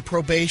 5 years of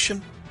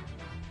probation.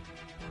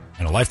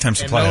 And a lifetime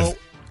supply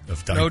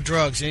of no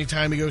drugs.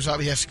 Anytime he goes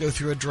out, he has to go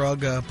through a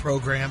drug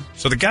program.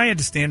 So the guy had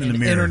to stand in the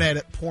mirror.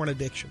 Internet porn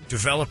addiction.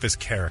 Develop his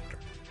character.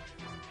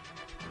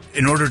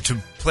 In order to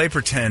play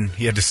pretend,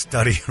 he had to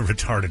study a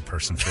retarded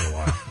person for a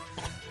while.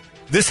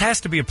 This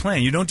has to be a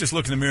plan. You don't just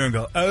look in the mirror and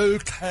go,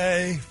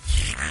 okay,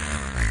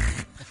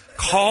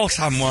 call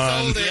someone.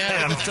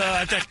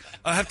 I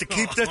have to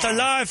keep this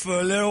alive for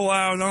a little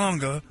while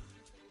longer.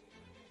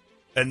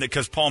 And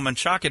because Paul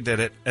Menchaca did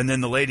it, and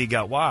then the lady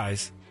got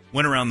wise,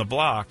 went around the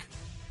block,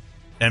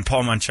 and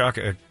Paul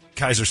Menchaca,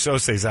 Kaiser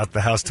Sose's out the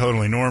house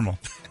totally normal.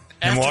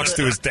 And walks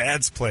to his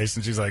dad's place,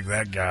 and she's like,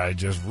 that guy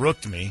just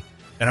rooked me,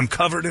 and I'm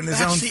covered in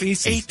his own the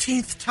feces.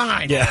 18th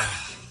time. Yeah.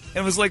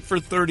 It was like for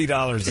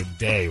 $30 a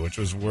day, which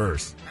was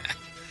worse.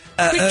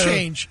 Quick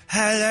change.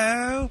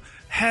 Hello?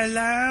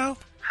 Hi,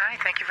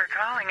 thank you for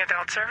calling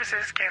Adult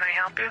Services. Can I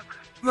help you?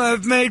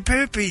 I've made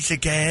poopies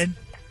again.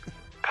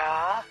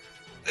 Paul?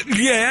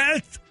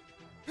 Yes?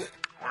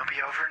 We'll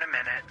be over in a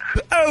minute.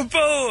 Oh,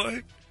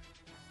 boy.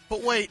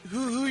 But wait,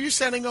 who are you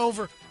sending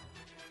over?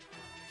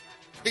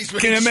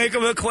 Can I make a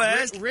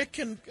request? Rick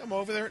can come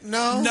over there.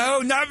 No. No,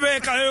 not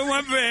Rick. I don't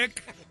want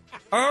Rick.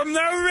 Oh,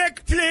 no,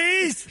 Rick,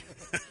 please.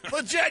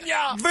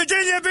 Virginia.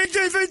 Virginia.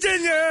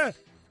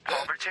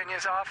 Paul,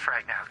 Virginia's off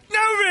right now.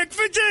 No, Rick,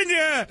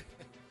 Virginia.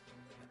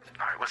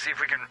 All right, we'll see if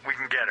we can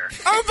get her.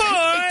 Oh,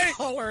 boy.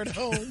 Call her at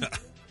home.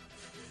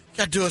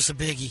 Gotta do us a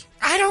biggie.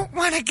 I don't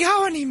want to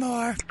go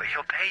anymore. But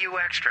he'll pay you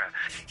extra.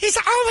 He's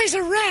always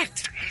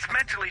erect. He's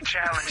mentally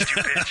challenged, you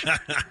bitch.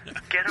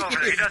 Get over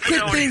there. He doesn't Quit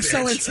know what being he's so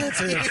doing.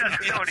 insensitive. He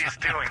doesn't know what he's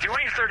doing. Do you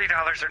want your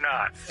 $30 or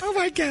not? Oh,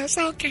 I guess.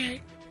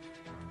 Okay.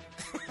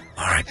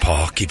 All right,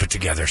 Paul, keep it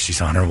together.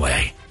 She's on her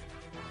way.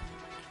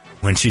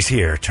 When she's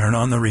here, turn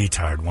on the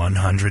retard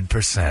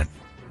 100%.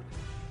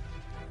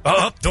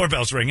 Oh,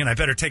 doorbell's ringing. I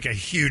better take a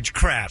huge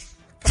crap.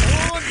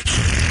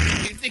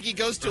 You think he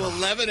goes to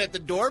 11 at the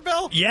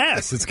doorbell?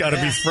 Yes, it's got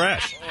to be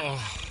fresh.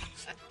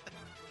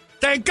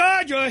 Thank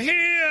God you're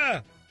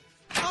here.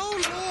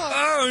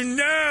 Oh,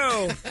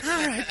 no.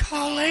 All right,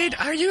 Pauline,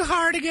 are you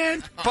hard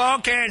again? Paul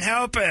can't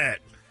help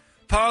it.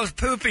 Paul's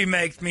poopy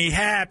makes me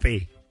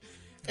happy.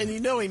 And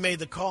you know he made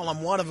the call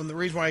on one of them. The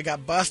reason why he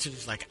got busted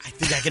is like, I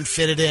think I can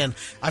fit it in.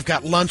 I've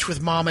got lunch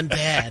with Mom and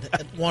Dad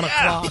at 1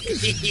 o'clock.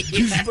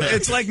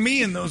 It's like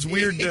me and those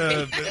weird,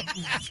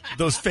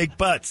 those fake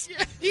butts.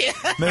 Yeah.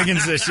 Megan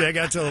says, I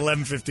got till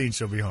 11:15.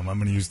 She'll be home. I'm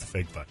going to use the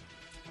fake butt.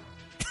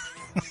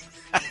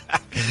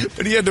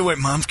 But he had to wait.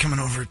 Mom's coming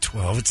over at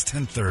 12. It's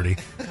 10:30.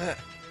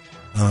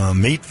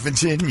 Meet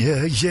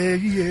Virginia. Yeah.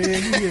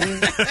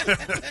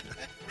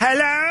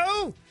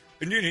 Hello?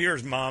 And you hear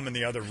his mom in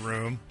the other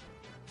room.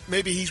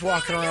 Maybe he's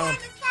walking around.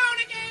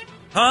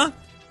 Huh?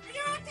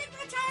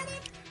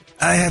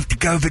 I have to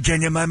go,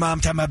 Virginia. My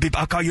mom told me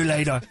I'll call you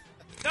later.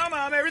 No,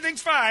 Mom,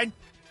 everything's fine.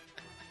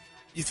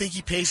 You think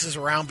he paces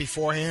around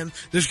beforehand?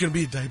 There's going to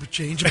be a diaper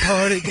changing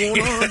party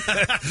going on.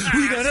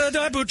 We got a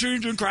diaper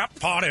changing crap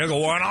party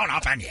going on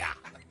up in here.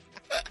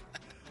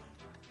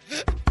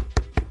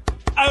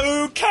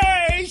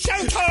 Okay,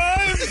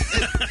 showtime.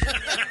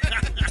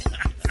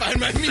 Find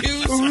my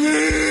muse.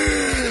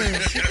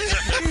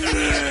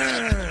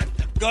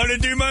 Gotta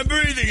do my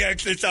breathing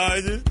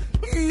exercises.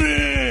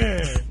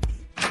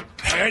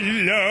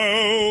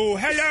 Hello,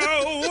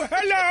 hello,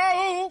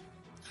 hello. All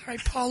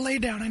right, Paul, lay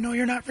down. I know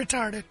you're not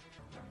retarded.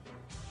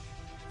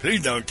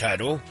 Please don't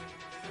tattle.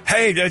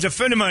 Hey, there's a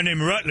friend of mine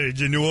named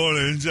Rutledge in New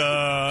Orleans.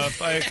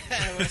 If I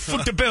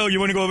foot the bill, you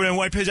want to go over there and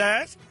wipe his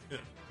ass?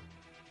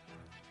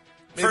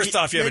 First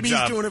off, you have a job.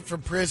 Maybe he's doing it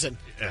from prison,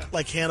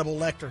 like Hannibal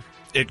Lecter.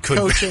 It could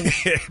Coaching.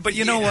 be. But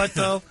you know what,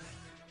 though?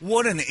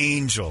 What an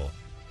angel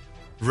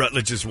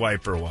Rutledge's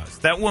wiper was.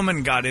 That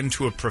woman got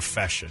into a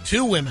profession.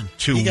 2 women.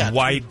 To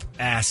wipe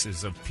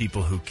asses of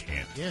people who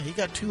can't. Yeah, he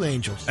got 2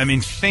 angels. I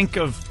mean, think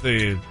of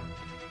the...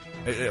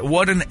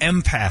 what an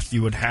empath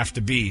you would have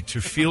to be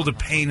to feel the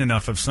pain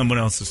enough of someone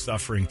else's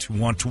suffering to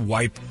want to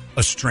wipe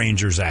a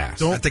stranger's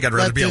ass. I think I'd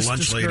rather be a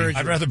lunch lady.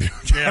 I'd rather be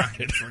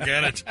retarded.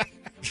 Forget it.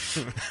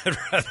 I'd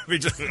rather be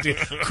just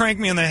crank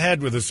me in the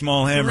head with a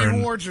small hammer. The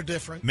rewards are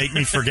different. Make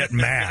me forget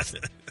math.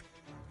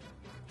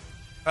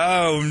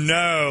 Oh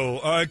no,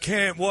 I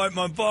can't wipe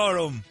my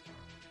bottom.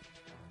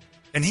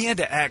 And he had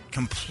to act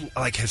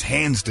like his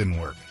hands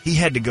didn't work. He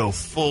had to go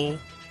full,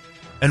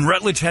 and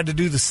Rutledge had to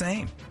do the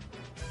same.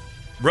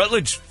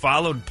 Rutledge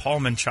followed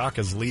Paul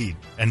Menchaca's lead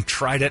and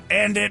tried it,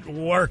 and it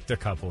worked a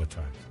couple of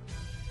times.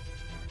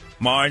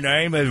 My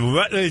name is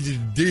Rutledge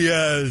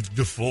Diaz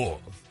IV.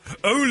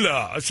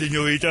 Hola,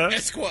 señorita.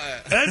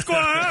 Esquire.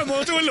 Esquire, I'm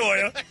also a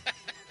lawyer.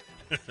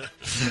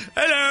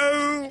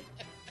 Hello.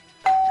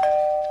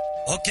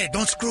 Okay,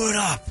 don't screw it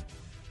up.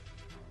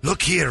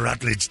 Look here,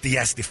 Rutledge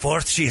Diaz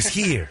IV. She is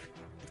here.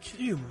 Can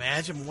you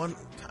imagine one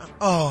time?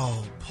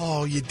 Oh,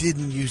 Paul, you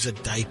didn't use a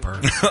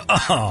diaper.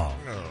 Oh.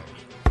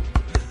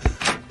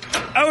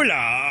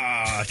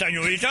 Hola,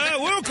 señorita.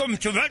 Welcome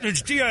to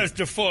Rutledge Diaz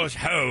IV's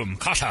home,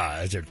 casa,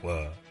 as it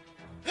were.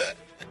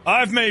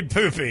 I've made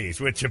poopies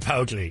with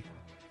Chipotle.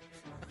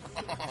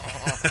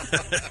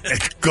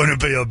 It's gonna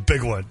be a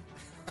big one.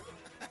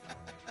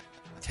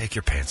 Take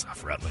your pants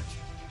off, Rutledge.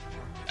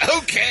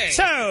 Okay.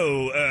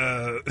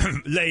 So,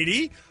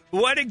 lady,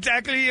 what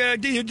exactly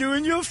do you do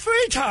in your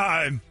free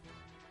time?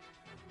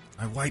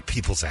 I wipe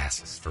people's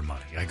asses for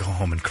money. I go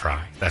home and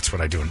cry. That's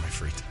what I do in my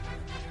free time.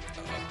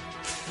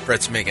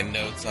 Brett's making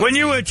notes. When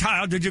you were a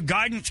child, did your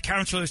guidance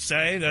counselor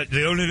say that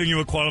the only thing you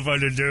were qualified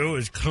to do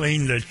is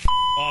clean the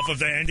off of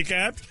the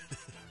handicapped?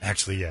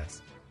 Actually,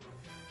 yes.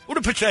 What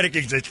a pathetic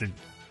existence.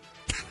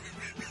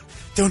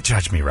 Don't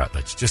judge me,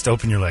 Rutledge. Just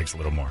open your legs a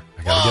little more.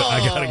 I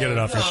gotta get it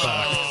off your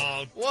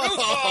socks.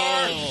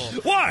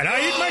 Whoa. What?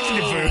 I eat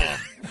Mexican food.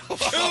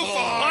 Too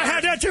far. I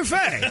had that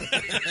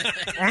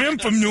toupee. I am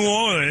from New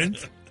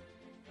Orleans.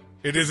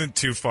 It isn't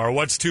too far.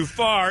 What's too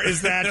far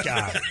is that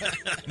guy.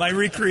 My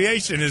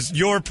recreation is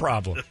your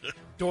problem.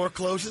 Door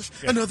closes.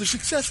 Yeah. Another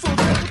successful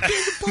party.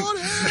 Well,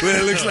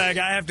 it looks like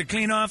I have to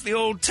clean off the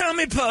old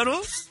tummy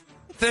puddles.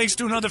 Thanks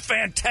to another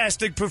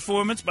fantastic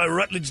performance by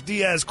Rutledge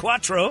Diaz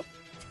Quattro.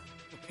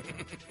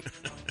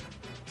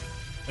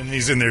 And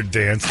he's in there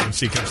dancing.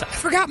 She comes, I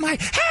forgot my...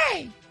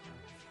 Hey!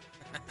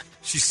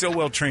 She's so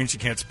well trained she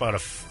can't spot a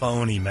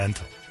phony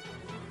mental.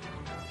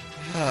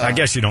 I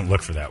guess you don't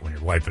look for that when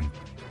you're wiping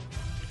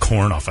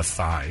corn off of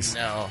thighs.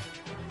 No.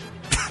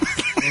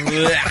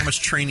 How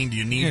much training do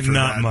you need for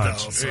Not that?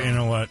 much. Though, so. You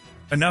know what?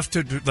 Enough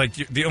to, like,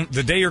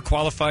 the day you're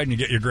qualified and you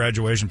get your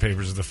graduation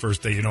papers is the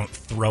first day you don't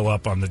throw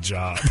up on the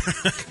job.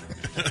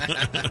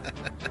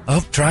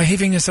 Oh, dry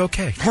heaving is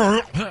okay.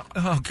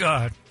 Oh,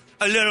 God.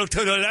 A little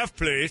to the left,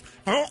 please.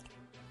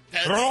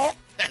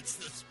 That's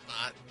the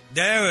spot.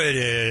 There it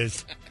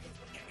is.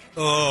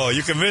 Oh,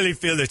 you can really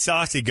feel the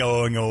saucy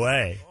going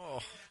away.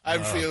 I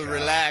feel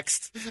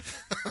relaxed.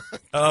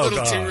 Oh, a little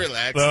God. too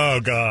relaxed. Oh,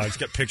 God. He's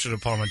got pictures of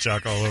Paul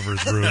Menchaca all over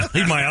his room.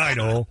 He's my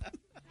idol.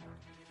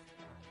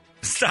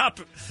 Stop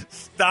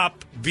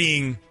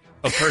being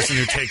a person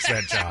who takes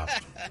that job.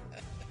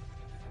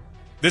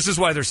 This is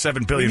why there's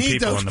 7 billion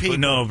people on the planet.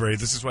 No, Bray,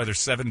 this is why there's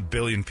 7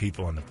 billion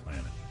people on the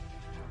planet.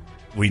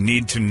 We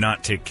need to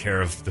not take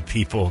care of the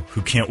people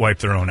who can't wipe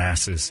their own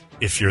asses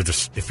if you're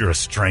a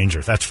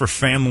stranger. That's for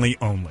family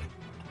only.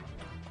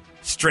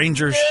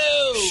 Strangers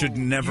should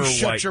never wipe.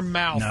 Shut your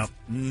mouth.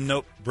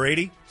 Nope.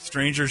 Brady,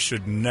 strangers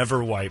should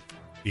never wipe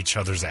each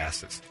other's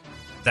asses.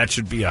 That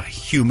should be a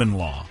human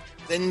law.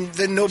 Then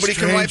nobody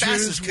can wipe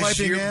Strangers asses because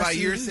wiping by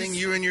your asses. thing,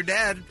 you and your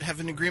dad have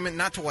an agreement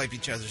not to wipe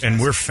each other's And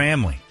asses. we're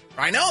family.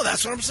 I know,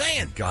 that's what I'm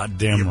saying.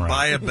 Goddamn right.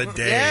 Buy a bidet.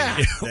 Yeah.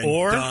 Then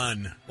Or-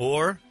 done.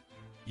 Or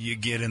you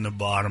get in the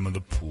bottom of the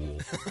pool.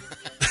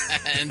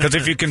 Because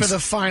if you can... For the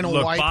final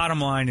look, wipe.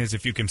 bottom line is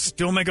if you can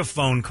still make a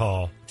phone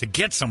call to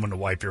get someone to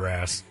wipe your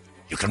ass,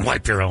 you can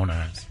wipe your own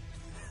ass.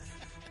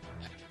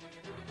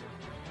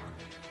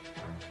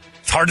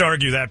 It's hard to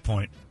argue that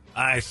point.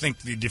 I think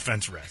the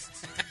defense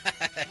rests.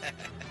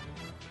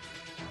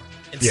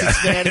 in Yeah,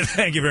 Cincinnati?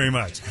 thank you very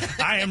much.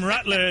 I am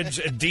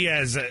Rutledge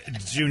Diaz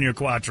Jr.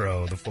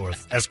 Quattro, the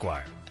fourth,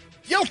 Esquire.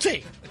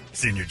 Guilty.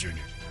 Senior,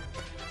 junior.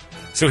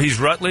 So he's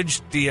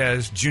Rutledge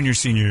Diaz Jr.,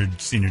 senior,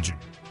 junior.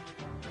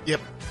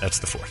 Yep. That's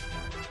the fourth.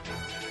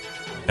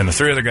 And the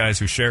three other guys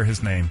who share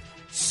his name,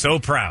 so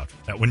proud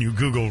that when you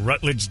Google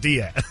Rutledge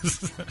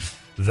Diaz,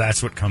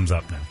 that's what comes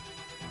up now.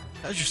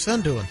 How's your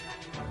son doing?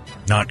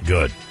 Not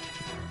good.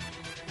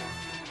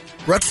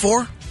 Rut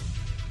 4?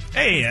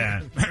 Hey,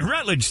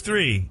 Rutledge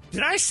 3,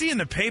 did I see in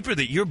the paper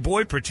that your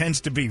boy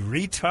pretends to be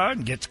retard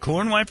and gets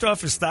corn wiped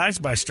off his thighs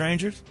by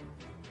strangers?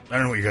 I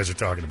don't know what you guys are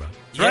talking about.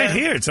 It's right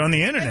here. It's on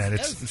the internet. In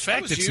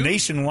fact, it's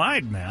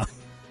nationwide now.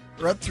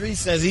 Rut 3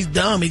 says he's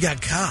dumb. He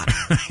got caught.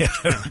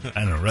 I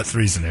don't know. Rut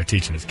 3's in there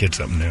teaching his kid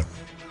something new.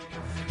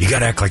 You got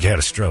to act like you had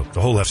a stroke.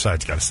 The whole left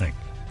side's got to sink.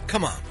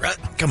 Come on, Rut.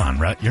 Come on,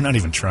 Rut. You're not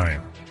even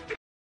trying.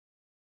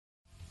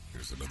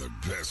 Here's another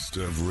best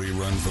of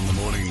rerun from the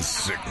morning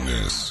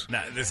sickness.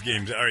 Nah, this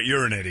game's... All right,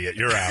 you're an idiot.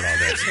 You're out all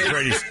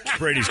this.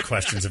 Brady's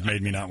questions have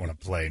made me not want to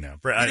play now.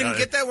 You didn't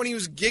get that when he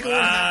was giggling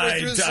halfway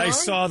through the song? I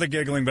saw the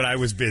giggling, but I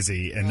was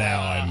busy, and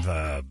now I'm...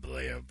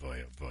 boy, oh,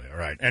 boy, oh, boy. All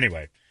right,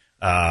 anyway.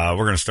 We're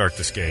going to start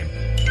this game.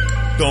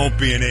 Don't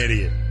be an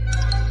idiot.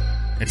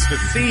 It's the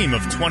theme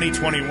of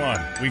 2021.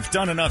 We've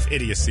done enough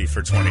idiocy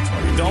for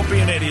 2020. Don't be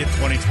an idiot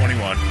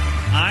 2021.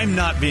 I'm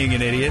not being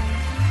an idiot.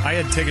 I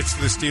had tickets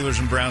to the Steelers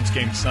and Browns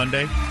game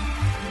Sunday.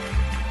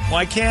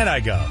 Why can't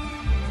I go?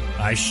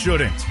 I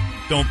shouldn't.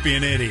 Don't be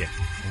an idiot.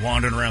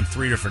 Wandering around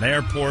 3 different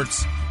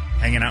airports,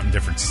 hanging out in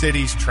different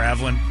cities,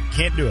 traveling.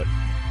 Can't do it.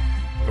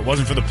 If it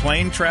wasn't for the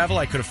plane travel,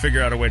 I could have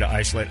figured out a way to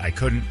isolate. I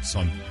couldn't,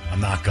 so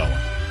I'm not going.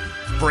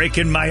 It's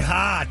breaking my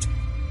heart.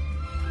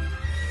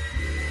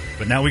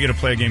 But now we get to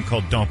play a game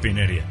called Don't Be an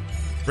Idiot.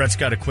 Brett's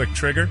got a quick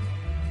trigger.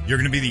 You're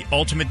going to be the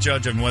ultimate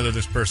judge on whether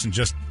this person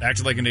just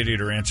acted like an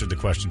idiot or answered the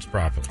questions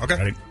properly. Okay.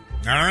 Ready?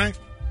 All right.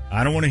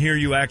 I don't want to hear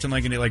you acting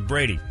like an idiot, like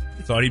Brady.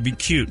 Thought he'd be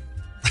cute.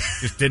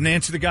 Just didn't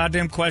answer the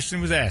goddamn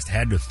question was asked.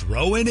 Had to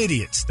throw in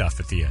idiot stuff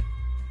at the end.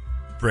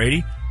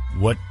 Brady,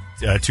 what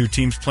 2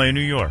 teams play in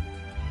New York?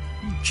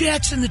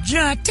 Jets and the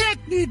Giants.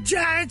 Technically,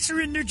 Giants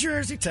are in New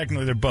Jersey.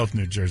 Technically, they're both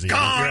New Jersey.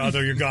 Gone. Although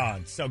you're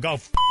gone. So go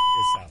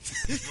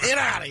yourself. Get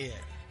out of here.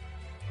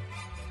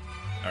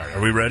 All right,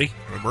 are we ready?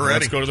 We're ready.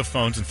 Let's go to the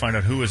phones and find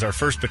out who is our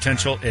first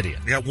potential idiot.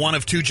 We got one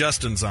of 2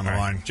 Justins on the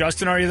line.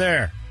 Justin, are you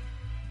there?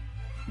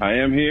 I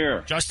am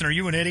here. Justin, are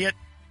you an idiot?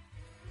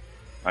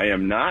 I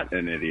am not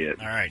an idiot.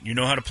 All right, you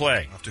know how to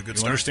play. Off to a good You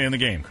start. understand the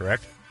game,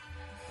 correct?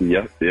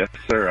 Yes,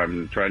 sir.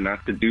 I'm trying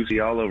not to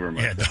doozy all over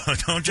myself. Yeah,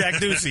 don't Jack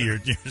Ducey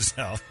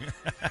yourself.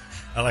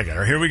 I like it. All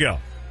right, here we go.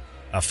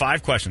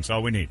 5 questions,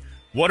 all we need.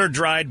 What are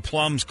dried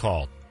plums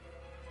called?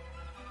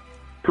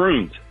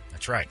 Prunes.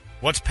 That's right.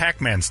 What's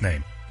Pac-Man's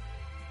name?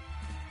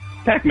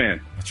 Pac-Man.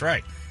 That's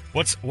right.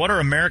 What are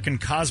American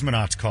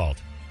cosmonauts called?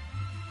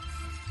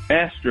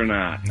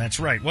 Astronaut. That's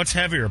right. What's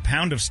heavier, a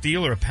pound of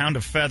steel or a pound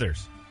of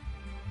feathers?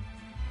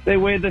 They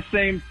weigh the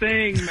same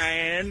thing,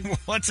 man.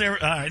 All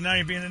right, now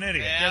you're being an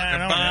idiot. Yeah,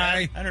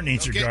 goodbye. I don't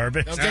need your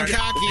garbage. Don't get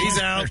cocky.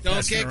 He's out.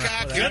 Don't get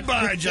cocky.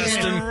 Goodbye,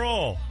 Justin.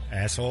 Roll,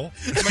 asshole.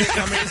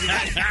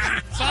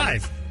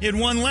 5. He had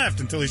 1 left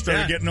until he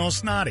started getting all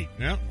snotty.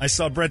 Yeah. I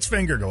saw Brett's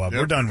finger go up.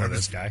 Yep. We're done with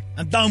this guy.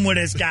 I'm done with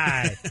this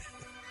guy.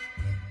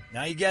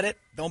 Now you get it?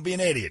 Don't be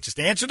an idiot. Just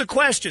answer the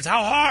questions.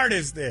 How hard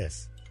is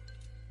this?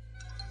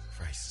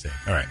 Christ's sake.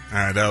 All right.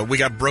 All right. We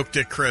got Broke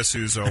Dick Chris,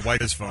 who's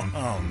wiped his phone.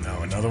 Oh,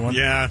 no. Another one?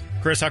 Yeah.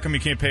 Chris, how come you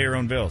can't pay your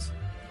own bills?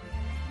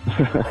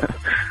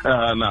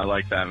 Not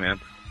like that, man.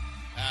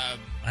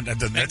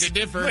 That's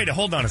different. Wait,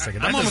 hold on a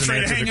second. I'm That almost doesn't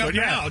ready to answer hang the up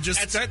question. now.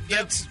 Just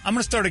that's I'm going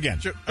to start again.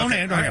 Sure. Don't Okay.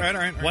 hang on. All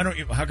right. Why don't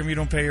you? How come you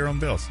don't pay your own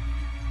bills?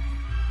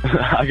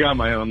 I got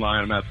my own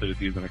line. I'm actually just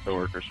using a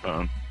coworker's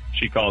phone.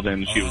 She called in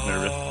and she was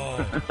nervous.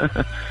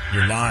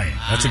 You're lying.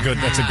 That's a good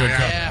cover.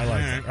 Yeah. I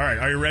like it. All right.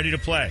 Are you ready to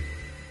play?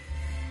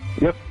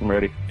 Yep, I'm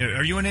ready.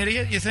 Are you an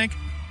idiot, you think?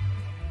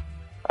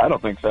 I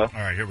don't think so. All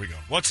right, here we go.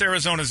 What's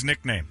Arizona's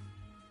nickname?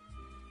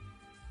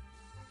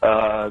 You're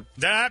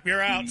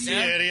out. See you,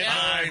 idiot.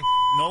 Bye.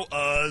 No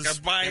uhs. Got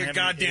to buy your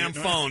goddamn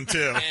phone,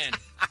 too.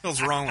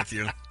 What's wrong with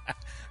you?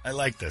 I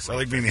like this. I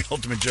like being the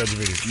ultimate judge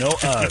of idiots. No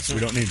uhs. We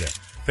don't need that.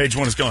 Page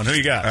 1 is going. Who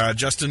you got?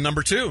 Justin,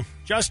 number 2.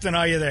 Justin,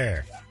 are you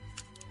there?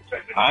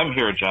 I'm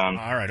here, John.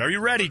 All right. Are you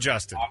ready,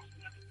 Justin?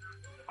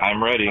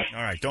 I'm ready.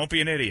 All right. Don't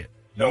be an idiot.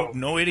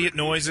 No idiot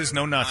noises.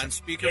 No nothing. On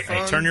speakerphone.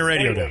 Hey, turn your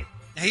radio down.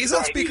 He's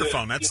on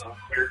speakerphone.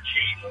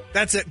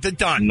 That's it. They're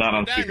done. Not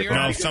on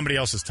speakerphone. No, somebody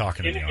else is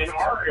talking in the office.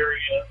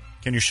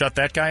 Can you shut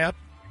that guy up?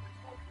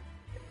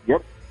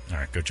 Yep. All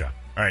right. Good job.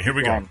 All right. Here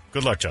we go.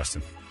 Good luck,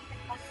 Justin.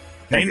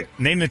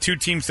 Name the 2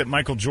 teams that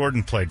Michael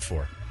Jordan played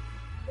for.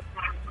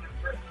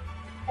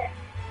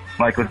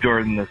 Michael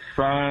Jordan, the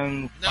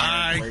Suns.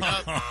 Bye.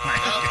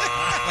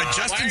 But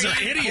Justins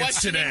are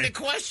idiots today. The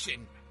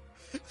question.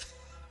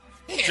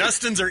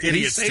 Justins are Did he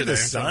idiots say today. the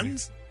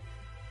Suns?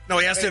 No,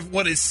 he asked if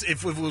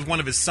it was one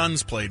of his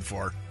sons played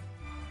for.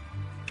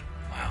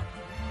 Wow.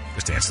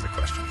 Just answer the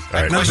question.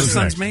 That who's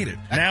question next? made it.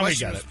 That Now we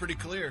question got was it. pretty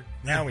clear.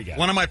 Now we got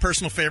One it. of my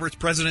personal favorites,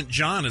 President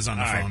John, is on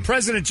the All phone. right,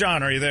 President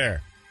John, are you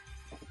there?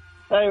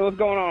 Hey, what's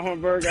going on,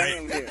 Holmberg? I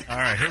am here. All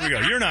right, here we go.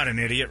 You're not an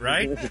idiot,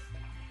 right?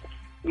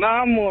 No,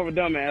 I'm more of a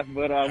dumbass,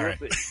 but All we'll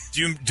right. see.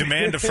 Do you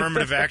demand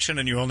affirmative action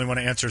and you only want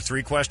to answer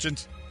 3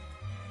 questions?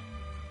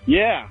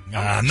 Yeah.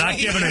 I'm not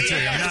giving it to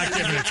you. I'm not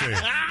giving it to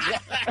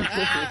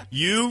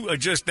you.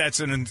 That's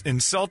an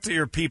insult to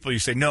your people. You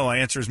say, no, I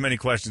answer as many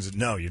questions.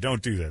 No, you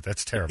don't do that.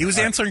 That's terrible. He was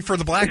answering for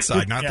the black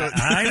side, not Yeah, the...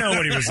 I know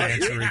what he was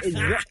answering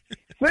for.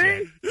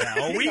 See? Yeah,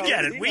 oh, we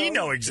get it. We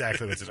know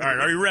exactly what this is. All right,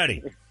 are you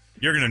ready?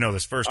 You're going to know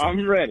this first one.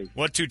 I'm ready.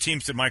 What 2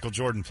 teams did Michael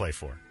Jordan play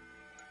for?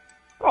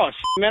 Oh,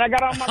 man, I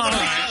got all my...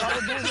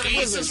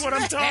 This is what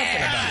I'm talking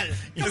about.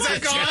 Is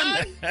that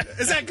gone?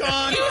 Is that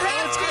gone?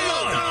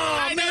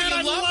 Oh, man,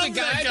 I love the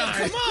guy.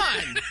 But come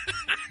on.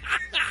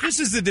 This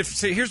is the difference.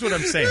 Here's what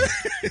I'm saying.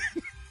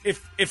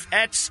 If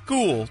at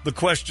school the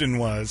question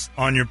was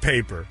on your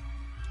paper,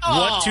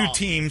 what 2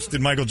 teams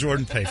did Michael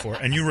Jordan play for?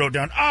 And you wrote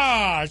down, see,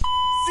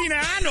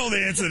 now I know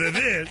the answer to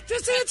this.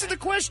 Just answer the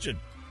question.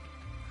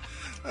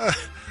 All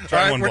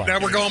right, now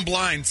we're going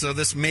blind, so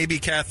this may be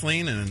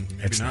Kathleen, and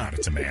maybe It's not.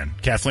 It's a man.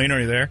 Kathleen, are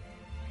you there?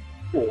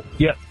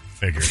 Yep.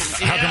 Figured.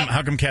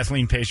 How come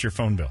Kathleen pays your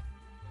phone bill?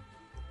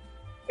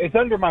 It's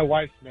under my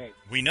wife's name.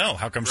 We know.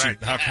 How come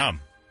Right. How come?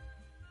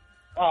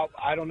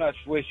 I don't know. It's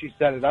the way she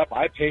set it up.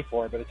 I pay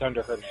for it, but it's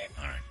under her name.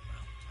 All right.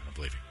 I don't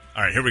believe you.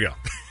 All right, here we go.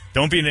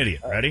 Don't be an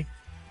idiot. Ready?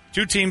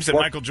 2 teams that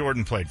Michael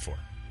Jordan played for.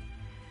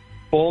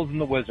 Bulls and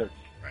the Wizards.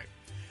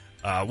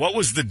 Right. What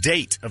was the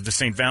date of the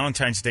St.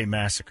 Valentine's Day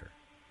Massacre?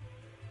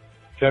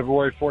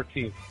 February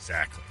 14th.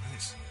 Exactly.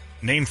 Nice.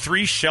 Name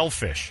 3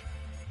 shellfish.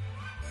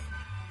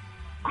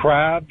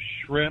 Crab,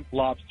 shrimp,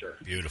 lobster.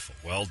 Beautiful.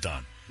 Well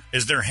done.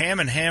 Is there ham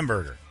and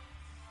hamburger?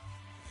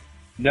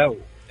 No.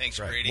 Thanks,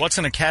 Right. Brady. What's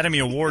an Academy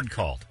Award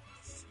called?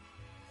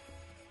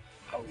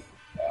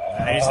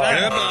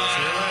 Goodbye.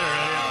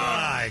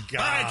 My God.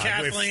 Bye,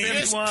 Kathleen.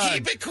 Just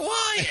keep it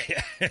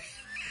quiet.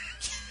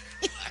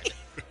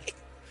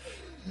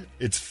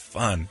 It's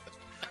fun.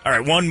 All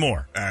right, one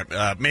more.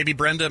 Maybe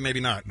Brenda, maybe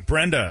not.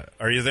 Brenda,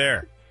 are you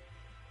there?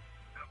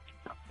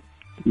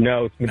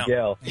 No, it's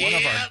Miguel. One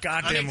of our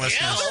goddamn Miguel.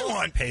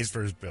 listeners pays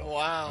for his bill.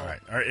 Wow.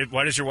 All right.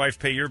 Why does your wife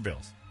pay your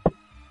bills?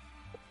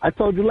 I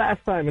told you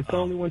last time. It's the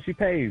only one she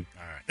pays.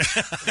 All right.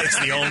 It's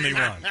the only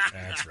one.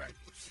 That's right.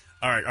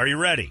 All right. Are you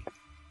ready?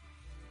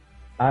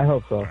 I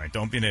hope so. All right.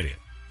 Don't be an idiot.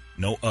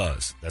 No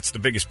uhs. That's the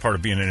biggest part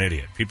of being an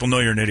idiot. People know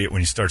you're an idiot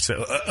when you start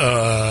saying,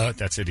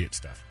 that's idiot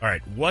stuff. All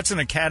right. What's an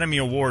Academy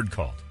Award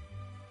called?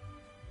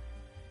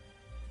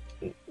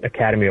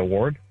 Academy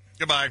Award?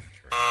 Goodbye.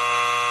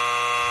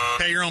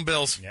 Pay your own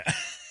bills. Yeah.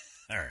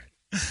 All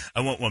right.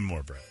 I want one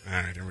more, Brett. All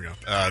right, here we go.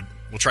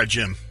 We'll try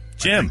Jim.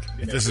 Jim,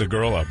 if this is a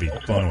girl, I'll be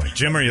blown away.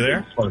 Jim, are you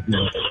there?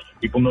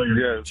 People know you're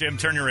here. Jim,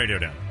 turn your radio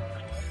down.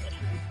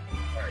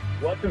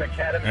 What's an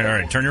Academy All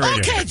right, turn your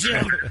radio down. Okay,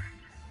 Jim.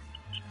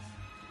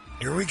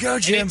 Here we go,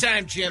 Jim.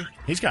 Anytime, Jim.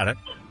 He's got it.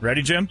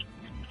 Ready, Jim?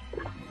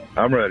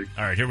 I'm ready.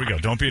 All right, here we go.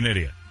 Don't be an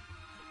idiot.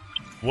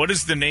 What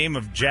is the name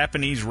of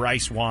Japanese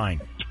rice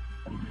wine?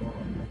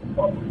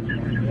 Oh,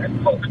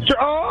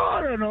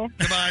 I don't know.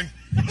 Goodbye.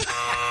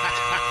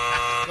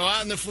 Go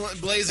out in the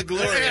blaze of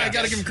glory. Yeah, I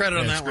got to give him credit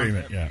on that Scream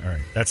one. it. Yeah, all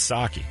right. That's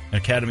sake. An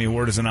Academy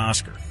Award is an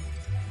Oscar.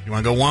 You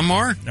want to go one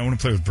more? I want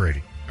to play with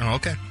Brady. Oh,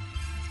 okay.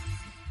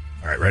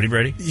 All right, ready,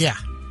 Brady? Yeah.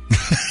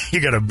 You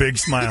got a big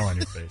smile on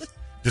your face.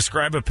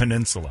 Describe a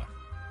peninsula.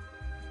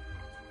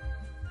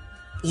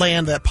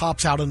 Land that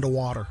pops out into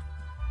water.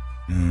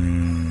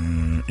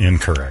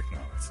 Incorrect. No,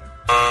 that's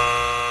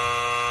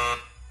not.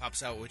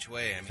 Pops out which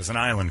way? I mean, Because an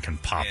island can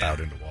pop out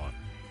into water.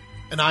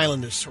 An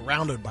island is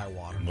surrounded by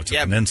water. What's a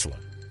peninsula?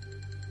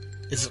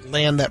 Is it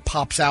land that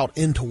pops out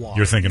into water?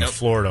 You're thinking of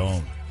Florida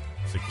only.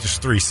 It's like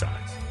just 3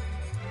 sides.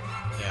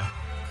 Yeah.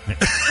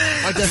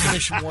 My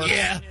definition works.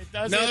 Yeah.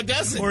 No, it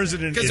doesn't. Or is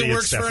it an Because it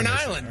idiot's works for an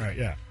definition? island. All right,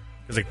 yeah.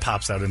 Because it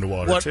pops out into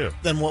water, What, too.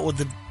 then what would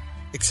the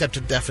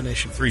accepted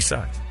definition be? 3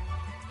 sides.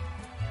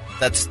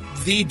 That's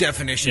the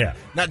definition, Yeah.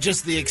 not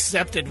just the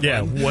accepted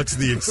Yeah, one. what's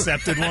the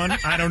accepted one?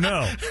 I don't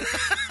know.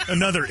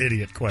 Another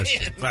idiot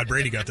question. Glad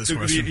Brady got this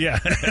question. Yeah.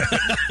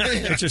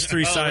 It's just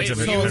 3 sides of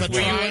it. So if That's a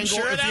why- triangle,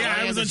 unsure of if that? the I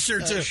land was is, unsure,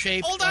 too.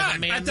 shaped Hold like a on. I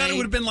man-made- thought it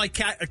would have been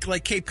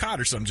like Cape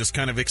Cod or something, just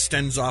kind of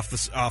extends off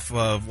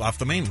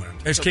the mainland.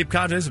 There's Cape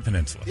Cod is a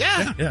peninsula.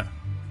 Yeah. Yeah.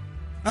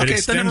 Okay,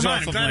 it so never extends mind.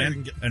 off I'm of glad I land,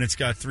 didn't get- and it's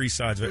got 3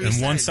 sides of it. Three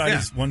And one sides, side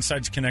is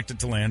one's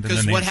connected to land, and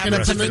Because then what the And a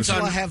happens if it's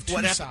peninsula on have two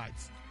what hap-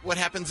 sides. What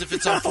happens if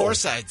it's on 4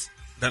 sides?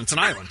 Then it's an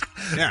island.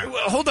 Yeah.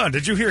 Well, hold on.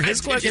 Did you hear his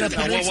question? Can a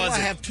What peninsula was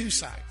it? have 2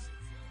 sides?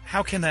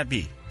 How can that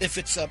be? If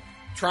it's a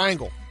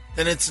triangle.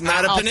 Then it's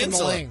not a out from the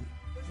peninsula. lane,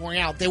 pouring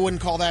out. They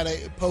wouldn't call that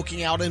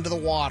poking out into the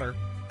water.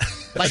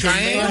 Like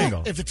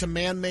triangle. if it's a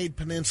man-made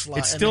peninsula,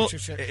 It's and still- it's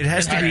just, it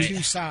has to has be-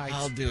 2 sides.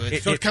 I'll do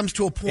it. So it comes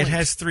to a point. It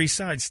has 3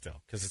 sides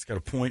still, because it's got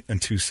a point and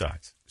 2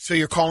 sides. So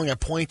you're calling a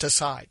point a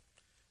side.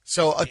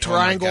 So a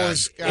triangle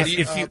is.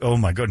 If you, oh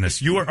my goodness,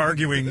 you are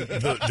arguing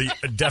the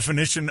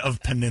definition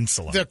of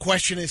peninsula. The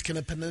question is, can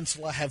a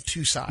peninsula have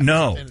two sides?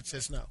 No. And it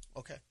says no.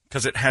 Okay.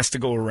 Because it has to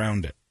go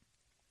around it.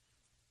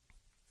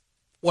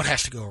 What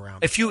has to go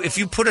around? If you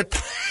put a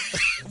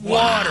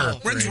water.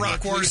 When's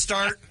Rock Wars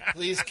start?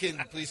 Please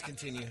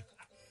continue.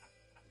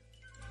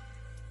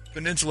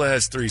 Peninsula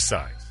has three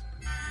sides.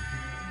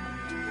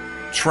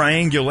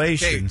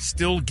 Triangulation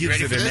still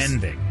gives ready it for an this?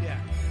 ending. Yeah.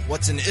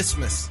 What's an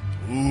isthmus?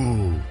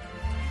 Ooh.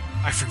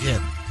 I forget.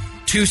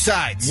 Two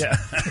sides. Yeah.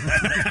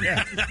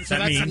 So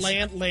that's means-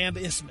 land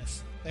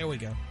isthmus. There we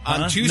go.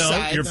 On two No,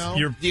 sides.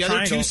 your The other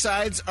triangle two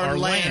sides are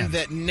land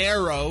that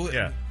narrow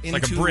Yeah,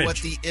 like a into bridge. what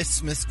the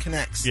isthmus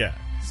connects. Yeah.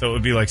 So it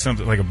would be like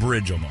something like a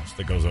bridge almost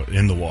that goes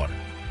in the water.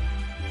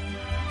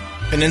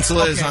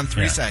 Peninsula is Okay. on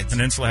three sides.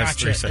 Peninsula has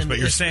Gotcha. three sides, And but the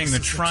you're isthmus saying the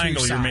is the two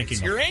triangle you're sides.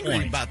 making a You're angry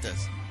point. about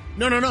this.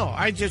 No.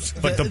 I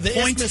just. But the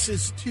point- isthmus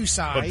is two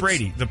sides. But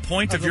Brady, the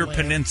point of of the your land.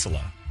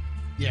 peninsula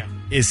Yeah.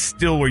 is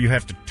still where you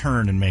have to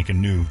turn and make a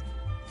new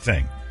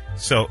thing.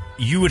 So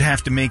you would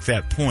have to make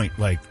that point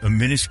like a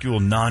minuscule,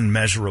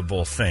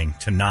 non-measurable thing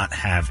to not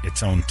have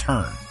its own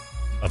turn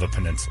of a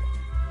peninsula.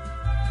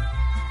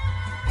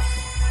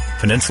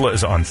 Peninsula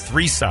is on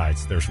three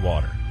sides. There's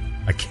water.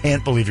 I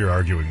can't believe you're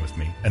arguing with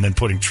me and then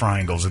putting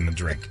triangles in the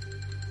drink.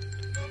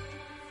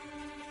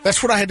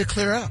 That's what I had to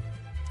clear up.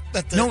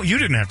 No, you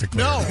didn't have to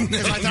clear No, it up.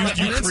 because I thought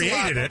you peninsula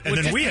created it, and would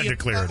then just we be had to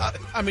clear it up.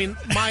 I mean,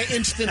 my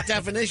instant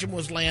definition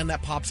was land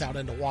that pops out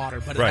into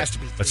water, but it Right, has to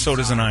be. but three so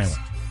does an sides.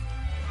 island.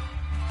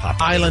 Pop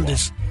out Island of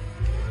is.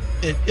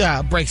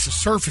 It breaks the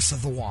surface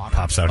of the water.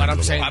 Pops out but into I'm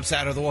the saying, water. Pops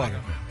out of the water.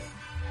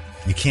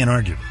 You can't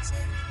argue this.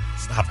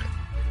 Stop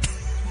it.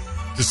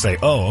 Just say,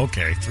 oh,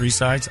 okay, three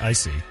sides? I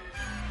see.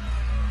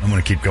 I'm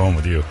going to keep going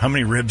with you. How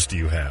many ribs do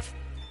you have?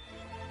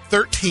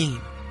 13.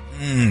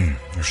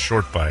 You're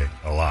short by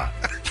a lot.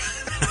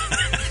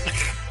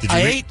 Did you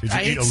I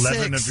eat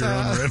 11 6, of your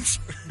own ribs?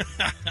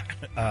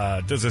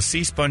 Does a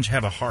sea sponge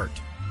have a heart?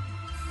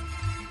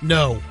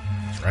 No.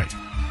 That's right.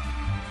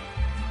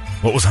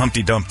 What was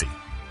Humpty Dumpty?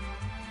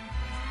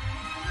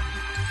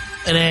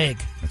 An egg.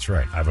 That's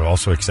right. I've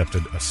also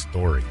accepted a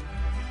story.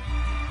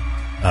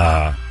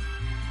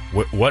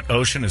 What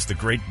ocean is the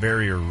Great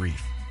Barrier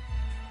Reef?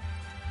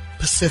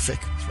 Pacific.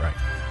 That's right.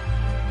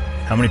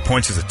 How many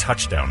points is a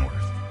touchdown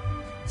worth?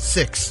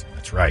 6.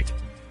 That's right.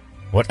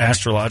 What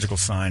astrological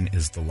sign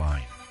is the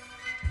line?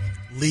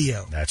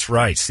 Leo. That's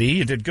right. See,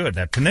 you did good.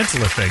 That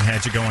peninsula thing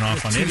had you going off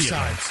With on two idiot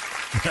sides.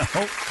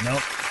 lights. No.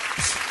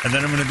 And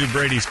then I'm going to do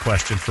Brady's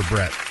question for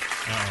Brett.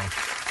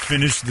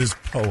 Finish this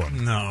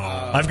poem. No.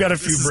 I've got a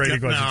few Brady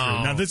questions for you.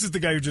 no. Now, this is the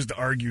guy who just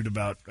argued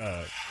about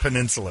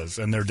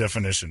peninsulas and their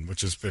definition,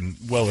 which has been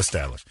well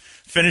established.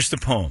 Finish the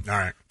poem. All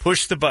right.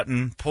 Push the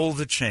button, pull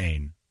the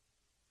chain.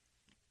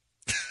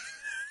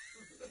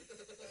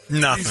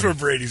 Nothing. These were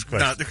Brady's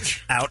questions. Nothing.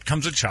 Out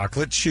comes a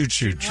chocolate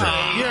choo-choo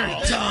train. You're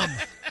dumb.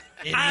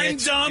 I'm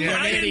dumb. You're an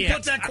I didn't idiot.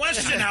 put that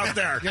question out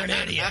there. You're an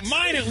idiot.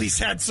 Mine at least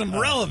had some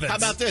relevance. How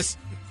about this?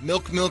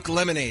 Milk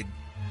lemonade.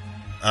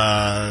 No,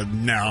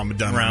 I'm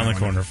done. Around on the that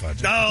one. corner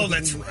fudge. Oh,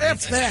 that's right.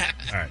 F that.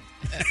 All right.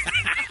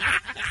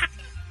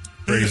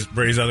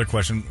 Brady's other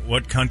question.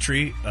 What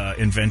country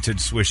invented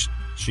Swiss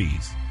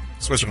cheese?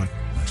 Switzerland.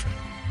 That's right.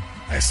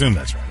 I assume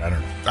that's right. I don't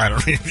know. I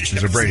don't know.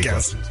 These are Brady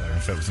questions. I don't know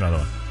if it was another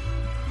one.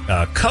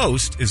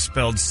 Coast is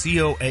spelled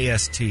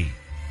C-O-A-S-T.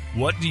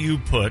 What do you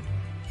put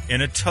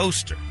in a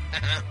toaster?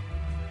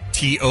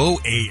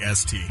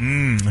 Toast.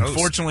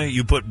 Unfortunately,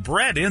 you put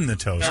bread in the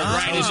toaster. All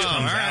right. Toast All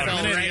comes right. out.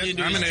 I'm an Right idiot.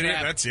 into I'm his an idiot.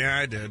 trap. That's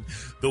I did.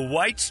 The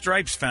White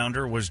Stripes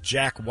founder was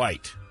Jack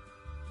White.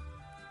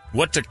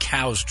 What do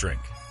cows drink?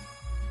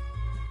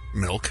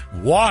 Milk.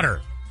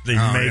 Water. They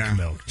Oh, make yeah.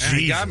 milk. Yeah, you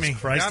Jesus got me.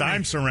 Christ, Got me.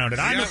 I'm surrounded.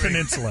 You I'm a got me.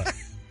 peninsula.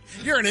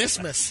 You're an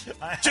isthmus.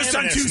 Just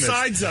on two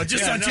sides, though.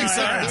 Just on two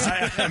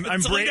sides.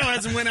 I'm Toledo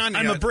hasn't went on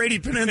I'm yet. a Brady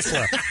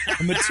Peninsula.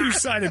 I'm a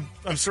two-sided.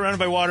 I'm surrounded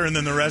by water, and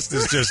then the rest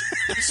is just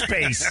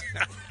space.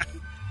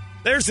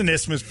 There's an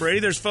isthmus, Brady.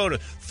 There's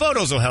photos.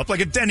 Photos will help, like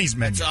a Denny's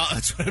menu.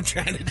 That's what I'm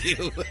trying to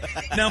do.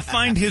 Now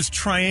find his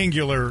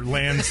triangular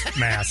land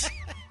mass.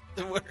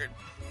 The word.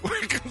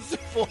 Where comes the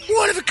point?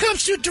 What if it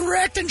comes to a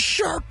direct and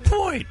sharp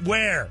point?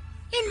 Where?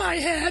 In my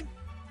head.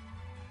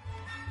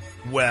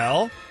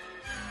 Well,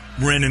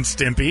 Ren and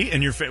Stimpy,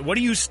 and your what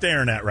are you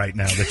staring at right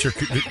now?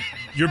 That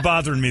you're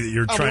bothering me that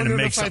you're I trying to wondered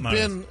make if something I've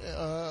out been.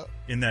 of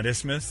in that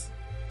isthmus.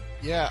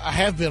 Yeah, I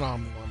have been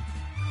on one.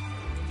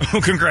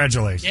 Oh,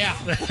 congratulations! Yeah.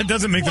 That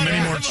doesn't make them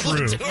any more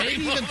true.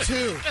 Maybe even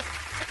 2.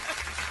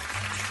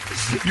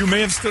 You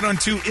may have stood on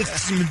two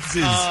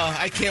isthmuses.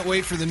 I can't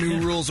wait for the new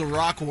rules of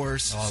Rock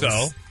Wars.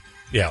 So,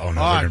 yeah. Oh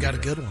no, Oh, they're I've gonna got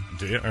be a great. good one.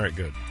 Do you? All right,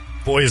 good.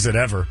 Boy, is it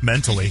ever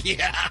mentally.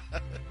 Yeah.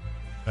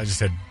 I just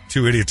had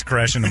two idiots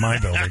crash into my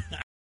building.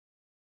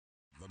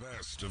 The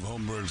best of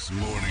Holmberg's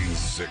morning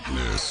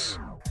sickness.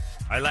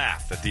 I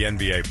laugh that the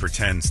NBA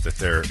pretends that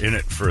they're in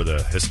it for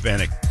the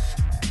Hispanic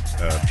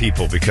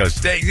people because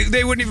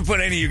they wouldn't even put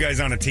any of you guys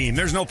on a team.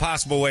 There's no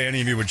possible way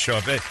any of you would show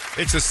up.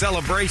 It's a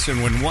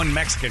celebration when one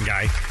Mexican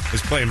guy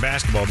is playing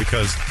basketball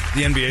because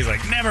the NBA is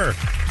like, never.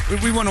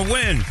 We want to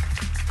win.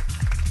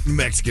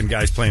 Mexican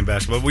guys playing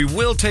basketball. We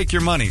will take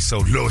your money. So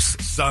Los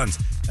Suns.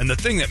 And the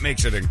thing that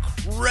makes it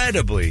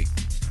incredibly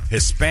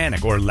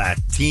Hispanic or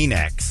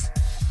Latinx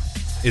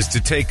is to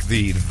take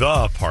the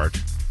part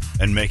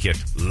and make it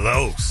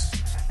Los.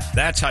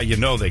 That's how you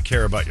know they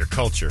care about your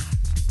culture.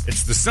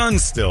 It's the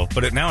Suns still,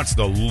 but now it's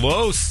the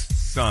Los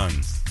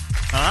Suns.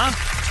 Huh?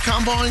 It's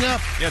comboing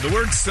up. Yeah, the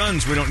word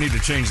Suns, we don't need to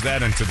change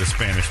that into the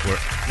Spanish word.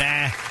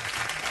 Nah.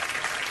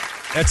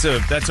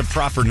 That's a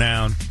proper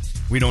noun.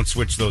 We don't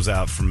switch those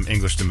out from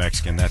English to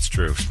Mexican. That's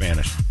true.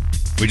 Spanish.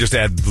 We just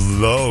add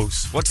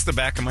Los. What's the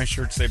back of my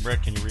shirt say,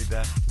 Brett? Can you read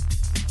that?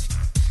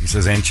 It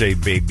says Enche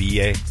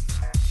Bebie.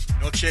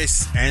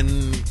 Noches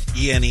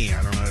N-E-N-E.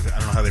 I don't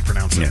know how they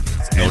pronounce it.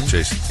 Yeah.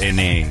 Noches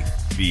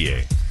N-A-V-A.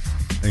 I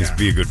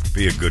think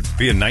it's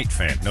be a night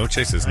fan.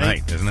 Noches is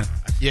night, isn't it?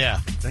 Yeah.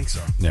 I think so.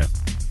 Yeah. Yeah,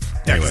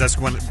 Anyway. because that's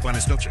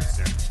Buenas noches.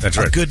 Yeah. That's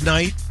right. A good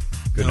night.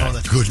 Good No, night.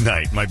 that's- Good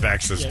night. My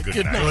back says Yeah, good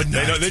good night. night.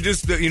 Good night. They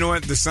just, you know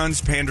what? The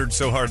Suns pandered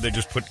so hard they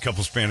just put a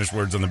couple Spanish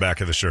words on the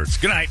back of the shirts.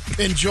 Good night.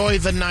 Enjoy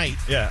the night.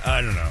 Yeah,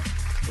 I don't know.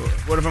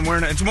 What if I'm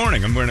wearing it? It's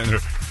morning. I'm wearing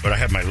it, but I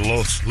have my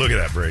Los. Look at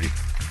that, Brady.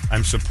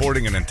 I'm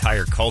supporting an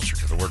entire culture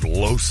because the word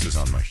Los is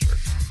on my shirt.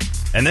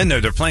 And then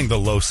they're playing the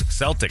Los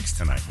Celtics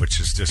tonight, which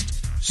is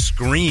just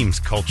screams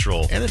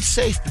cultural. And it's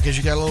safe because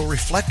you got a little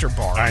reflector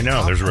bar. I know.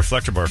 on There's a top.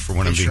 reflector bar for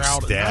when I'm In being case you're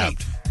out at stabbed.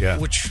 night, Yeah.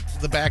 Which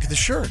the back of the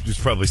shirt. It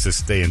probably says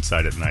stay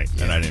inside at night,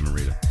 and I didn't even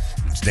read it.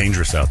 It's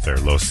dangerous out there,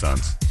 Los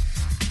Suns.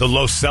 The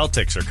Los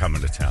Celtics are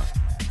coming to town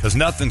because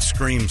nothing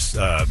screams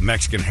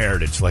Mexican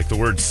heritage like the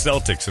word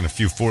Celtics and a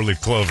few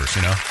four-leaf clovers,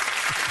 you know?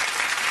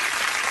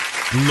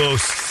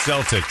 Los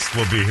Celtics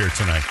will be here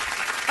tonight.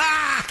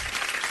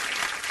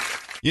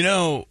 You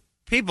know,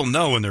 people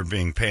know when they're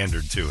being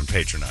pandered to and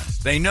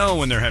patronized. They know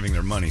when they're having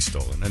their money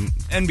stolen. And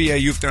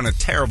NBA, you've done a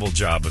terrible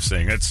job of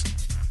saying it's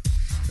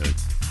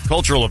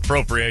cultural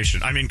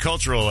appropriation. I mean,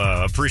 cultural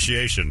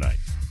appreciation night.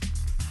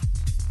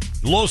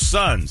 Los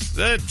Suns.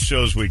 That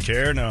shows we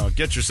care. Now,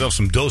 get yourself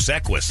some Dos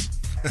Equis.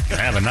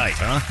 Have a night,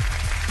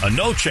 huh? A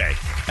noche.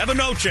 Have a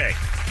noche.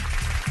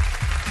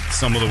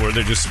 Some of the word,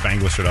 they just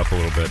Spanglish it up a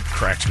little bit.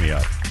 Cracks me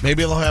up.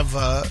 Maybe they'll have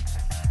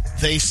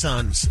they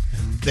Suns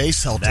and they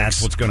Celtics.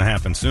 That's what's going to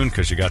happen soon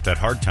because you got that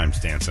hard times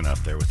dancing up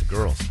there with the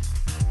girls.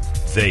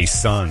 They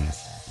Suns.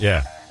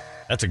 Yeah,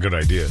 that's a good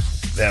idea.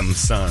 Them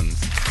Suns.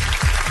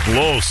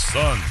 Los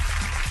Suns.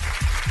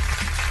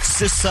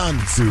 Cis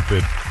Suns.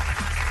 Stupid.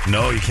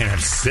 No, you can't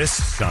have cis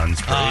sons.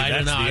 Brady. I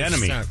don't That's know. the I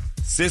enemy. just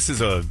Cis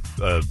is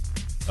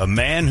a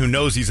man who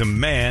knows he's a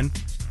man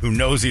who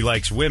knows he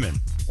likes women.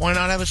 Why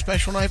not have a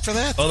special night for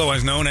that?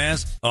 Otherwise known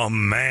as a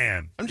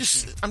man. I'm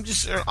just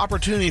an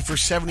opportunity for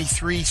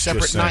 73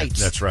 separate Just saying.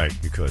 nights. That's right.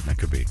 You could. That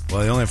could be.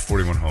 Well, they only have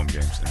 41 home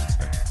games.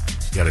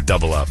 You got to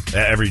double up.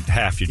 Every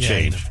half you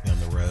change. on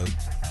the road.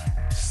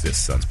 Cis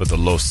Suns, but the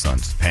Los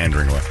Suns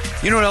pandering away.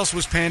 You know what else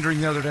was pandering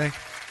the other day?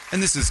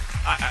 And this is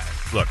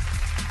look.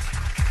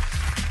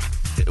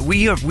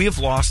 We have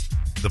lost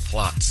the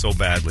plot so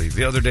badly.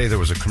 The other day there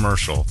was a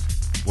commercial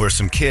where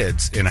some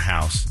kids in a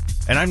house,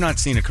 and I've not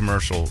seen a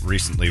commercial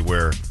recently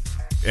where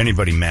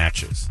anybody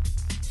matches.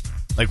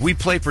 Like we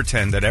play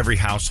pretend that every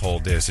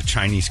household is a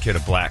Chinese kid, a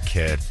black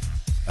kid,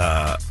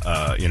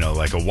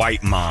 like a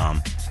white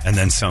mom, and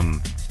then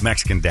some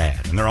Mexican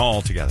dad, and they're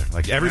all together.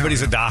 Like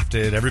everybody's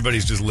adopted,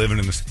 everybody's just living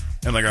in this.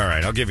 I'm like, all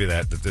right, I'll give you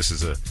that this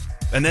is a.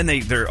 And then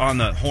they're on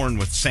the horn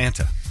with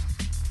Santa.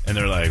 And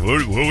they're like,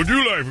 what would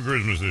you like for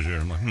Christmas this year?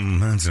 I'm like,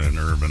 that's an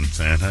urban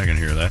Santa. I can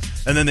hear that.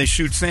 And then they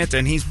shoot Santa,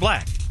 and he's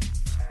black.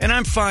 And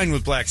I'm fine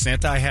with black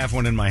Santa. I have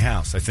one in my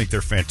house. I think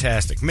they're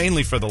fantastic,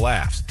 mainly for the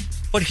laughs.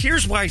 But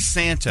here's why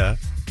Santa...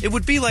 It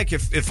would be like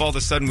if all of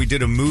a sudden we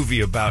did a movie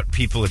about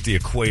people at the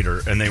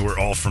equator, and they were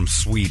all from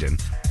Sweden.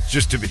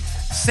 Just to be...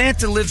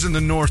 Santa lives in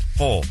the North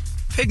Pole.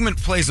 Pigment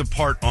plays a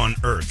part on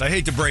Earth. I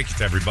hate to break it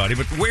to everybody,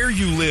 but where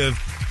you live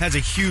has a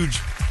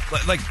huge...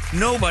 Like,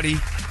 nobody...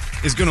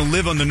 is going to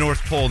live on the North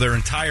Pole their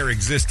entire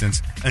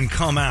existence and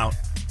come out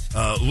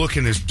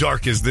looking as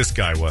dark as this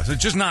guy was.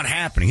 It's just not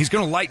happening. He's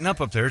going to lighten up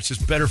there. It's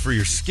just better for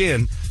your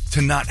skin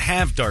to not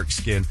have dark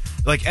skin.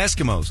 Like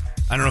Eskimos.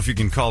 I don't know if you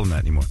can call them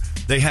that anymore.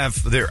 They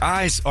have, their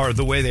eyes are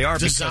the way they are.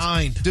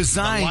 Designed. The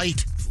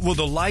light. Well,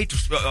 the light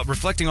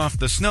reflecting off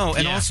the snow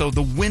and also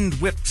the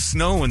wind-whipped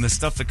snow and the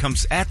stuff that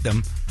comes at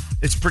them,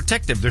 it's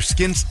protective. Their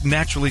skin's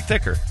naturally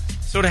thicker.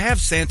 So to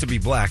have Santa be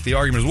black, the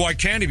argument is, why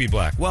can't he be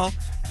black? Well,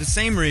 the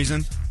same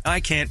reason I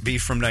can't be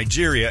from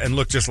Nigeria and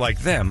look just like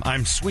them.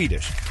 I'm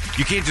Swedish.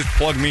 You can't just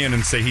plug me in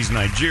and say he's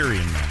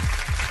Nigerian now.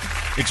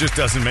 It just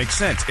doesn't make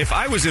sense. If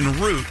I was in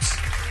Roots,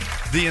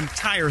 the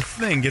entire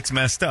thing gets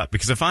messed up.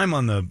 Because if I'm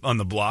on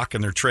the block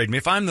and they're trading me,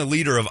 if I'm the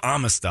leader of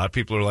Amistad,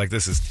 people are like,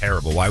 this is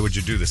terrible. Why would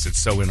you do this? It's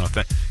so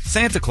inauthentic.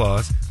 Santa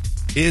Claus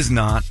is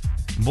not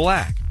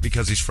black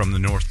because he's from the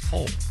North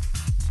Pole.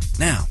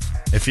 Now,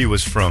 if he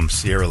was from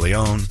Sierra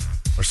Leone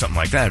or something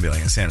like that. I'd be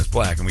like, Santa's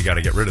black, and we got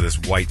to get rid of this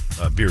white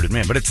bearded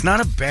man. But it's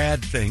not a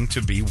bad thing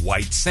to be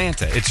white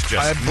Santa. It's just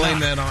I blame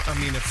not. that on, I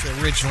mean,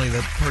 if originally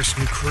the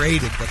person who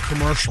created the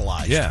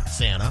commercialized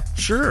Santa.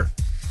 Sure.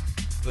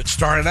 If it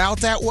started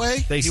out that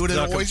way, They he would have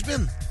stuck always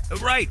been.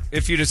 Right.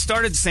 If you'd have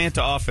started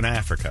Santa off in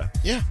Africa,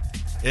 Yeah.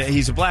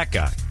 he's a black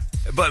guy.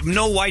 But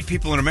no white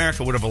people in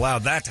America would have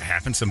allowed that to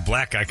happen. Some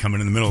black guy coming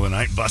in the middle of the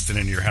night, busting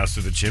into your house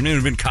through the chimney. There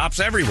would have been cops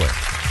everywhere.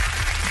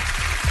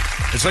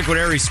 It's like what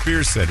Ari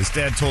Spears said. His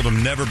dad told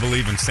him never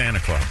believe in Santa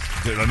Claus.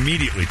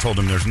 Immediately told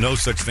him there's no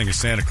such thing as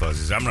Santa Claus.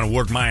 He said, I'm going to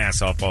work my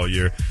ass off all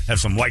year, have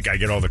some white guy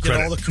get all the credit.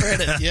 Get all the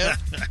credit, yeah.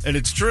 And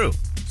it's true.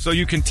 So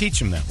you can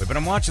teach him that way. But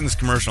I'm watching this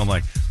commercial, I'm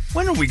like,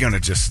 when are we going to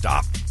just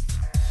stop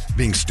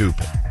being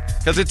stupid?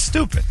 Because it's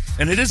stupid.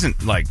 And it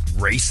isn't, like,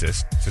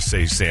 racist to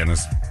say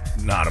Santa's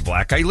not a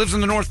black guy. He lives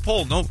in the North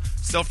Pole. No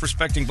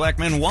self-respecting black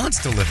man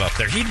wants to live up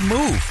there. He'd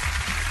move.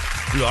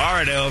 He'd go, all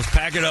right, elves,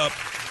 pack it up.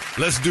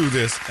 Let's do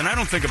this. And I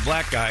don't think a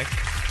black guy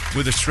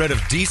with a shred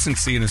of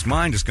decency in his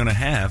mind is going to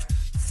have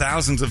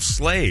thousands of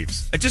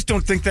slaves. I just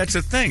don't think that's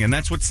a thing. And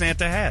that's what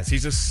Santa has.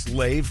 He's a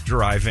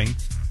slave-driving.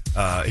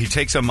 He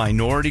takes a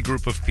minority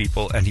group of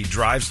people and he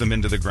drives them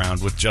into the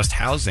ground with just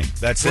housing.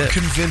 That's We're it.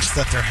 convinced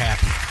that they're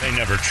happy. They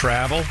never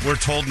travel. We're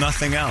told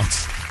nothing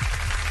else.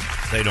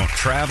 They don't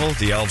travel.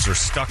 The elves are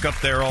stuck up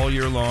there all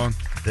year long.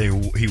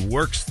 He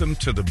works them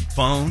to the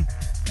bone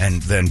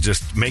and then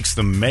just makes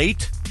them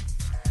mate.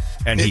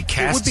 And he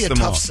casts them It would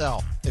be a tough off.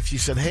 sell if you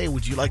said, hey,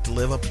 would you like to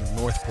live up in the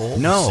North Pole with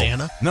No,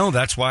 Santa? no,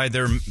 that's why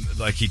they're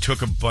like he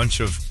took a bunch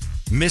of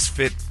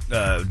misfit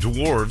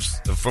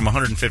dwarves from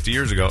 150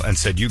 years ago and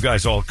said, "You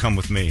guys all come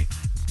with me."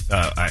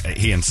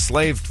 He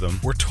enslaved them.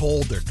 We're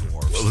told they're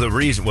dwarves.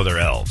 Well, they're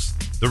elves.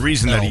 The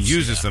reason that he Elves,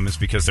 uses them is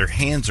because their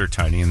hands are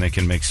tiny and they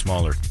can make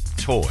smaller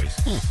toys.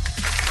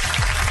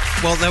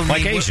 Well, that would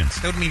Like mean Asians.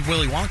 That would mean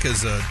Willy Wonka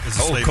is a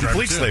slave driver,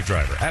 complete too. slave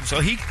driver.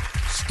 Absolutely, he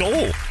stole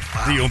the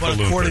Oompa But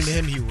Loompas. according to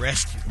him, he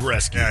rescued them.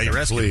 Rescued. Yeah, he them.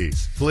 rescued.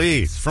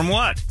 Please. From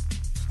what?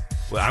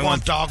 Well, I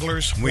want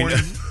dogglers. We know,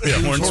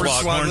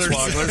 Hornswogglers.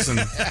 hornswogglers,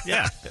 and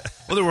yeah.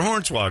 Well, there were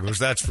hornswogglers,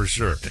 that's for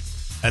sure.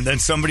 And then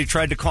somebody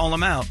tried to call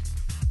them out.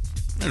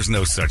 There's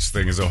no such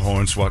thing as a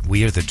hornswoggle.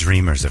 We are the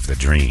dreamers of the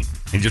dream.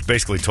 He just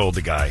basically told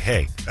the guy,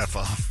 "Hey, F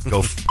off. go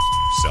f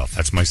yourself."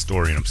 That's my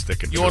story, and I'm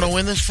sticking to You it. want to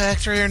win this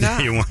factory or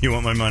not? you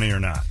want my money or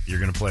not? You're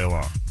going to play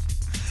along,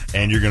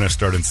 and you're going to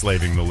start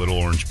enslaving the little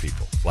orange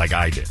people, like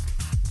I did.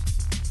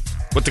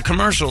 But the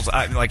commercials,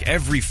 like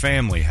every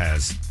family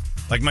has.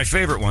 Like my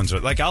favorite ones are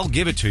like I'll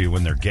give it to you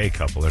when they're gay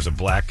couple. There's a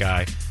black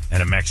guy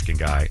and a Mexican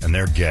guy, and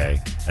they're gay,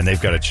 and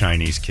they've got a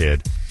Chinese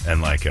kid, and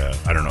like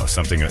I don't know,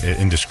 something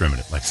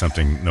indiscriminate, like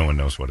something no one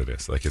knows what it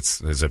is. Like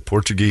is it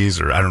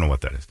Portuguese or I don't know what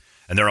that is.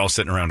 And they're all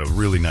sitting around a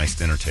really nice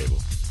dinner table.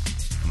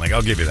 I'm like,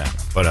 I'll give you that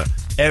one. But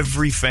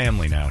every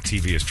family now,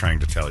 TV is trying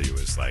to tell you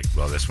is like,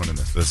 well, this one and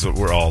this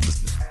we're all.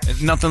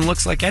 Nothing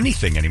looks like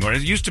anything anymore.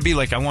 It used to be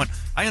like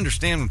I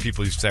understand when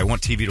people used to say I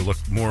want TV to look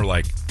more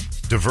like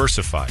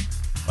diversified.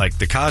 Like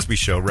the Cosby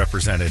Show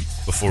represented,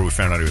 before we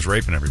found out he was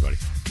raping everybody,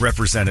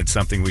 represented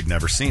something we'd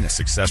never seen. A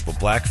successful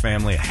black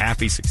family, a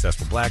happy,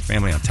 successful black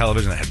family on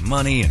television that had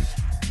money and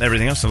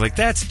everything else. So like,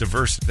 that's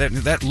diverse.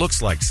 That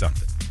looks like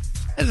something.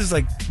 It is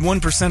like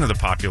 1% of the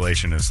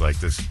population is like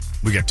this.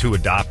 We got 2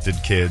 adopted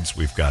kids.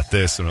 We've got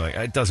this. And we're like,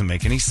 it doesn't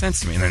make any sense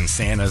to me. And then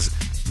Santa's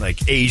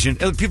like Asian.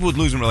 People would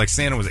lose them. We're like,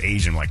 Santa was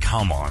Asian. Like,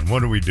 come on.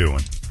 What are we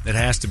doing? It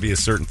has to be a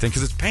certain thing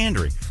because it's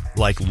pandering,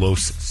 like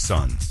Los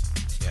Sons.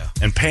 Yeah.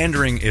 And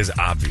pandering is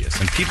obvious.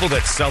 And people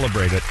that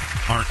celebrate it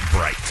aren't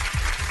bright.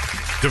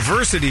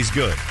 Diversity's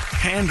good.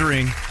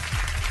 Pandering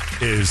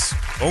is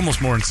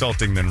almost more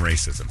insulting than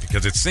racism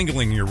because it's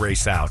singling your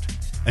race out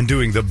and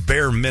doing the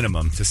bare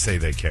minimum to say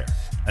they care.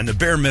 And the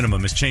bare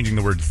minimum is changing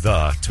the word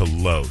 "the" to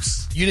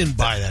 "los." You didn't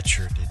buy that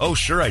shirt, did you? Oh,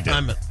 sure I did.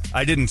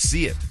 I didn't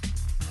see it.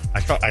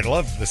 I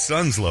love the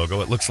Suns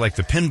logo. It looks like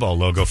the pinball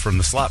logo from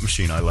the slot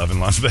machine I love in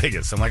Las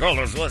Vegas. I'm like, oh,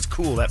 that's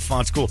cool. That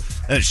font's cool.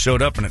 And it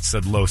showed up and it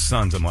said Los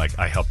Suns. I'm like,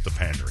 I helped the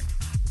pandering.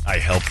 I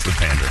helped the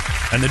pandering.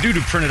 And the dude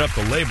who printed up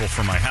the label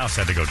for my house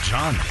had to go,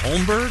 John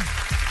Holmberg?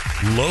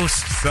 Los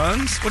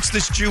Suns? What's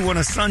this Jew want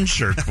a Sun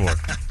shirt for?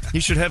 He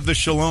should have the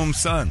Shalom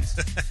Suns.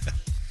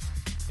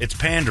 It's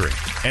pandering.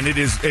 And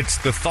it's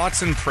the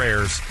thoughts and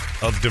prayers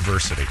of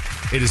diversity.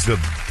 It is the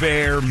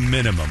bare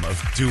minimum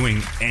of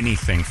doing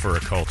anything for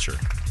a culture.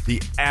 The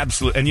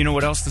absolute, and you know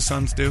what else the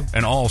Suns do?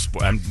 And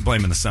I'm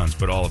blaming the Suns,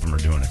 but all of them are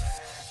doing it.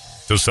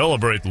 To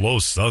celebrate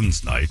Los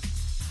Suns night,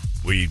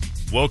 we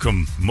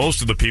welcome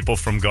most of the people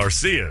from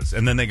Garcia's.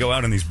 And then they go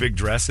out in these big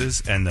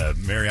dresses, and the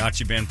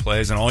mariachi band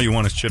plays, and all you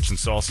want is chips and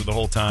salsa the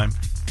whole time.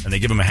 And they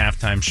give them a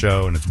halftime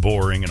show, and it's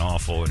boring and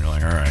awful, and you're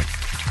like, all right.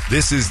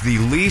 This is the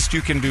least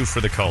you can do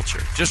for the culture.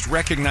 Just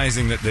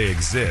recognizing that they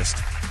exist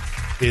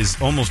is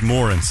almost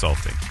more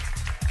insulting.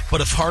 But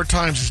if Hard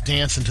Times is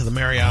dancing to the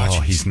mariachis. Oh,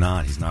 he's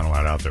not. He's not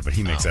allowed out there, but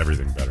he makes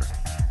everything better.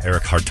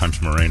 Eric Hard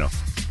Times Moreno.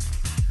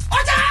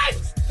 Hard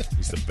Times!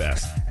 He's the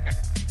best.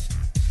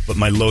 But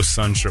my Los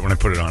Sun shirt, when I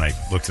put it on, I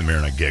looked in the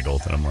mirror and I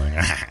giggled, and I'm like,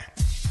 ah.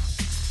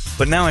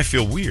 But now I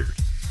feel weird.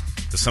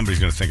 somebody's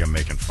going to think I'm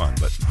making fun.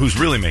 But who's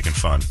really making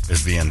fun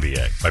is the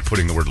NBA by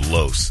putting the word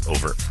Los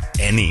over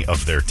any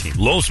of their team.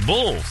 Los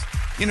Bulls.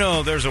 You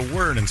know, there's a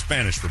word in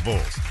Spanish for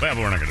bulls. Well,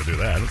 we're not going to do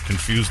that. It'll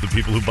confuse the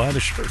people who buy the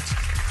shirts.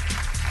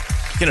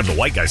 Can't have the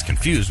white guys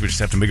confused. We just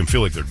have to make them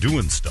feel like they're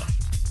doing stuff.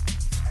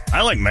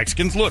 I like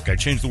Mexicans. Look, I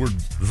changed the word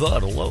the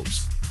to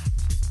Los.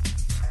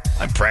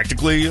 I'm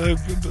practically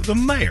the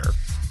mayor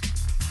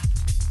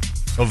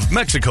of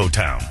Mexico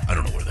Town. I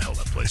don't know where the hell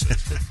that place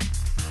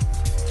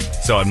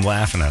is. So I'm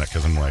laughing at it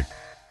because I'm like,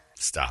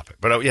 stop it.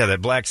 But yeah,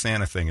 that Black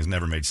Santa thing has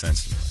never made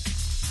sense to me.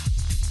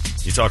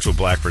 You talk to a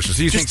black person.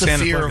 So you just think the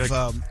Santa's fear of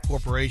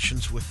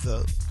corporations with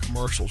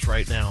commercials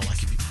right now.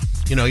 Like,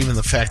 if even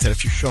the fact that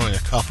if you're showing a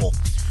couple,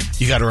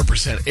 you got to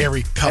represent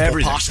every couple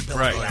everything.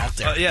 possibility Right. out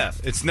there. Yeah,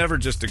 it's never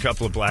just a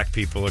couple of black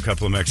people, a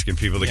couple of Mexican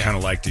people that kind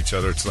of liked each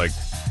other. It's like,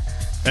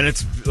 and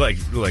it's like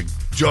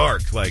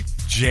dark, like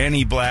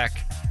Janny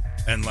Black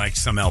and like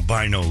some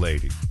albino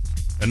lady.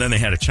 And then they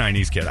had a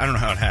Chinese kid. I don't know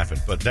how it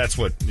happened, but that's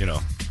what,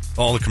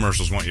 all the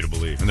commercials want you to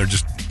believe. And they're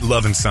just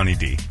loving Sunny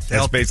D.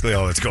 That's basically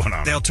all that's going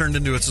on. They all turned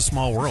into It's a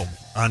Small World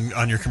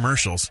on your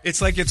commercials.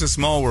 It's like It's a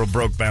Small World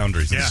broke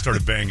boundaries and just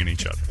started banging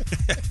each other.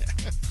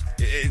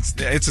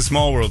 It's a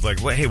Small World. Like,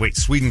 hey, wait,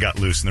 Sweden got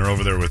loose and they're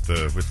over there with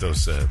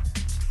those. The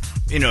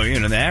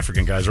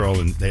African guys are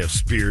they have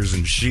spears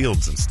and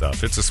shields and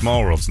stuff. It's a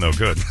Small World's no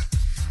good.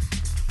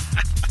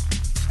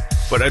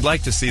 But I'd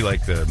like to see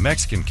like the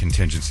Mexican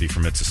contingency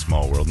from It's a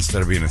Small World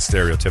instead of being in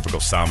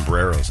stereotypical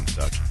sombreros and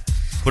such.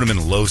 Put them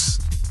in Los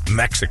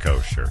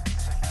Mexico shirt.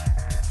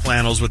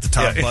 Flannels with the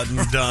top button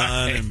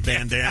done and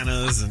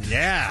bandanas and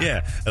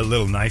yeah, a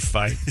little knife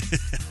fight.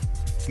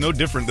 It's no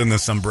different than the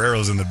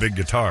sombreros and the big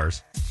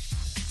guitars.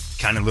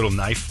 Kind of little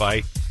knife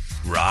fight,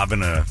 robbing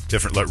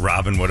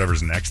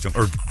whatever's next to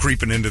him, or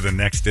creeping into the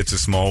next It's a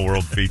Small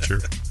World feature.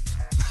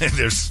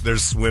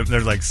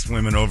 They're like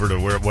swimming over to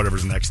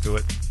whatever's next to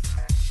it.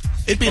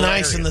 It'd be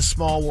nice in the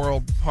Small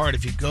World part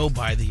if you go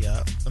by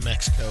the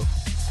Mexico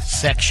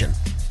section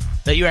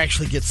that you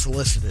actually get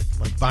solicited,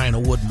 like buying a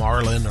wood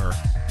marlin or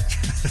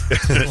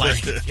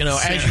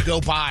as you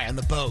go by on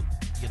the boat,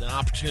 you get an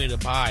opportunity to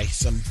buy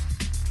some.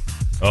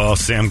 Oh,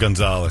 Sam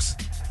Gonzalez.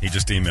 He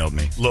just emailed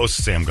me. Los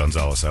Sam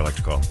Gonzalez, I like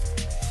to call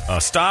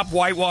him. Stop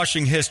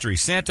whitewashing history.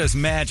 Santa's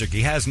magic.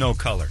 He has no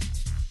color.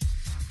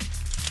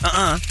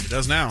 He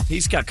does now.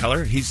 He's got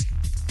color. I've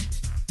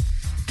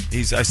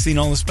seen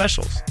all the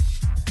specials.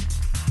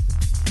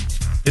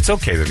 It's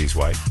okay that he's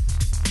white.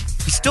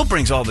 He still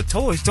brings all the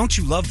toys. Don't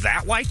you love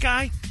that white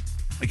guy?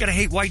 We gotta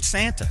hate white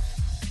Santa.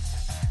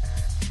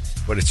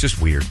 But it's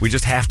just weird. We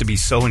just have to be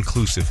so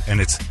inclusive, and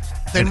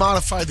They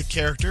modified the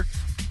character.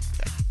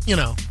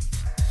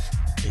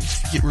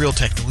 Get real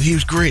technical. He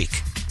was Greek.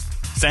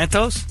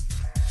 Santos?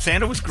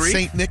 Santa was Greek?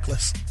 Saint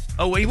Nicholas.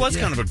 Oh, well, he was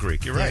kind of a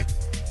Greek. You're right.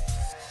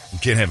 You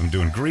can't have him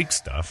doing Greek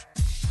stuff.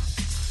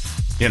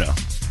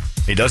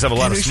 He does have a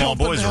lot of small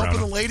boys around him.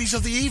 Helping the ladies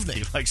of the evening.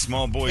 He likes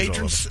small boys all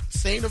Patron over.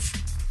 saint of...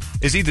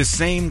 Is he the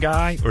same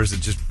guy, or is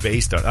it just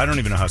based on... I don't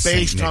even know how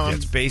Saint Nick gets.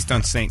 It's based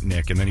on Saint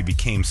Nick, and then he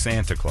became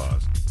Santa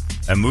Claus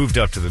and moved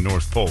up to the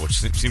North Pole, which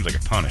seems like a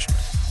punishment.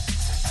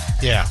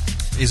 Yeah.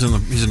 He's in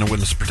the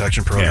witness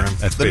protection program. Yeah,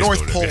 that's the North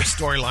basically Pole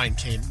storyline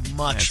came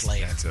much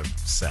later. That's a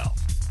sell.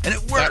 And it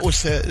worked. That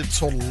was it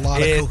sold a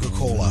lot of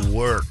Coca-Cola. It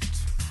worked.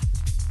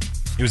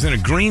 He was in a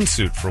green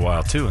suit for a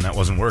while, too, and that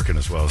wasn't working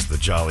as well as the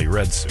jolly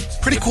red suit.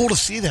 Pretty cool to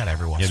see that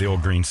every once in a while. Yeah, the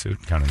old green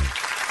suit, kind of neat.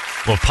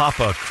 Well,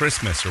 Papa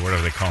Christmas, or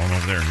whatever they call him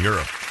over there in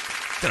Europe,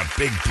 got a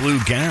big blue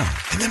gown.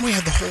 And then we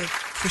had the whole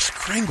Kris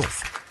Kringle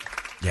thing.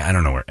 Yeah, I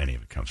don't know where any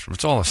of it comes from.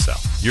 It's all a sell.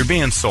 You're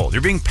being sold.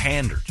 You're being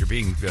pandered. You're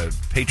being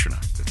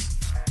patronized.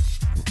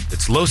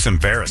 It's Los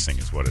embarrassing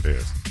is what it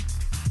is.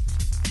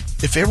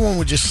 If everyone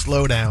would just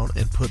slow down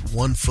and put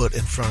one foot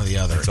in front of the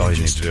other. That's all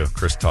you need to do.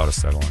 Chris taught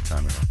us that a long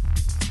time ago.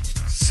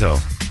 So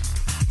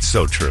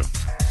true.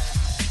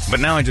 But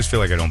now I just feel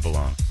like I don't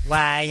belong.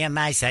 Why am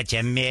I such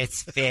a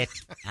misfit?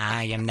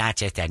 I am not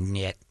just a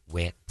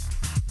nitwit.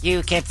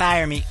 You can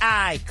fire me.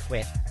 I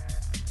quit.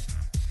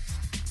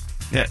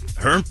 Yeah,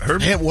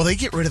 Herbie. Yeah, will they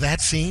get rid of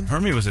that scene?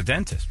 Hermie was a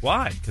dentist.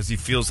 Why? Because he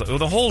feels like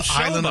the whole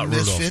show Island about of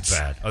Rudolph's Misfits,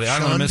 bad. Oh, the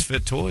Island of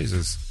Misfit Toys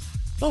is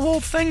the whole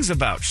thing's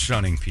about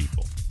shunning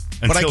people.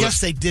 But I guess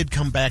they did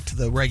come back to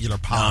the regular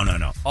pop.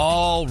 No.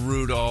 All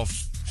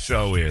Rudolph's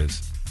show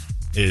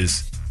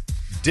is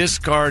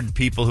discard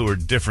people who are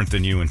different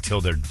than you until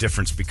their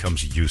difference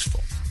becomes useful.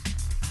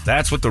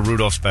 That's what the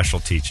Rudolph special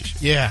teaches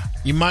you. Yeah,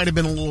 you might have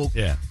been a little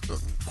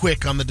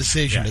quick on the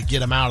decision to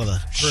get him out of the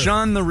group.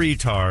 Shun the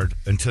retard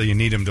until you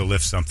need him to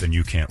lift something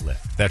you can't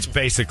lift. That's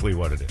basically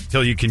what it is.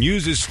 Till you can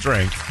use his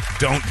strength,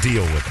 don't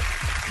deal with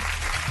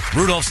it.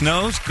 Rudolph's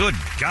nose? Good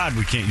God,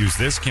 we can't use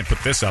this. Can't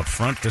put this up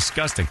front.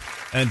 Disgusting.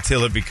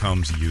 Until it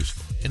becomes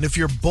useful. And if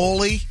you're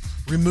bully,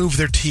 remove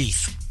their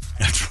teeth.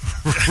 That's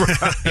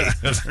right.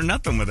 They're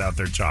nothing without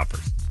their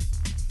choppers.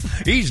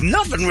 He's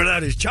nothing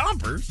without his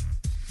choppers.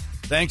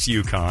 Thanks,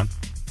 Yukon.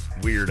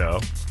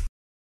 Weirdo.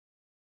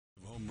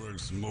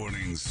 Holmberg's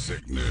Morning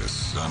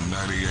Sickness on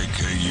 98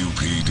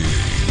 KUPD.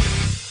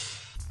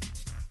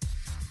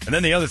 And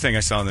then the other thing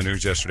I saw in the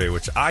news yesterday,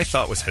 which I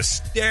thought was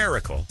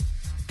hysterical,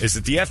 is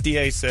that the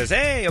FDA says,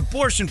 hey,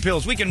 abortion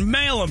pills, we can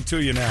mail them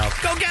to you now.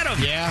 Go get them.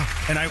 Yeah.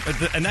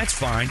 And that's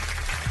fine.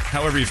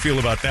 However you feel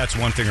about that's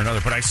one thing or another.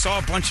 But I saw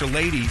a bunch of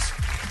ladies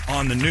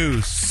on the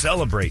news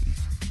celebrating.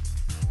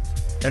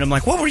 And I'm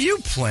like, what were you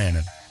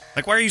planning?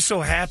 Like, why are you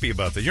so happy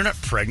about that? You're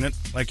not pregnant.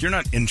 Like, you're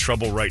not in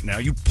trouble right now.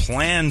 You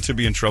plan to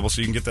be in trouble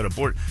so you can get that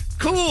abort.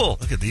 Cool.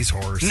 Look at these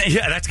whores.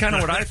 Yeah, that's kind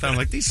of what I thought.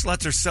 Like, these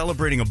sluts are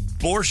celebrating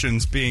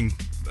abortions being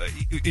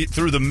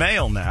through the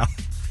mail now.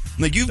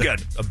 Like, you've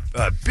got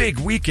a big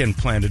weekend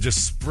plan to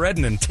just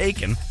spreading and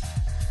taking.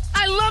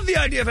 I love the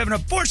idea of having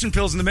abortion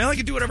pills in the mail. I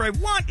can do whatever I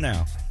want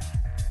now.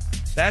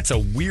 That's a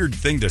weird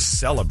thing to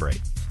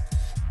celebrate.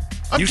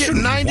 I'm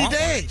getting 90 want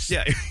days.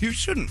 One. Yeah, you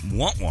shouldn't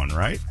want one,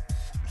 right?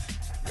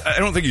 I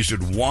don't think you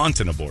should want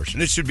an abortion.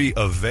 It should be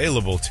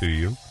available to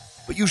you,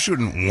 but you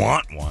shouldn't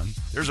want one.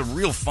 There's a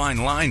real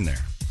fine line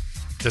there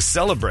to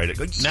celebrate it.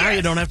 Like, now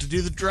you don't have to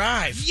do the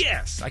drive.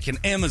 Yes, I can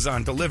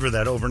Amazon deliver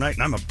that overnight,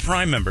 and I'm a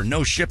Prime member.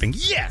 No shipping.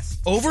 Yes.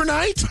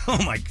 Overnight?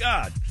 Oh, my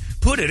God.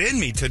 Put it in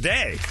me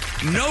today.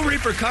 No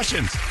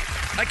repercussions.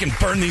 I can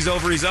burn these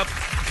ovaries up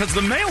because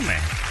the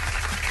mailman.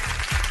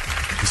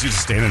 Is he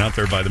just standing out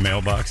there by the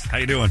mailbox? How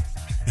you doing?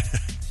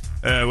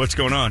 What's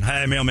going on?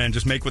 Hey, mailman,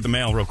 just make with the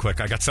mail real quick.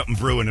 I got something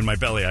brewing in my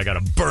belly. I got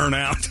to burn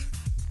out.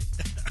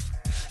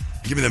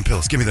 Give me them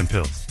pills. Give me them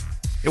pills.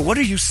 Yeah, what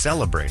are you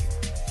celebrating?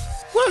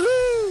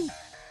 Woohoo!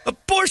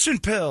 Abortion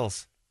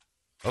pills.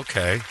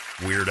 Okay,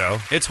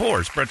 weirdo. It's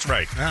whores. Brett's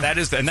right. Yeah. That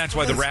is, and that's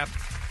why the rap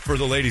for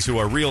the ladies who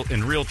are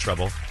in real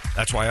trouble.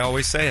 That's why I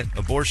always say it.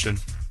 Abortion.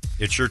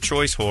 It's your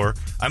choice, whore.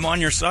 I'm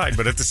on your side,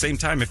 but at the same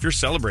time, if you're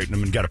celebrating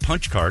them and got a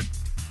punch card,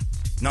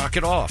 knock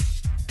it off.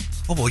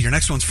 Oh, well, your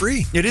next one's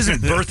free. It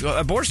isn't birth.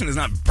 Abortion is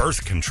not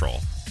birth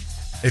control.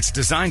 It's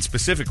designed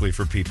specifically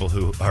for people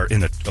who are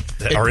in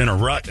a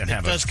rut and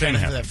have a does thing kind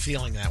of happen. have that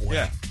feeling that way.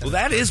 Yeah. Well,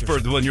 that is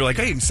birth. When you're like,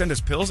 hey, you can send us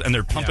pills, and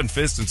they're pumping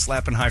fists and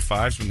slapping high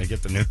fives when they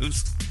get the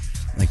news.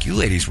 Like, you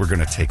ladies were going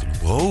to take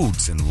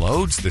loads and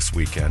loads this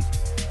weekend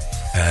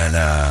and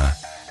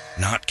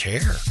not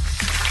care.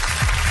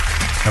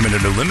 I mean,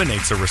 it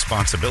eliminates a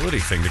responsibility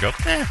thing to go,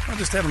 I'll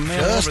just have them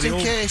mail over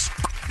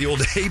the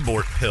old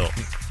abort pill.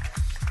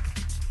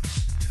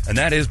 And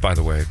that is, by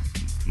the way,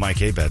 Mike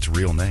Abad's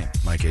real name,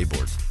 Mike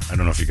Abort. I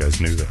don't know if you guys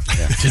knew that.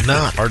 Yeah. Did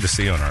not. Hard to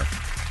see on our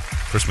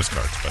Christmas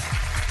cards, but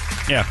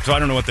yeah. So I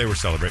don't know what they were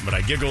celebrating, but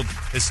I giggled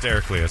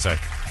hysterically as I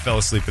fell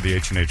asleep at the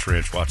H&H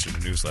Ranch watching the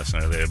news last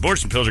night. The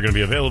abortion pills are going to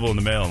be available in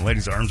the mail, and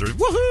ladies' arms are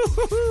woohoo,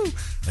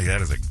 woohoo. Like,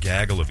 that is a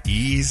gaggle of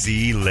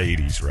easy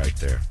ladies right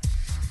there.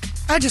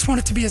 I just want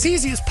it to be as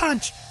easy as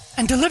punch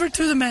and delivered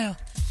through the mail.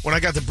 When I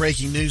got the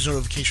breaking news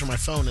notification on my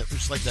phone, it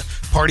was like the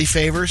party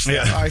favors. The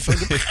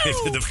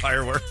iPhone. The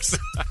fireworks.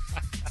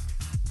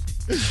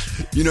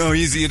 You know how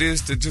easy it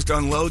is to just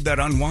unload that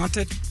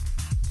unwanted?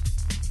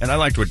 And I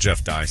liked what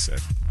Jeff Dye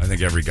said. I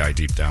think every guy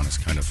deep down is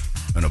kind of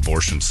an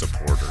abortion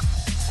supporter.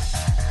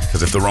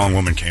 Because if the wrong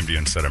woman came to you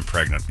and said, I'm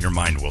pregnant, your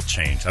mind will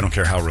change. I don't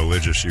care how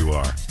religious you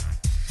are.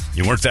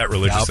 You weren't that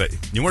religious.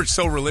 You weren't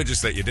so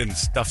religious that you didn't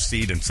stuff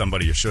seed in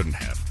somebody you shouldn't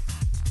have.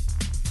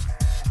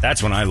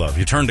 That's when I love.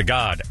 You turn to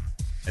God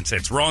and say,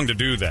 it's wrong to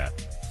do that.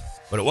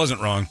 But it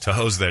wasn't wrong to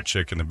hose that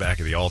chick in the back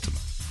of the Altima.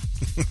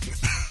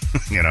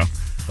 You know?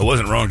 It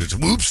wasn't wrong to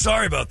just, whoops,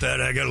 sorry about that.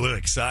 I got a little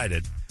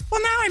excited.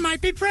 Well, now I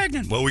might be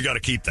pregnant. Well, we got to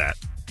keep that.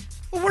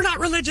 Well, we're not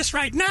religious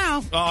right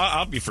now. Oh,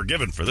 I'll be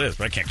forgiven for this,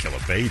 but I can't kill a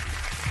baby.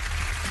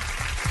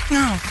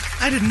 No,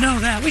 I didn't know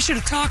that. We should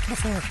have talked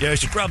before. Yeah, I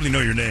should probably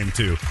know your name,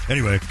 too.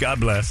 Anyway, God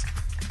bless.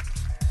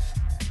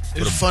 It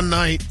was a fun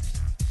night.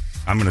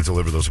 I'm going to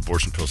deliver those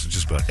abortion pills to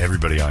just about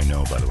everybody I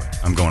know, by the way.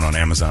 I'm going on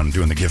Amazon and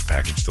doing the gift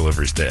package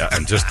deliveries.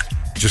 And just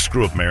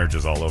screw up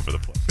marriages all over the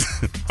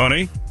place.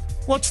 Honey,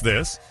 what's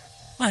this?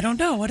 I don't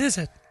know. What is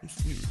it?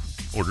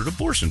 Ordered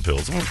abortion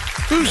pills.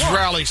 Who's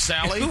Rally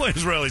Sally? Who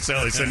is Rally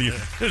Sally sending you?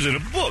 There's in a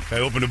book. I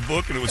opened a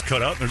book and it was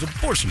cut out and there's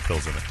abortion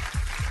pills in it.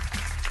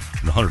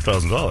 And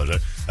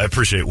 $100,000. I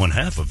appreciate one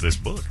half of this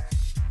book.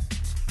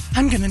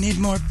 I'm going to need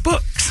more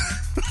books.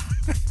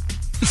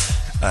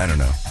 I don't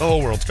know. The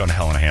whole world's gone to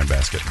hell in a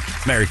handbasket.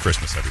 Merry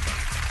Christmas,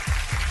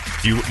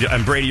 everybody.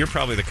 And Brady, you're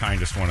probably the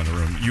kindest one in the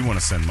room. You want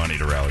to send money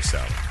to Rally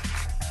Sally.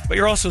 But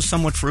you're also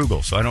somewhat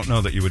frugal, so I don't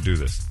know that you would do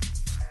this.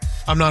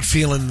 I'm not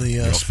feeling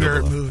the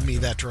spirit moving me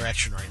that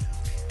direction right now.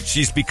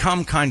 She's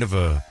become kind of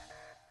a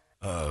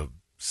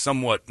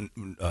somewhat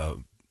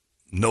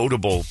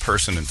notable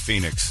person in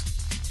Phoenix.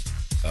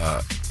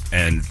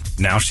 And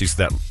now she's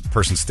that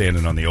person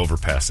standing on the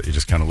overpass that you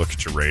just kind of look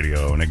at your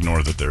radio and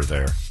ignore that they're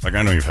there. Like,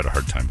 I know you've had a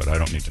hard time, but I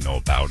don't need to know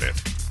about it.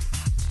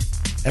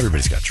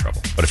 Everybody's got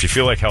trouble. But if you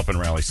feel like helping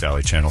Rally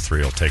Sally, Channel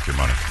 3 will take your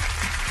money.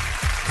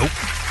 Nope.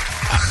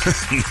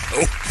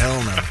 Nope.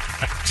 Hell no.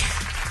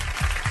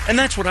 And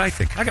that's what I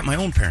think. I got my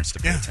own parents to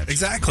pay attention.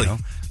 Exactly. You know?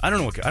 I don't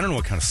know what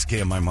kind of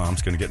scam my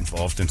mom's going to get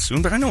involved in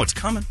soon, but I know it's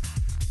coming.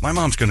 My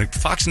mom's going to...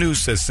 Fox News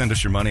says send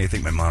us your money. I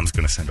think my mom's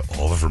going to send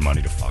all of her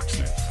money to Fox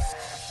News.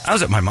 I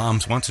was at my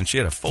mom's once, and she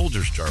had a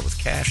Folgers jar with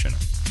cash in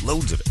it.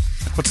 Loads of it.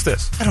 What's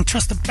this? I don't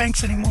trust the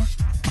banks anymore.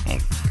 Oh,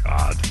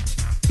 God.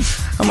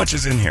 How much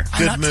is in here?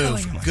 Good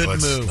move. Good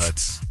move.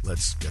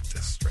 Let's get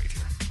this right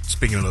here.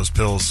 Speaking of those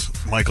pills,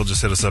 Michael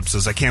just hit us up,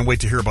 says, I can't wait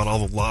to hear about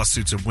all the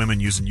lawsuits of women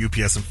using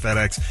UPS and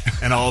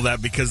FedEx and all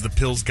that because the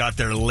pills got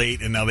there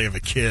late and now they have a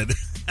kid.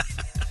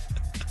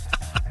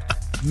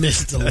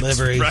 Missed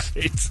deliveries. That's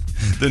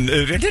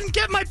right. I didn't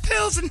get my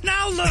pills and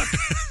now look.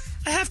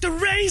 I have to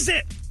raise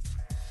it.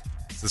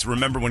 Says,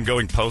 remember when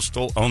going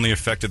postal only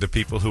affected the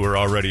people who were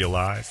already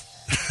alive?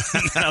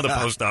 Now the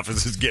post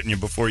office is getting you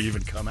before you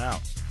even come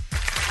out.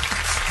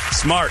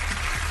 Smart.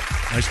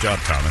 Nice job,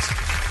 Thomas.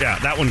 Yeah,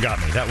 that one got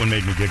me. That one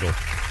made me giggle,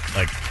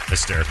 like,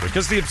 hysterically.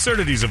 Because the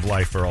absurdities of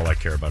life are all I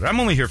care about. I'm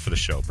only here for the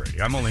show, Brady.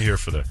 I'm only here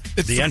for the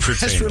entertainment.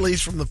 Press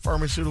release from the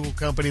pharmaceutical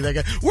company. That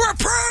guy, we're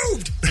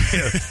approved!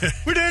 Yeah.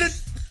 We did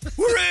it!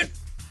 We're in!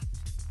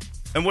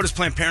 And what is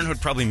Planned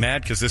Parenthood? Probably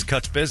mad because this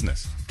cuts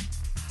business.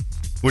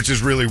 Which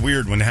is really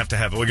weird when they have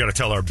to we got to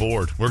tell our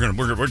board, we're down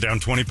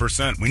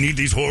 20%. We need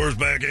these whores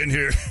back in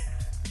here.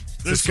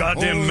 This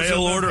goddamn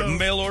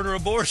mail order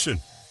abortion.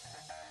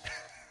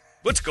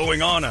 What's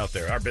going on out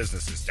there? Our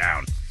business is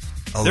down.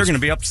 They're going to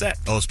be upset.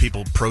 All those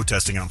people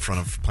protesting out in front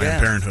of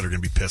Planned Parenthood are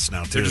going to be pissed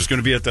now, too. They're just going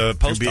to be at the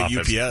post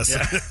office. Be at UPS.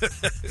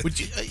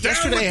 Yeah.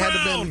 Yesterday had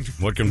to been.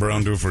 What can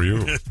Brown do for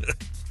you?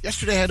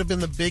 Yesterday had to have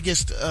been the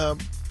biggest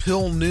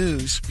pill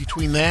news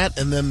between that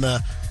and then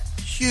the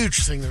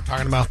huge thing they're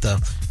talking about,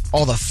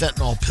 all the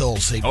fentanyl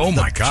pills.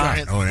 My God.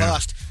 Giant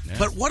bust. Yeah.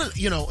 But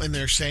and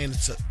they're saying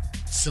it's a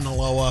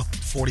Sinaloa,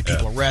 40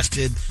 people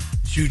arrested,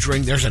 huge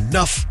ring. There's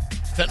enough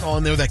fentanyl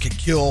in there that could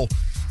kill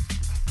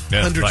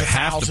hundreds of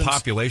half thousands. The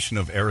population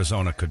of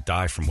Arizona could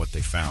die from what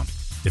they found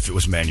if it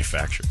was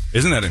manufactured.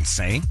 Isn't that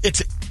insane?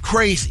 It's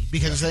crazy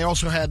because they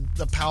also had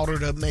the powder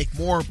to make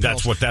more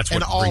pills. That's what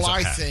and all brings up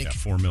I half. think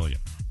 4 million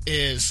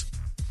is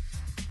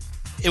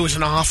it was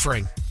an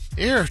offering.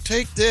 Here,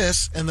 take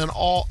this, and then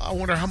I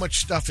wonder how much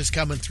stuff is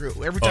coming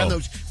through. Every time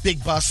those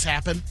big busts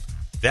happen.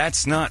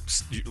 That's not,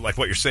 like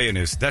what you're saying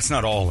is, that's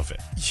not all of it.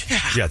 Yeah.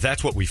 Yeah,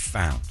 that's what we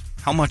found.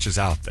 How much is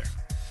out there?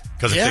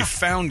 Because if they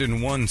found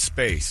in one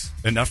space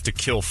enough to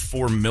kill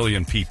 4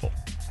 million people,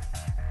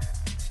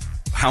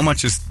 how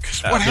much is...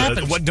 what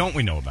happens? What don't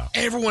we know about?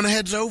 Everyone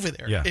heads over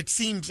there. Yeah. It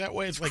seems that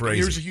way. It's like,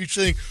 crazy. Here's a huge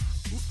thing.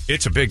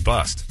 It's a big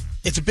bust.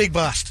 It's a big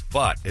bust.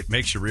 But it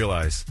makes you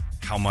realize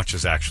how much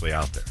is actually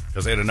out there.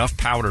 Because they had enough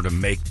powder to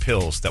make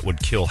pills that would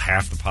kill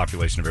half the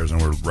population of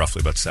Arizona. We're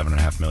roughly about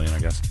 7.5 million, I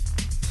guess.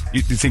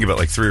 You think about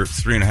like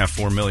 3.5,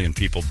 4 million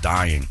people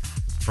dying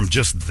from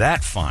just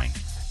that find.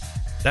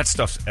 That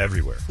stuff's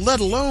everywhere. Let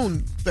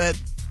alone that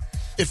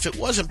if it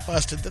wasn't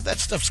busted, that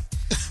stuff's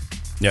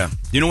yeah.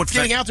 You know what's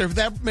getting out there?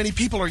 That many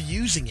people are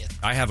using it.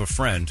 I have a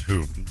friend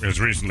who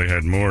has recently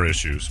had more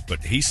issues, but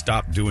he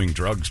stopped doing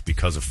drugs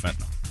because of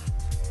fentanyl.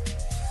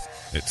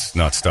 It's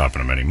not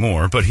stopping him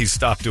anymore, but he's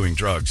stopped doing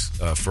drugs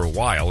for a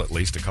while, at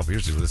least a couple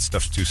years ago. This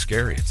stuff's too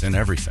scary. It's in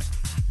everything.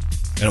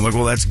 And I'm like,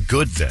 well, that's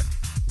good then.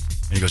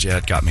 And he goes, yeah,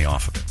 it got me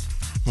off of it.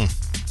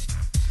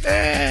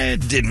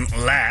 It didn't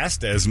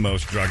last, as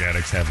most drug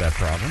addicts have that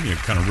problem. You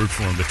kind of root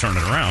for them to turn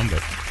it around,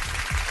 but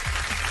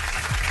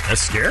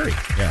that's scary.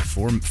 Yeah,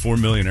 4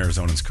 million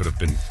Arizonans could have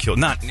been killed.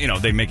 Not,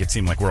 they make it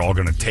seem like we're all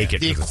going to take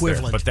it. The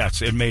equivalent.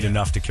 But it made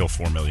enough to kill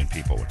 4 million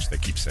people, which they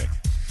keep saying.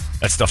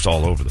 That stuff's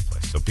all over the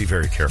place. So be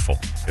very careful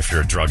if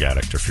you're a drug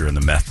addict or if you're in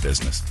the meth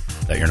business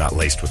that you're not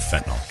laced with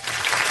fentanyl.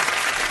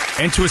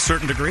 And to a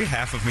certain degree,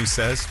 half of me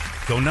says,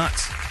 go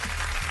nuts.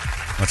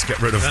 Let's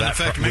get rid of that.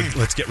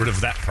 Let's get rid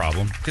of that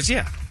problem. Because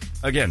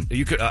again,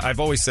 you could.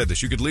 I've always said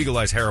this. You could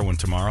legalize heroin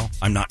tomorrow.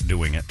 I'm not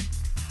doing it.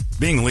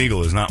 Being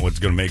legal is not what's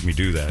going to make me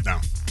do that. No.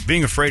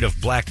 Being afraid of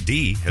Black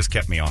D has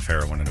kept me off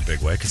heroin in a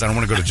big way because I don't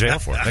want to go to jail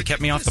for it. That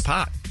kept me off the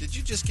pot. Did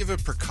you just give a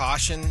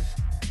precaution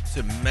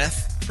to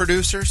meth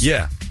producers?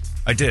 Yeah,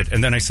 I did.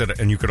 And then I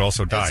said, and you could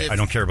also die. I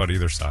don't care about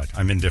either side.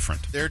 I'm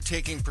indifferent. They're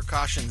taking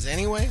precautions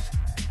anyway?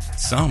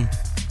 Some.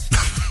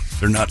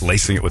 They're not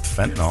lacing it with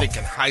fentanyl. I'm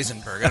thinking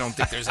Heisenberg. I don't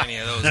think there's any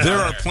of those. There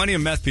are plenty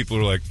of meth people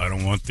who are like, I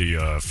don't want the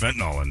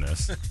fentanyl in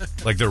this.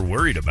 Like, they're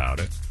worried about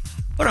it.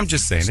 But I'm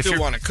just saying, if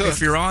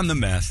you're on the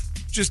meth,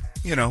 just,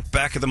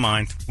 back of the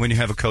mind, when you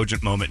have a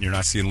cogent moment and you're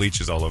not seeing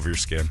leeches all over your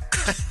skin,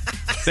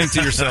 think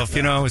to yourself,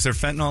 is there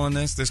fentanyl in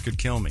this? This could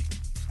kill me.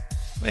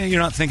 Well,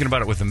 you're not thinking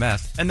about it with the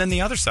meth. And then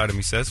the other side of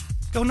me says,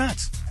 go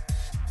nuts.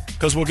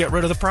 Because we'll get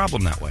rid of the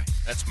problem that way.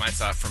 That's my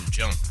thought from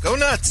jump. Go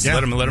nuts. Yeah,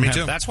 let them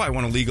have. That's why I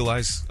want to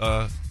legalize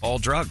all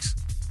drugs.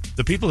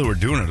 The people who are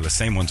doing it are the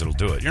same ones that'll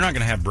do it. You're not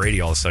going to have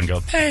Brady all of a sudden go,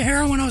 hey,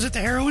 heroin, I was at the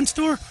heroin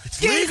store.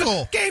 It's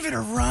legal. Gave it a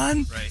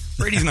run. Right.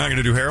 Brady's not going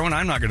to do heroin.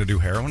 I'm not going to do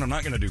heroin. I'm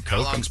not going to do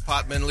coke. How long's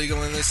pot been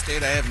legal in this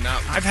state? I have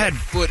not. I've had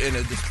foot in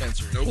a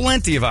dispensary.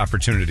 Plenty of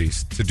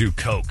opportunities to do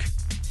coke.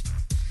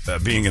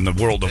 Being in the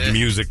world of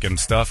music and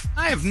stuff,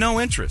 I have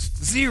no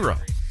interest. Zero.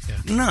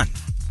 Yeah. None.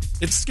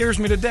 It scares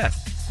me to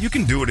death. You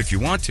can do it if you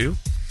want to.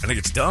 I think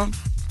it's dumb.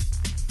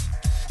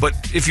 But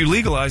if you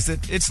legalized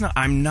it, it's not.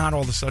 I'm not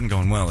all of a sudden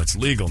going, well, it's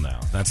legal now.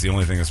 That's the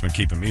only thing that's been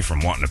keeping me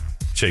from wanting to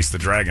chase the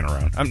dragon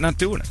around. I'm not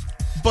doing it.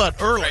 But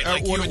early,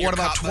 what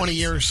about 20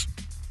 years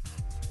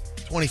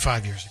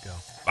 25 years ago.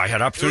 I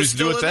had opportunities to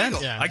do it then.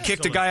 Yeah, I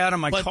kicked a guy out of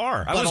my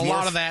car. But a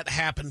lot of that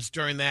happens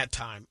during that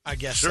time. I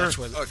guess Sure. that's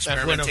what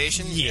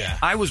experimentation? Yeah.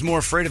 I was more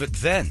afraid of it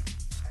then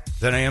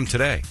than I am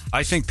today.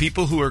 I think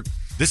people who are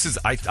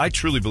I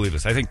truly believe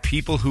this. I think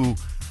people who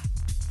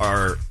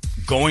are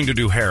going to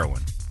do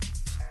heroin,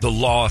 the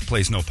law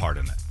plays no part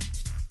in that.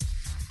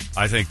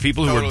 I think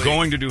people who are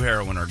going to do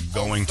heroin are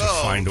going to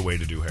find a way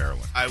to do heroin.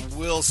 I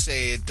will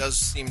say it does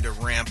seem to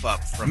ramp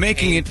up from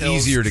Making pain it pills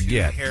easier to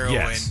get. heroin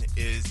Yes.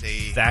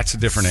 is That's a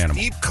different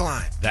animal. steep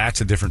climb.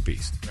 That's a different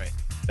beast. Right.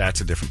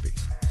 That's a different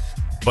beast.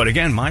 But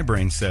again, my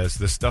brain says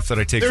the stuff that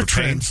I take They're for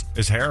pain trends.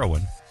 is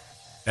heroin,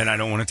 and I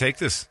don't want to take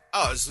this.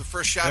 Oh, it was the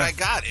first shot Yeah. I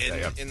got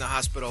Yeah. in the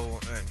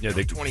hospital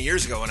 20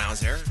 years ago when I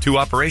was there. 2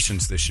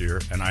 operations this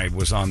year, and I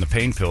was on the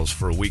pain pills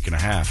for a week and a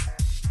half.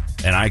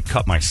 And I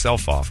cut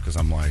myself off because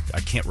I'm like, I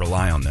can't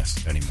rely on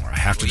this anymore. I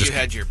have to Well, just. you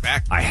had your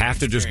back. I have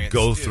to just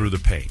go experience, too. through the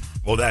pain.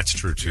 Well, that's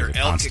true too. Your The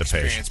elk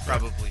constipation. experience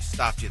probably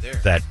stopped you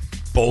there. That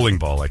bowling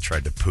ball I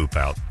tried to poop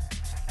out.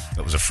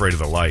 That was afraid of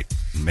the light,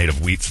 made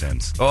of wheat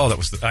thins. Oh, that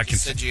was. I can. You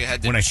said you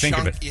had to when I think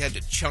of it, you had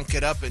to chunk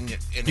it up, and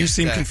you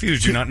seem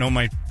confused. You not know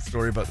my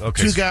story about?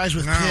 Okay, Two guys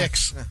with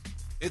picks.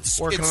 It's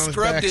working on his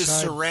scrubbed his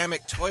backside.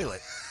 ceramic toilet.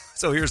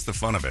 So here's the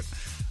fun of it.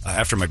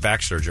 After my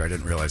back surgery, I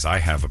didn't realize I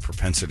have a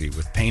propensity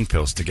with pain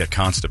pills to get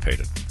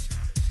constipated.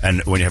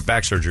 And when you have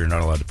back surgery, you're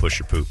not allowed to push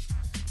your poop.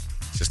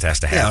 It just has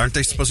to happen. Yeah, aren't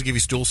they supposed to give you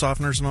stool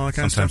softeners and all that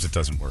kind of Sometimes stuff? it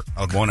doesn't work.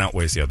 One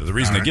outweighs the other. The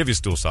reason All they right. give you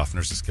stool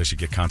softeners is because you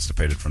get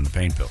constipated from the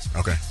pain pills.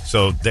 Okay.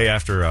 So day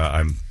after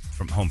I'm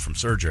from home from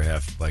surgery, I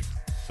have like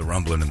the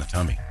rumbling in the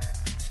tummy,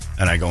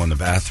 and I go in the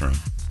bathroom,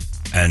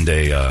 and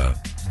a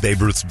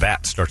Babe Ruth's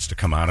bat starts to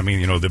come out of me.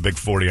 You know, the big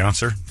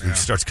 40-ouncer. It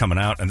starts coming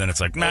out, and then it's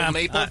like, nah,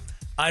 Maple?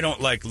 I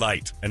don't like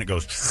light, and it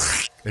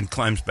goes and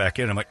climbs back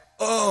in. I'm like,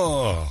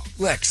 oh,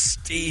 Lex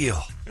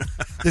Steele,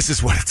 this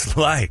is what it's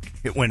like.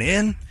 It went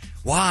in.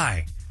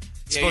 Why?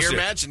 It's Yeah, supposed you're to-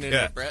 imagining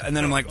yeah. it, Brett. And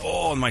then I'm like,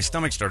 oh, and my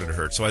stomach started to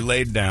hurt. So I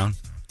laid down,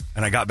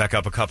 and I got back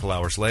up a couple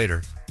hours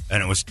later,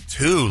 and it was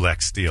 2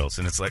 Lex Steels.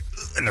 And it's like,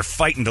 ugh, and they're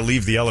fighting to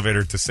leave the elevator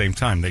at the same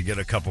time. They get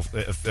a couple,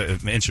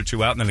 an inch or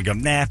 2 out, and then they go,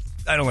 nah,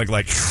 I don't like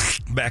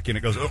back in.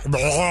 It goes,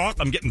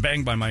 I'm getting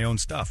banged by my own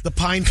stuff. The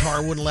pine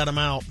tar wouldn't let him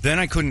out. Then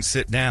I couldn't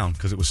sit down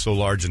because it was so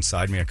large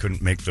inside me. I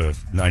couldn't make the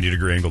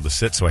 90-degree angle to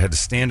sit, so I had to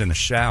stand in the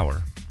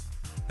shower.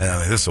 And I'm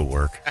like, this will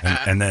work.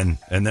 And then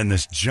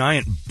this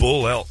giant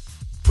bull elk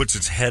puts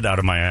its head out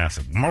of my ass.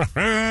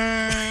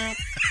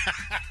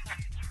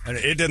 And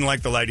it didn't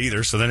like the light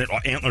either, so then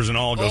antlers and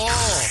all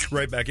goes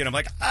right back in. I'm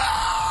like,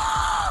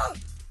 ah!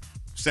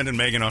 Sending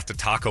Megan off to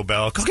Taco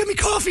Bell. Go get me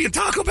coffee at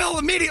Taco Bell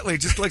immediately.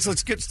 Just like,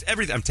 let's get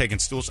everything. I'm taking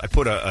stools. I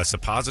put a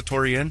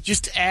suppository in.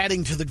 Just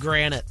adding to the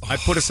granite. I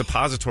put a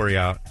suppository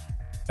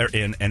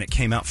in, and it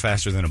came out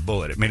faster than a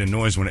bullet. It made a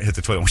noise when it hit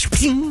the toilet.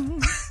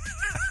 And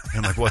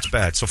I'm like, what's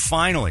bad? So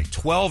finally,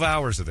 12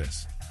 hours of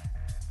this.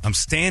 I'm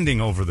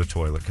standing over the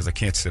toilet because I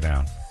can't sit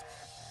down.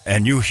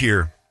 And you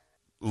hear,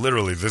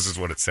 literally, this is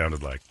what it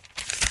sounded like.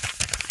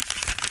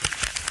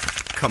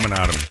 Coming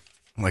out of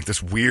me. Like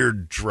this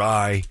weird,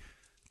 dry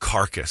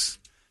carcass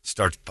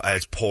starts,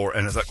 it's pour,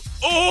 and it's like,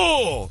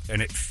 oh!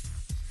 And it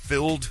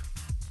filled,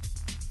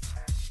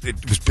 it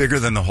was bigger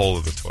than the hole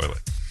of the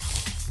toilet.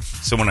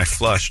 So when I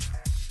flushed,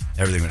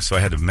 everything went, so I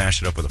had to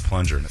mash it up with a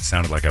plunger, and it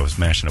sounded like I was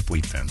mashing up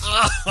wheat thins.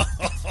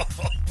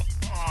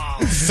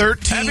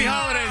 13. Happy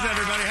holidays,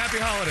 everybody. Happy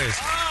holidays.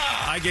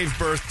 I gave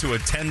birth to a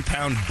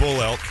 10-pound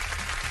bull elk.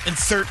 And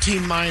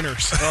 13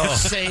 miners.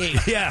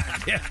 Saved. Yeah,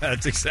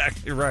 that's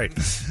exactly right.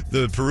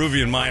 The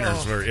Peruvian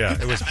miners were,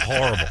 it was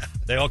horrible.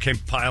 They all came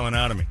piling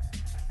out of me.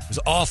 It was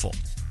awful.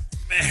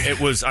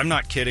 It was, I'm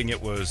not kidding,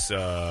 it was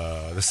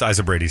the size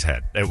of Brady's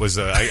head. It was,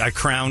 I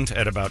crowned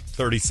at about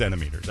 30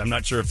 centimeters. I'm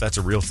not sure if that's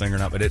a real thing or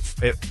not, but it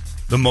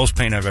the most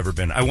pain I've ever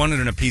been. I wanted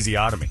an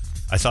episiotomy.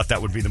 I thought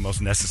that would be the most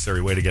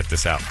necessary way to get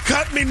this out.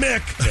 Cut me,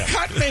 Mick. Yeah.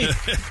 Cut me.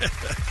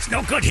 It's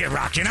no good here,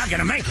 Rock. You're not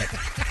going to make it.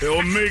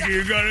 Oh, Mickey,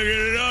 you gotta get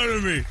it out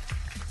of me.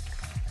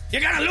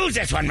 You're going to lose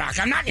this one, Rock.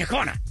 I'm not in your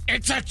corner.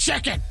 It's a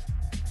chicken.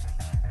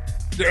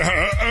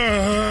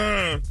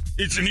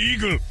 It's an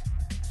eagle.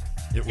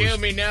 It was Kill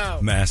me now.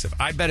 massive.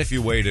 I bet if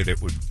you waited,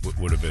 it would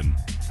have been.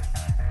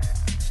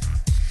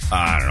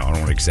 I don't know. I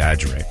don't want to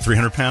exaggerate.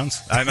 300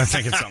 pounds? I'm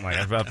thinking something like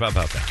that.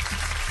 About that.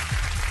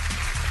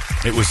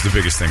 It was the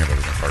biggest thing I've ever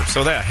been part of.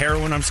 So that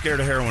heroin, I'm scared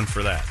of heroin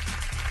for that,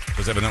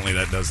 because evidently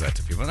that does that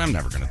to people. I'm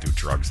never going to do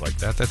drugs like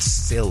that. That's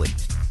silly.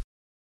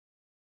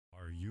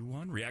 Are you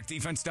on?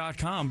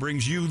 ReactDefense.com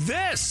brings you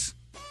this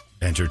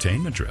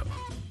entertainment drill.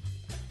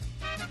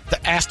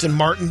 The Aston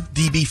Martin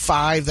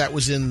DB5 that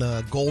was in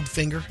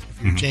Goldfinger.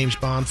 If you're a James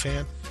Bond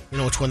fan, you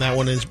know which one that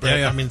one is, Brett.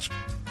 Yeah. I mean,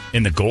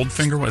 In the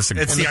Goldfinger? What's the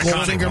It's the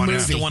iconic Goldfinger one. movie.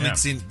 It's the one Yeah.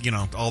 that's in,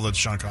 all the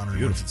Sean Connery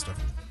movies and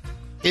stuff.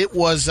 it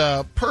was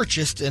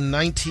purchased in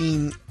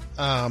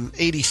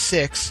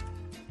 1986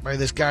 by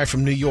this guy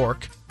from New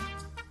York,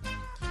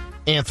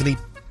 Anthony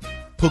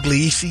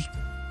Pugliese,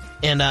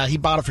 and he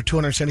bought it for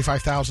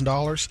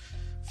 $275,000.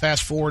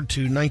 Fast forward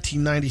to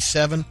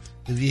 1997,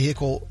 the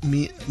vehicle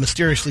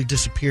mysteriously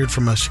disappeared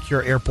from a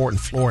secure airport in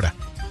Florida.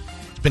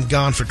 been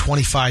gone for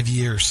 25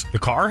 years. The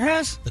car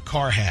has? The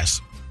car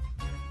has.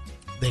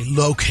 They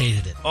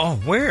located it. Oh,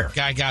 where?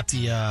 Guy got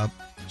the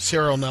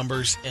serial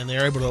numbers, and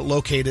they're able to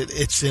locate it.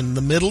 It's in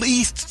the Middle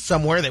East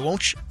somewhere. They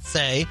won't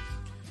say.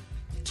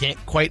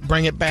 Can't quite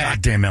bring it back.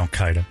 Goddamn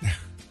Al-Qaeda.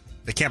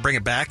 They can't bring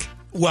it back?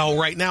 Well,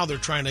 right now they're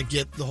trying to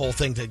get the whole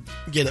thing to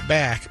get it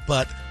back,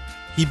 but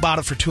he bought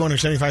it for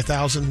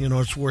 $275,000. You know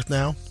what it's worth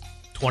now?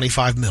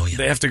 $25 million.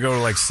 They have to go to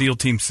like SEAL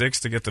Team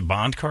 6 to get the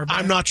Bond car back?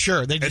 I'm not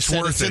sure. They just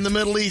said it's in the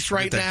Middle East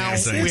right now.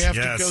 We have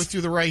to go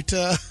through the right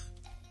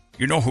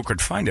You know who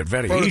could find it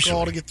very protocol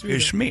easily? to get through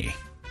It's there. me.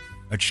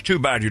 It's too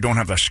bad you don't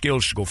have the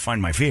skills to go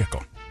find my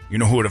vehicle. You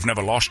know who would have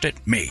never lost it?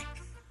 Me.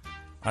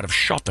 I'd have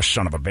shot the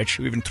son of a bitch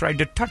who even tried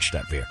to touch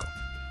that vehicle.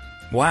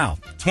 Wow.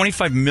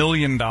 $25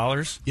 million?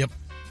 Yep.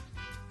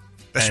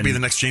 That should be the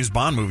next James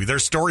Bond movie.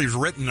 There's stories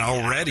written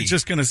already. I was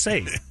just going to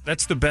say,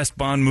 that's the best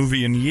Bond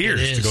movie in years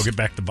It to is. go get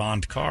back the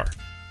Bond car.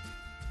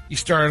 You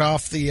started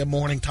off the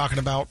morning talking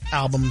about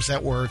albums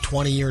that were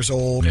 20 years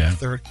old. Yeah.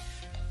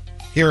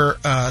 Here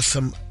are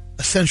some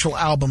essential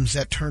albums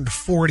that turned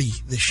 40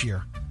 this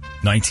year.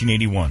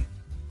 1981.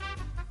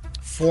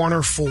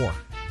 Foreigner 4.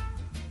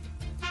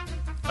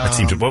 That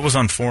seems. What was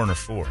on Foreigner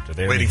 4? Did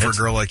they have Waiting any for a hits?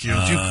 Girl Like You.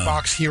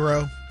 Jukebox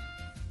Hero.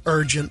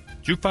 Urgent.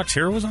 Jukebox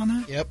Hero was on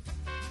that? Yep.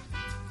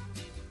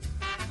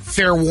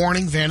 Fair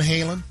Warning, Van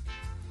Halen.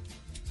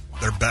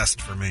 They're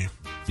best for me.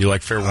 You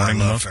like Fair Warning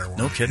the love most? Fair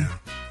Warning, No kidding. yeah.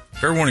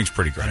 Fair Warning's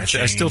pretty great. I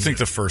still Unchained, think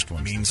the first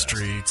one's Mean the best.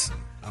 Streets.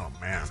 Oh,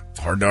 man. It's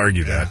hard to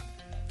argue that.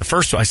 The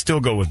first one, I still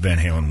go with Van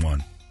Halen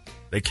 1.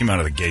 They came out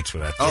of the gates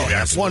with that. Oh,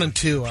 yeah. 1 and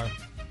 2 are.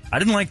 I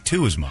didn't like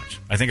 2 as much.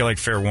 I think I like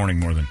Fair Warning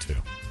more than 2.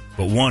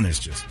 But 1 is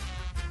just...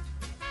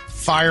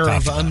 Fire Top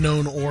of to bottom.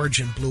 Unknown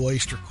Origin, Blue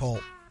Oyster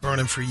Cult.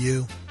 Burning for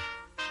You.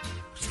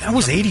 That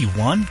was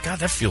 81? God,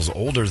 that feels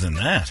older than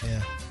that.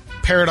 Yeah.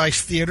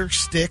 Paradise Theater,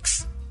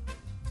 Styx.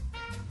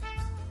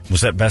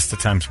 Was that Best of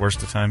Times,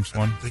 Worst of Times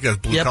one? I think that's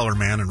Blue Yep. Collar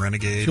Man and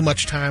Renegade. Too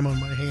Much Time on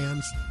My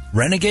Hands.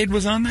 Renegade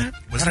was on that?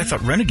 Was God, I it?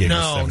 thought Renegade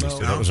No, was 70s. no.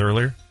 too. That was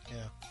earlier?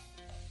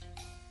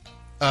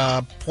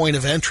 Point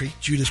of Entry,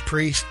 Judas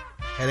Priest.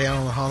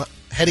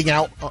 Heading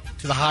out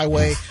to the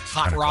highway.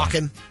 Hot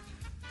Rockin'.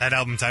 That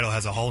album title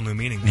has a whole new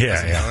meaning.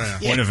 Yeah,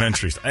 doesn't it? Point of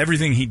Entry.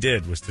 Everything he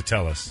did was to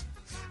tell us,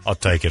 I'll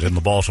take it in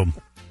the bottom.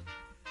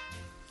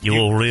 You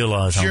will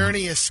realize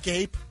Journey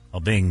Escape. how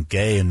being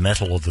gay and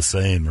metal are the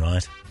same,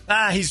 right?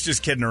 He's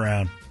just kidding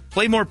around.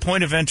 Play more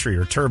Point of Entry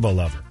or Turbo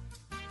Lover.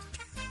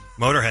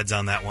 Motorhead's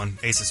on that one.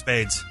 Ace of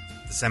Spades,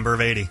 December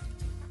of 80.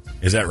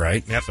 Is that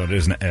right? Yep. So it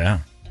is. Yeah.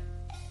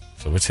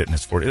 So it's hitting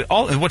its 40.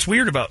 What's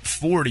weird about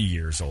 40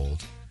 years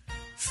old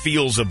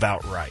feels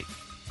about right.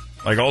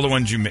 Like all the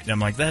ones I'm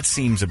like, that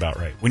seems about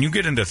right. When you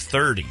get into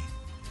 30,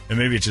 and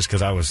maybe it's just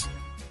because I was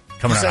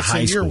coming out of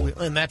high school.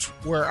 And that's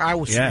where I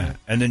was. Yeah.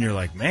 And then you're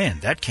like, man,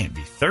 that can't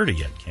be 30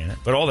 yet, can it?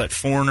 But all that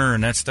Foreigner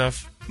and that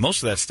stuff,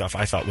 most of that stuff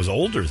I thought was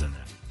older than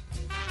that.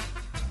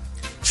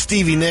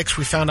 Stevie Nicks,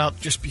 we found out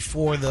just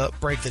before the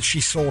break that she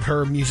sold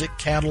her music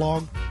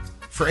catalog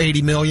for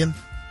 $80 million.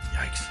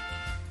 Yikes.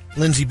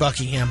 Lindsey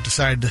Buckingham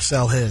decided to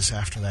sell his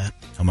after that.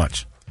 How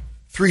much?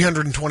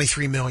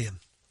 $323 million.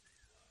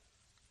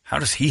 How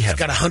does he have He's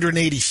got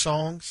 180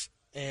 songs.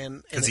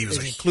 Because he was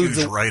a includes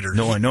huge writer.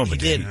 No, I know, He but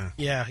did.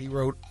 he- Yeah, he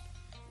wrote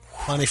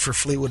plenty for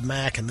Fleetwood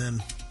Mac, and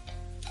then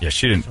Yeah,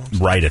 she didn't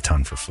write a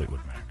ton for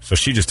Fleetwood Mac. So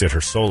she just did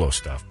her solo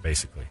stuff,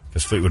 basically.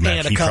 Because Fleetwood Mac,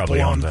 And a he couple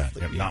probably owned on that.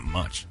 Fleetwood. Yeah, not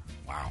much.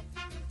 Wow.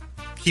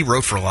 He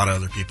wrote for a lot of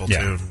other people,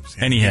 Yeah. too.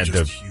 And he had the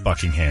just huge.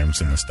 Buckinghams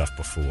and the stuff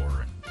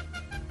before.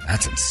 And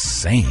that's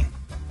insane.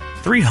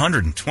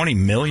 $320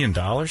 million?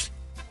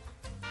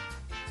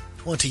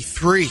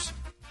 23.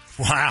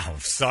 Wow,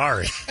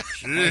 sorry.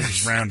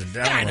 Just rounded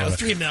down. I a know,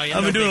 little bit. $3 million.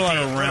 I've been no doing a big lot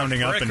of deal.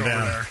 rounding up Brick and over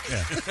down. there.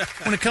 Yeah.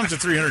 When it comes to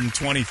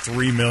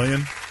 $323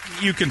 million,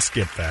 you can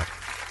skip that.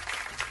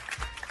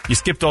 You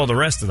skipped all the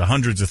rest of the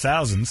hundreds of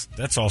thousands.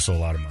 That's also a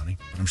lot of money.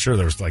 I'm sure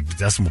there was like a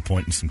decimal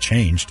point and some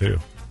change too.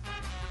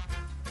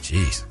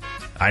 Jeez,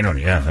 I don't.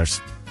 Yeah,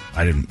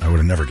 I would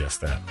have never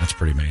guessed that. That's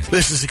pretty amazing.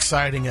 This is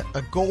exciting.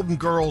 A Golden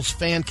Girls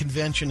fan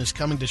convention is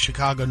coming to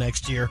Chicago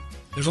next year.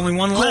 There's only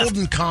one left.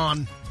 Golden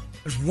Con.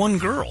 There's one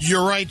girl.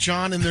 You're right,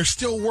 John, and they're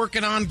still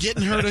working on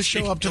getting her to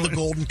show up to the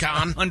Golden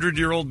Con.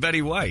 100-year-old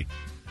Betty White.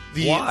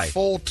 The Why?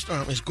 full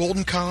term is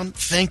Golden Con.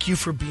 Thank you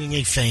for being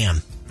a fan.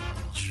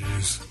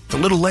 Jeez. It's a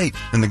little late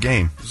in the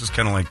game. This is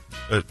kind of like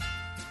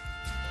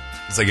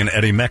it's like an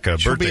Eddie Mecca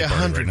She'll birthday be party.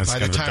 100 Right? That's by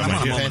kind the of a time dumb of the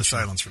idea. Moment of convention.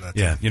 silence for that.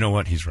 Yeah, you know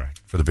what? He's right.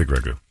 For the big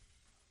Ragu.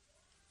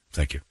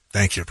 Thank you.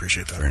 Thank you.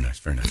 Appreciate that. Very nice.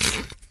 Very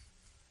nice.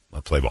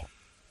 Let's play ball.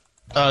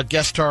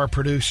 Guest star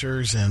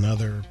producers and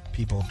other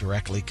people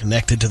directly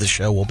connected to the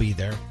show will be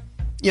there.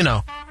 You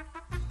know,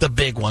 the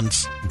big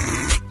ones.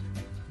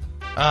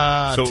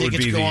 So it would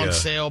Tickets be go the, on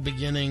sale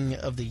beginning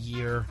of the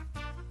year.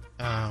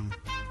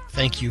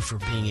 Thank you for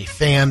being a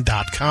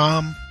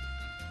fan.com.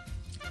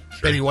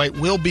 Betty White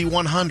will be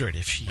 100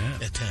 if she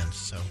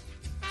attends.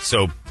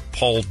 So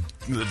Paul,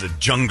 the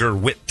Junger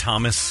Whit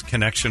Thomas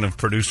connection of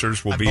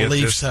producers will I be at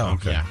believe this? so.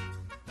 Okay. Yeah.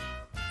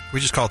 We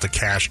just call it the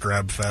cash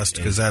grab fest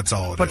because that's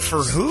all it is. But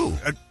for who?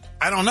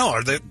 I don't know.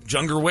 Are they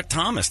Junger Witt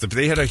Thomas?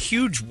 They had a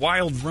huge,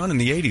 wild run in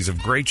the 80s of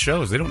great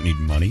shows. They don't need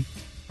money.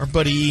 Our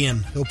buddy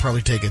Ian, he'll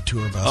probably take a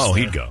tour bus. Oh,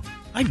 there. he'd go.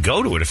 I'd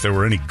go to it if there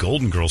were any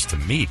Golden Girls to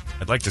meet.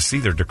 I'd like to see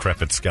their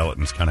decrepit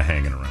skeletons kind of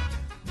hanging around.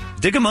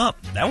 Dig them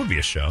up. That would be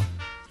a show.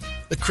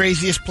 The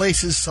craziest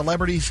places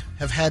celebrities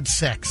have had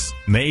sex.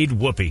 Made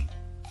Whoopi.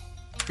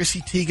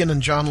 Chrissy Teigen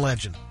and John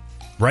Legend.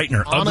 Right in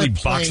her On ugly a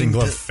plane boxing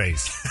glove to-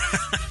 face.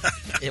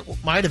 It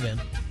might have been,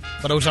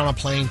 but it was on a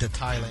plane to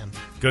Thailand.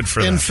 Good for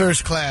In them.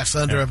 first class,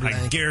 under a I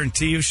blanket.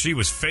 guarantee you she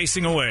was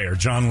facing away or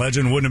John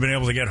Legend wouldn't have been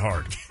able to get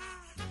hard.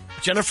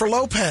 Jennifer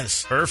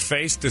Lopez. Her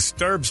face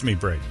disturbs me,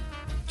 Brady.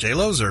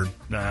 J-Lo's or?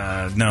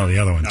 No, the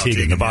other one. Oh, Tegan,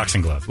 Tegan, the yeah.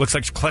 boxing glove. Looks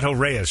like Cleto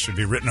Reyes should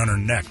be written on her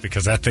neck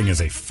because that thing is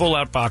a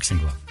full-out boxing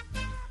glove.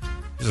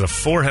 This is a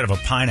forehead of a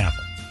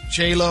pineapple.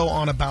 J-Lo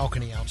on a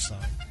balcony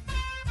outside.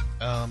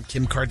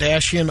 Kim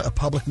Kardashian, a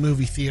public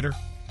movie theater.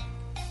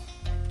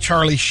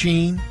 Charlie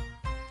Sheen,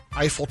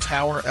 Eiffel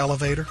Tower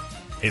elevator.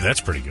 Hey,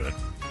 that's pretty good.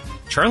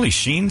 Charlie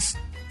Sheen's...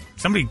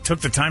 Somebody took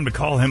the time to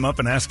call him up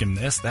and ask him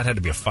this. That had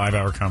to be a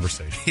 5-hour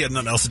conversation. He had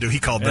nothing else to do. He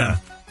called them.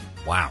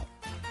 Wow.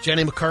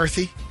 Jenny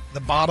McCarthy,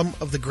 the bottom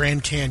of the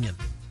Grand Canyon.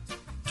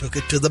 Took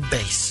it to the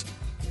base.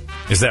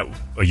 Is that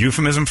a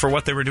euphemism for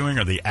what they were doing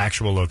or the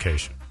actual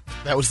location?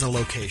 That was the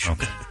location.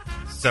 Okay.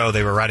 So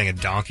they were riding a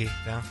donkey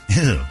down?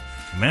 Ew.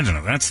 Imagine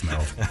how that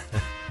smelled.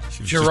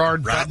 She was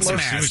Gerard just Butler.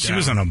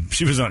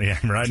 She was on yeah,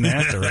 riding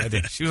after, right?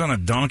 She was on a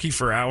donkey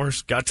for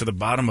hours, got to the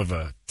bottom of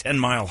a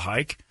 10-mile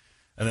hike,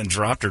 and then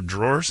dropped her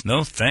drawers.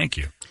 No, thank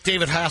you.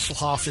 David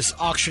Hasselhoff is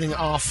auctioning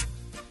off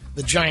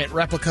the giant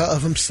replica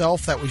of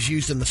himself that was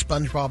used in the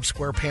SpongeBob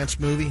SquarePants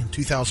movie in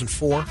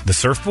 2004. The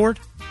surfboard?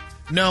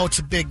 No, it's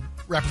a big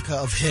replica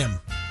of him.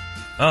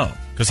 Oh,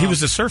 because he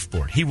was a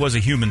surfboard. He was a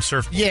human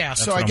surfboard. Yeah,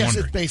 That's so what I I'm guess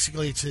wondering. it's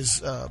basically it's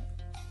his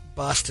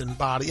bust and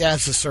body. Yeah,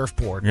 it's a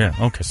surfboard. Yeah,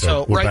 okay,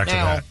 so we're right back to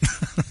now,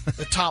 that.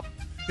 the top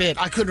bit,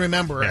 I couldn't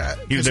remember. Yeah,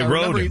 'cause they I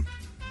rode remember him.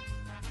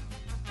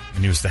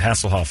 And he was the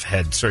Hasselhoff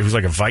head. So he was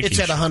like a Viking. It's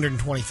at ship.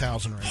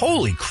 120,000 right now.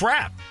 Holy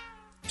crap.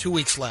 2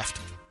 weeks left.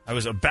 I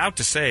was about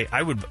to say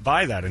I would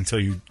buy that until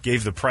you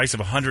gave the price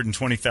of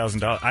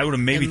 $120,000. I would have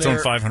maybe And thrown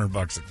they're-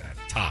 $500 at that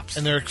tops.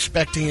 And they're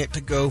expecting it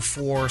to go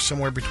for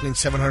somewhere between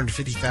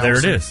 750,000 There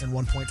it is. and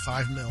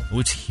 1.5 mil. Oh,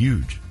 it's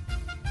huge.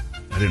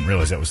 I didn't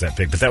realize that was that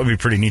big, but that would be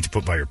pretty neat to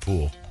put by your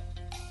pool.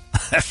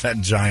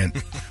 That giant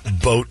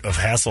boat of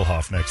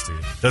Hasselhoff next to you.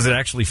 Does it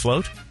actually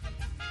float?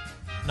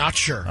 Not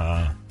sure.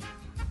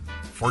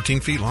 14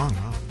 feet long.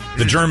 Wow.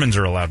 The Germans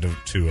are allowed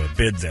to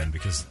bid then,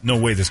 because no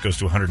way this goes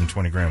to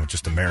 120 grand with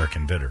just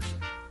American bidders.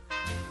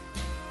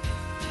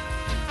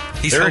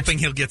 He's They're hoping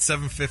he'll get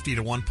 750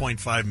 to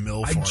 1.5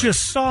 mil for I it.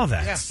 just saw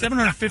that. Yeah.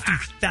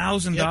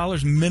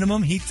 $750,000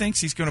 minimum he thinks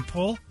he's going to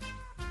pull?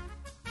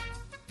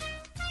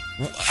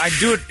 Well, I'd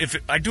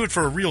do it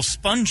for a real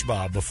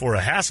SpongeBob before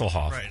a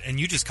Hasselhoff. Right, and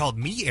you just called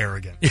me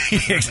arrogant.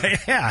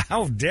 Yeah,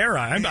 how dare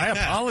I? I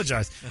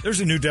apologize. There's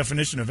a new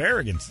definition of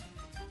arrogance.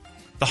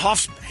 The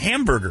Hoff's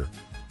hamburger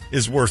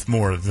is worth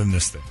more than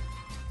this thing.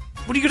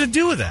 What are you going to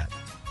do with that?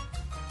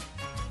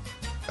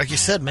 Like you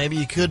said, maybe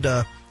you could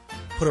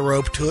put a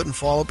rope to it and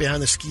follow it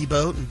behind the ski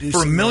boat and do For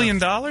 $1 some, million?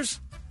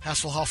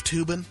 Hasselhoff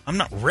tubing. I'm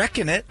not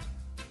wrecking it.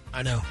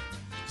 I know.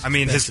 I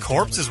mean, his Expensive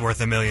corpse doing is worth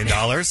 $1 million.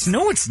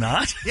 No, it's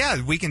not.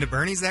 Yeah, Weekend at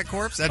Bernie's, that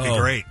corpse? That'd be Oh,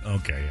 great.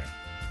 Okay, yeah.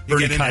 You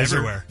Bernie get in Kaiser.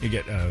 everywhere. You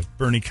get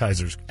Bernie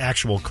Kaiser's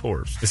actual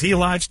corpse. Is he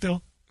alive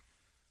still?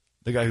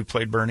 The guy who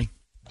played Bernie?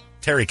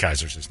 Terry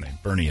Kaiser's his name.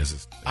 Bernie is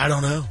his. I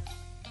don't know.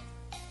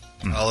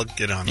 I'll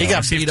get on He that.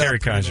 got See if beat Terry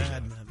up. pretty Kaiser's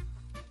bad, man.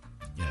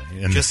 Yeah,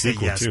 and Just the say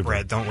sequel yes, too.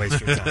 Brett. Don't waste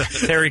your time.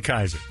 Terry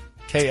Kaiser.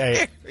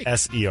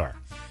 K-A-S-E-R.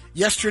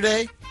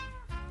 Yesterday,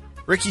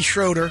 Ricky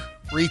Schroeder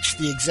reached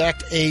the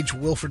exact age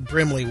Wilford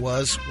Brimley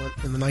was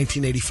in the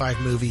 1985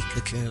 movie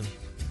Cocoon.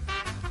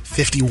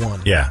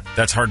 51. Yeah,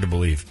 that's hard to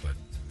believe, but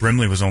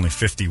Brimley was only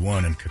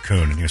 51 in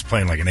Cocoon, and he was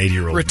playing like an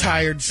 80-year-old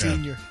Retired man.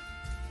 senior. Yeah.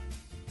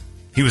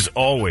 He was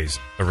always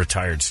a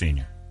retired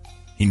senior.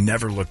 He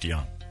never looked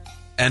young.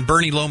 And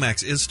Bernie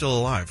Lomax is still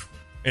alive.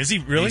 Is he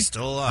really? He's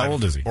still alive. How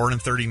old is he? Born in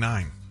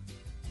 39.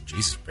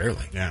 Jesus,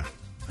 barely. Yeah.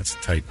 That's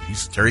tight.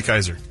 He's Terry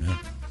Kaiser. Yeah.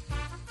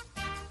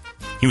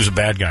 He was a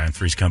bad guy in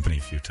Three's Company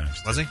a few times.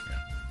 Was he? Yeah.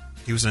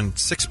 He was in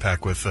Six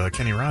Pack with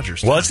Kenny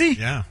Rogers. Was he?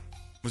 Yeah.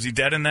 Was he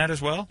dead in that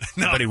as well?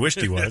 No. I bet he wished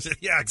he was.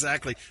 Yeah,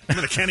 exactly.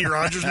 Remember the Kenny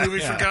Rogers movie,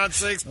 Yeah. for God's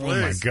sakes, please?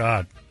 Oh, my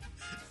God.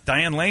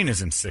 Diane Lane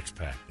is in Six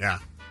Pack. Yeah.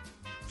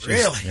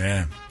 Really?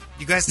 Yeah.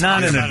 You guys Not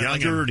talk in about a it.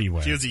 dirty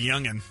way. She was a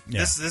youngin'. Yeah.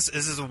 This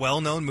is a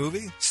well-known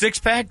movie? Six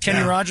Pack. Kenny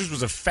Yeah. Rogers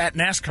was a fat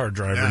NASCAR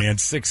driver, Yeah. and he had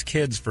 6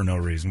 kids for no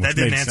reason. Which That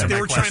didn't made answer sense. my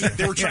They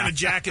were question. trying to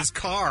jack his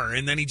car,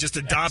 and then he just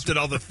adopted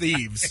all the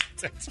thieves.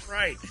 That's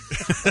right.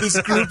 This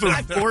group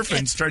of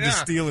orphans tried to Yeah.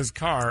 steal his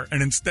car,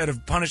 and instead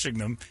of punishing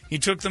them, he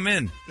took them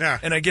in. Yeah.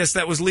 And I guess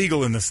that was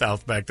legal in the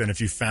South back then.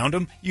 If you found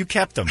them, you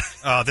kept them.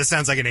 Oh, this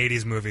sounds like an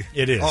 80s movie.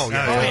 It is. Oh,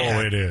 yeah. Oh, Yeah.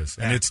 it is.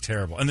 And Yeah. it's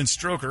terrible. And then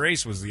Stroker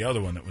Ace was the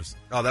other one that was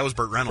Oh, that was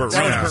Burt Burt Reynolds.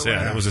 That was Reynolds. Burt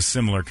Yeah, it was a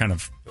similar kind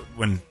of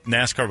when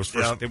NASCAR was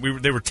first.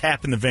 They were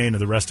tapping the vein of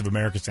the rest of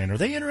America, saying, "Are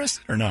they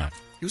interested or not?"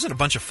 He was in a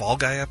bunch of Fall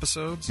Guy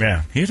episodes.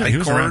 Yeah, he was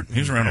around. He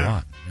was around a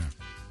lot. Yeah.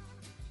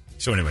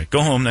 So anyway,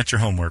 go home. That's your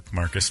homework,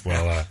 Marcus.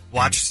 Well,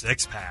 watch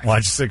Six Pack.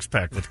 Watch Six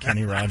Pack with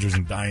Kenny Rogers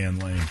and Diane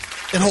Lane.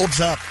 It holds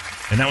up.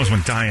 And that was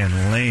when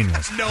Diane Lane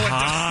was No, it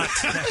hot.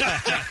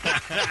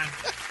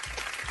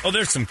 Oh,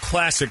 there's some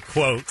classic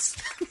quotes.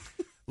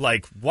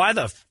 Like, why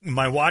the am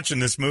I watching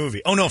this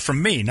movie? Oh, no,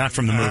 from me, not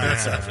from the movie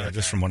itself. Yeah,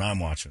 just from when I'm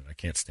watching it. I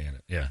can't stand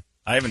it. Yeah.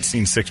 I haven't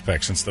seen Six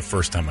Pack since the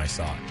first time I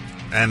saw it.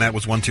 And that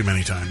was one too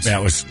many times.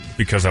 That was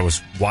because I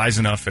was wise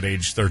enough at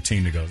age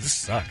 13 to go, this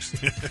sucks.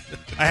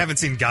 I haven't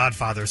seen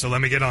Godfather, so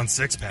let me get on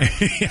Six Pack.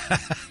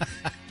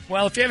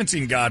 Well, if you haven't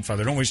seen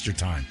Godfather, don't waste your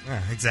time.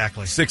 Yeah,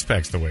 exactly. Six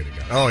Pack's the way to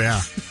go. Oh, yeah.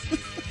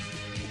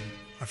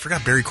 I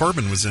forgot Barry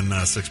Corbin was in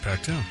Six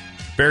Pack, too.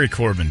 Barry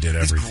Corbin did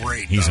everything. He's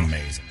great, He's though.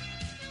 amazing.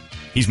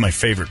 He's my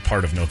favorite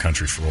part of No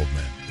Country for Old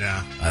Men.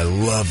 Yeah. I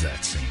love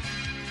that scene.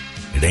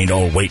 It ain't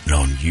all waiting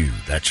on you.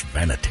 That's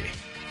vanity.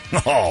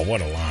 Oh,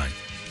 what a line.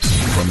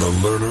 From the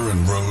Lerner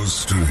and Rose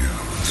studio,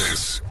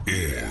 this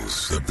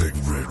is the Big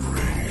Red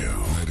Radio.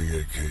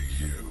 98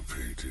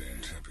 KUPD.